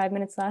only got 5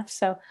 minutes left,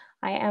 so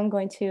I am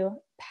going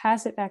to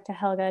pass it back to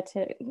Helga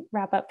to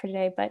wrap up for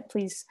today, but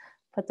please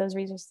put those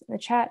resources in the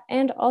chat.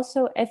 And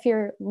also, if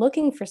you're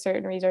looking for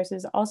certain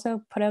resources,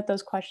 also put out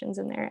those questions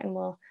in there and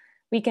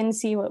we can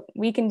see what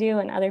we can do,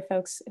 and other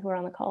folks who are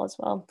on the call as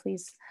well.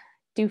 Please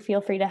do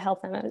feel free to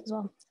help them out as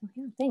well. So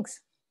yeah, thanks.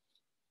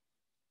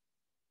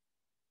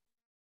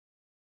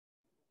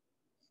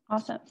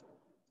 Awesome.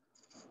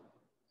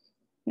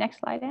 Next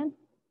slide, Anne.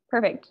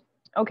 Perfect.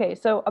 Okay,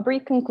 so a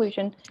brief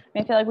conclusion.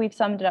 I feel like we've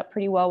summed it up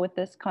pretty well with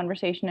this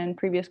conversation and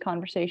previous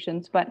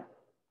conversations, but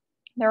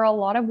there are a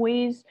lot of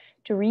ways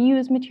to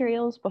reuse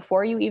materials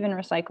before you even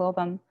recycle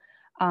them.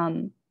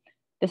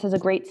 This is a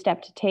great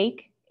step to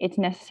take. It's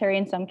necessary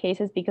in some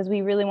cases because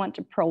we really want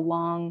to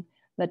prolong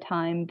the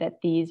time that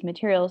these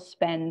materials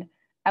spend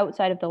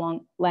outside of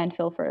the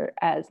landfill for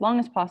as long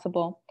as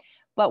possible.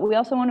 But we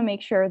also want to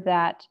make sure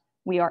that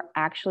we are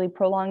actually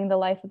prolonging the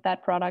life of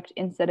that product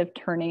instead of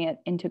turning it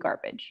into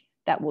garbage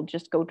that will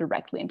just go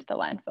directly into the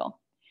landfill.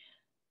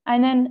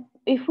 And then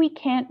if we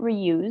can't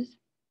reuse,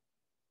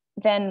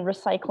 then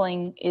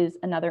recycling is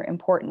another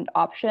important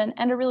option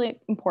and a really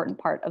important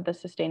part of the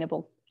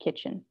sustainable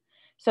kitchen.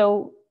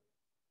 So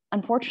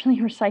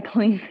unfortunately,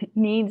 recycling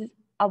needs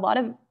a lot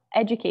of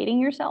educating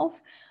yourself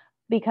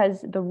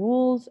because the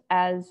rules,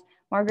 as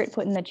Margaret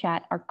put in the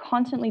chat, are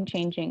constantly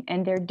changing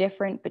and they're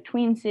different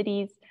between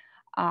cities,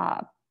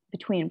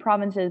 between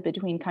provinces,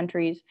 between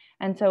countries.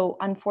 And so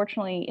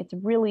unfortunately, it's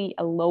really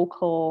a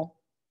local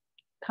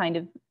kind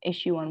of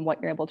issue on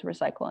what you're able to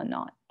recycle and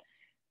not.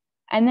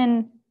 And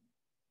then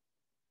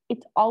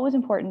it's always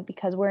important,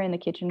 because we're in the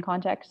kitchen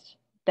context,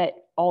 that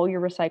all your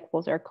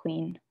recyclables are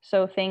clean.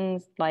 So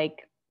things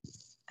like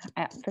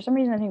for some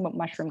reason, I think about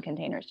mushroom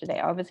containers today.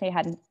 I obviously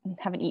haven't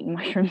eaten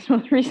mushrooms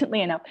most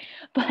recently enough,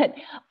 but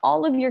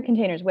all of your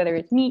containers, whether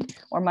it's meat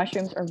or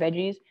mushrooms or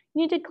veggies,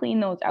 you need to clean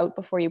those out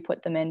before you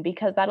put them in,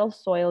 because that'll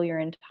soil your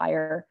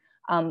entire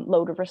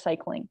load of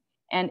recycling.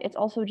 And it's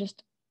also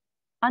just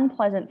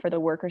unpleasant for the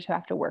workers who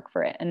have to work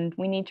for it. And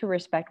we need to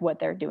respect what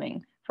they're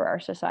doing for our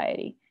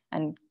society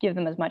and give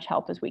them as much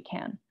help as we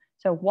can.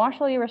 So wash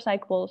all your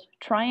recyclables,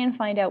 try and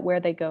find out where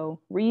they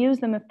go, reuse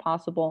them if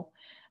possible,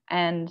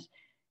 and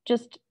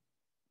just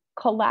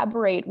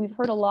collaborate. We've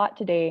heard a lot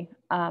today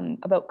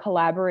about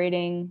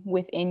collaborating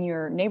within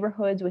your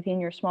neighborhoods, within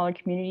your smaller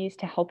communities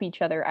to help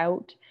each other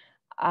out.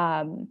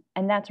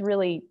 And that's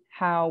really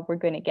how we're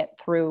going to get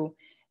through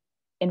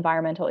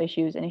environmental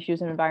issues and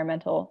issues of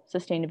environmental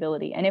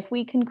sustainability. And if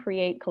we can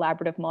create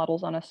collaborative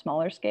models on a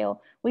smaller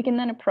scale, we can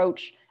then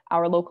approach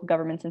our local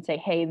governments and say,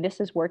 hey, this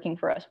is working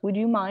for us. Would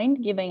you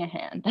mind giving a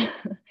hand?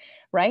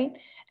 Right?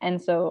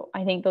 And so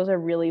I think those are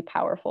really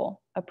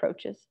powerful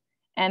approaches.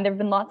 And there have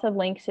been lots of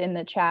links in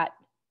the chat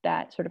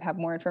that sort of have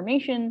more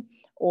information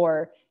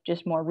or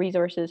just more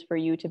resources for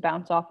you to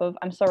bounce off of.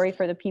 I'm sorry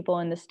for the people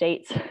in the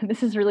States.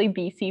 This is really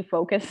BC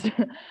focused,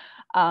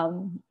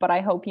 but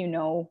I hope you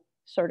know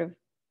sort of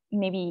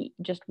maybe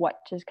just what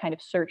to kind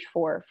of search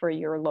for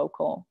your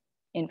local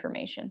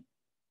information.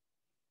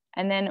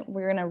 And then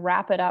we're going to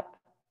wrap it up.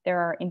 There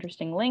are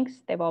interesting links.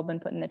 They've all been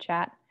put in the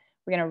chat.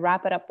 We're going to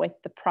wrap it up with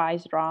the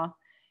prize draw.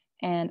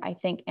 And I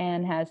think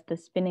Anne has the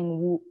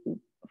spinning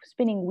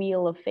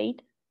wheel of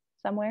fate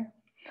somewhere.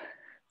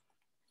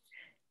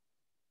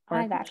 Or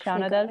I've actually Shauna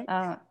got does. it.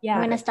 Yeah. I'm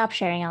going to stop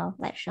sharing. I'll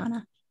let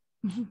Shauna.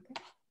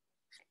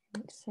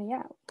 So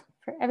yeah,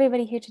 for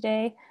everybody here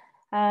today,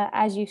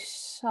 as you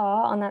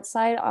saw on that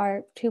slide,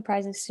 our two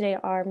prizes today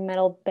are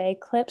metal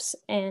bag clips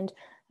and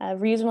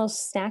reusable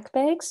snack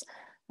bags.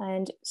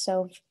 And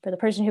so for the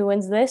person who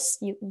wins this,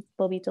 you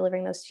will be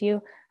delivering those to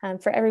you.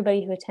 For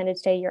everybody who attended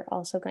today, you're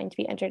also going to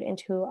be entered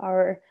into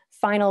our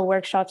final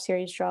workshop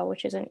series draw,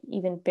 which is an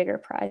even bigger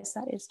prize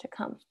that is to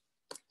come.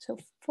 So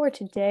for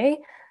today,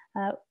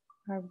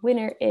 our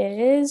winner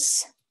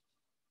is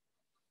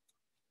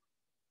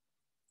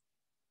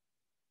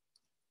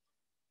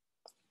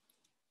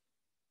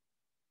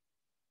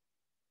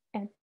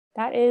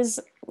that is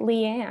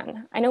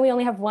Leanne. I know we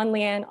only have one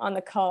Leanne on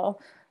the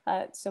call,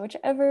 so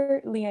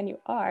whichever Leanne you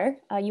are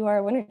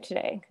a winner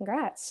today.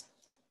 Congrats.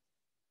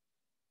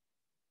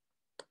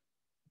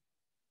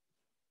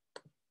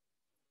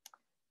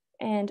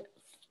 And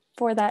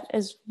for that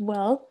as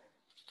well,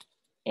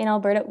 in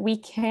Alberta, we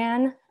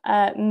can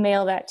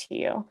mail that to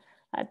you.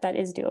 That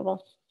is doable.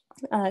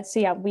 So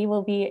yeah, we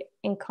will be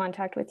in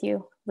contact with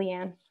you,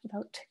 Leanne,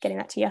 about getting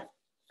that to you.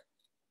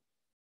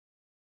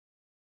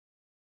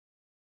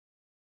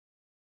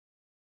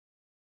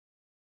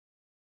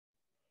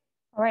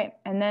 All right,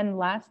 and then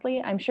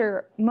lastly, I'm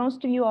sure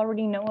most of you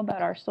already know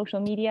about our social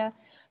media,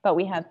 but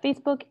we have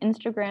Facebook,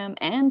 Instagram,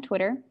 and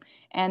Twitter.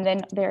 And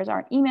then there's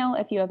our email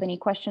if you have any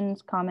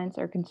questions, comments,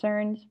 or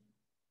concerns.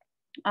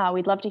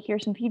 We'd love to hear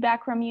some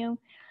feedback from you.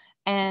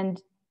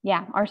 And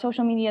yeah, our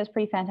social media is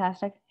pretty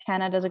fantastic.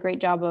 Hannah does a great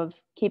job of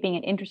keeping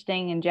it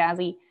interesting and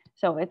jazzy.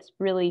 So it's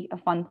really a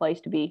fun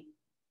place to be.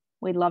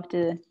 We'd love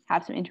to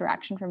have some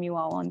interaction from you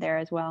all on there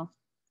as well.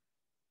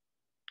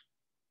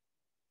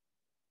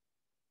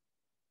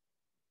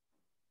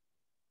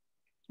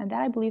 And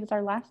that, I believe, is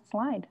our last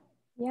slide.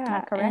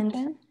 Yeah, correct,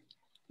 Anne?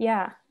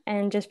 Yeah,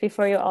 and just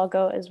before you all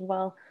go as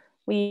well,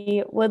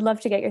 we would love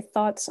to get your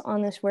thoughts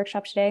on this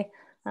workshop today.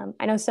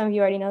 I know some of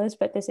you already know this,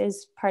 but this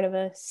is part of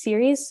a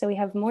series, so we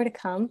have more to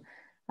come.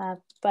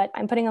 But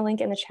I'm putting a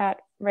link in the chat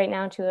right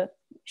now to a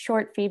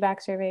short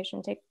feedback survey. It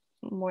shouldn't take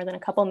more than a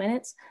couple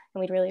minutes, and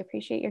we'd really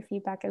appreciate your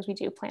feedback as we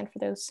do plan for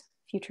those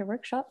future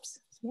workshops.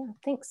 So yeah,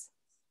 thanks.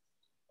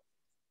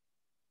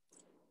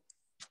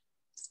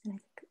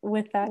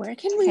 With that, where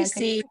can we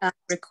see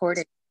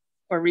recording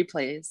or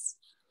replays?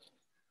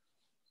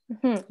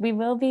 We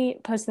will be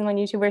posting them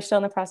on YouTube. We're still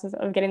in the process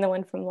of getting the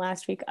one from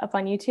last week up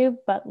on YouTube,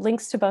 but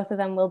links to both of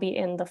them will be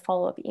in the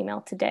follow-up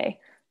email today.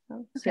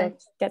 So you'll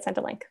get sent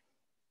a link.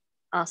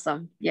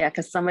 Awesome. Yeah,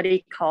 because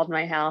somebody called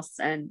my house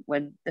and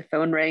when the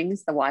phone rings,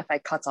 the Wi-Fi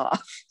cuts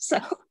off. So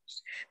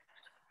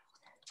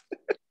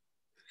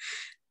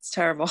it's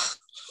terrible.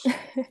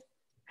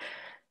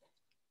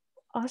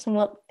 Awesome.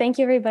 Well, thank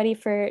you everybody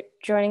for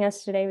joining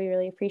us today. We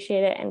really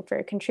appreciate it and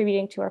for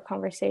contributing to our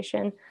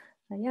conversation.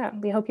 Yeah,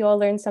 we hope you all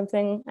learned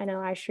something. I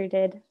know I sure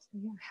did. So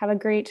yeah, have a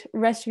great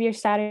rest of your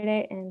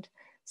Saturday and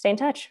stay in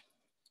touch.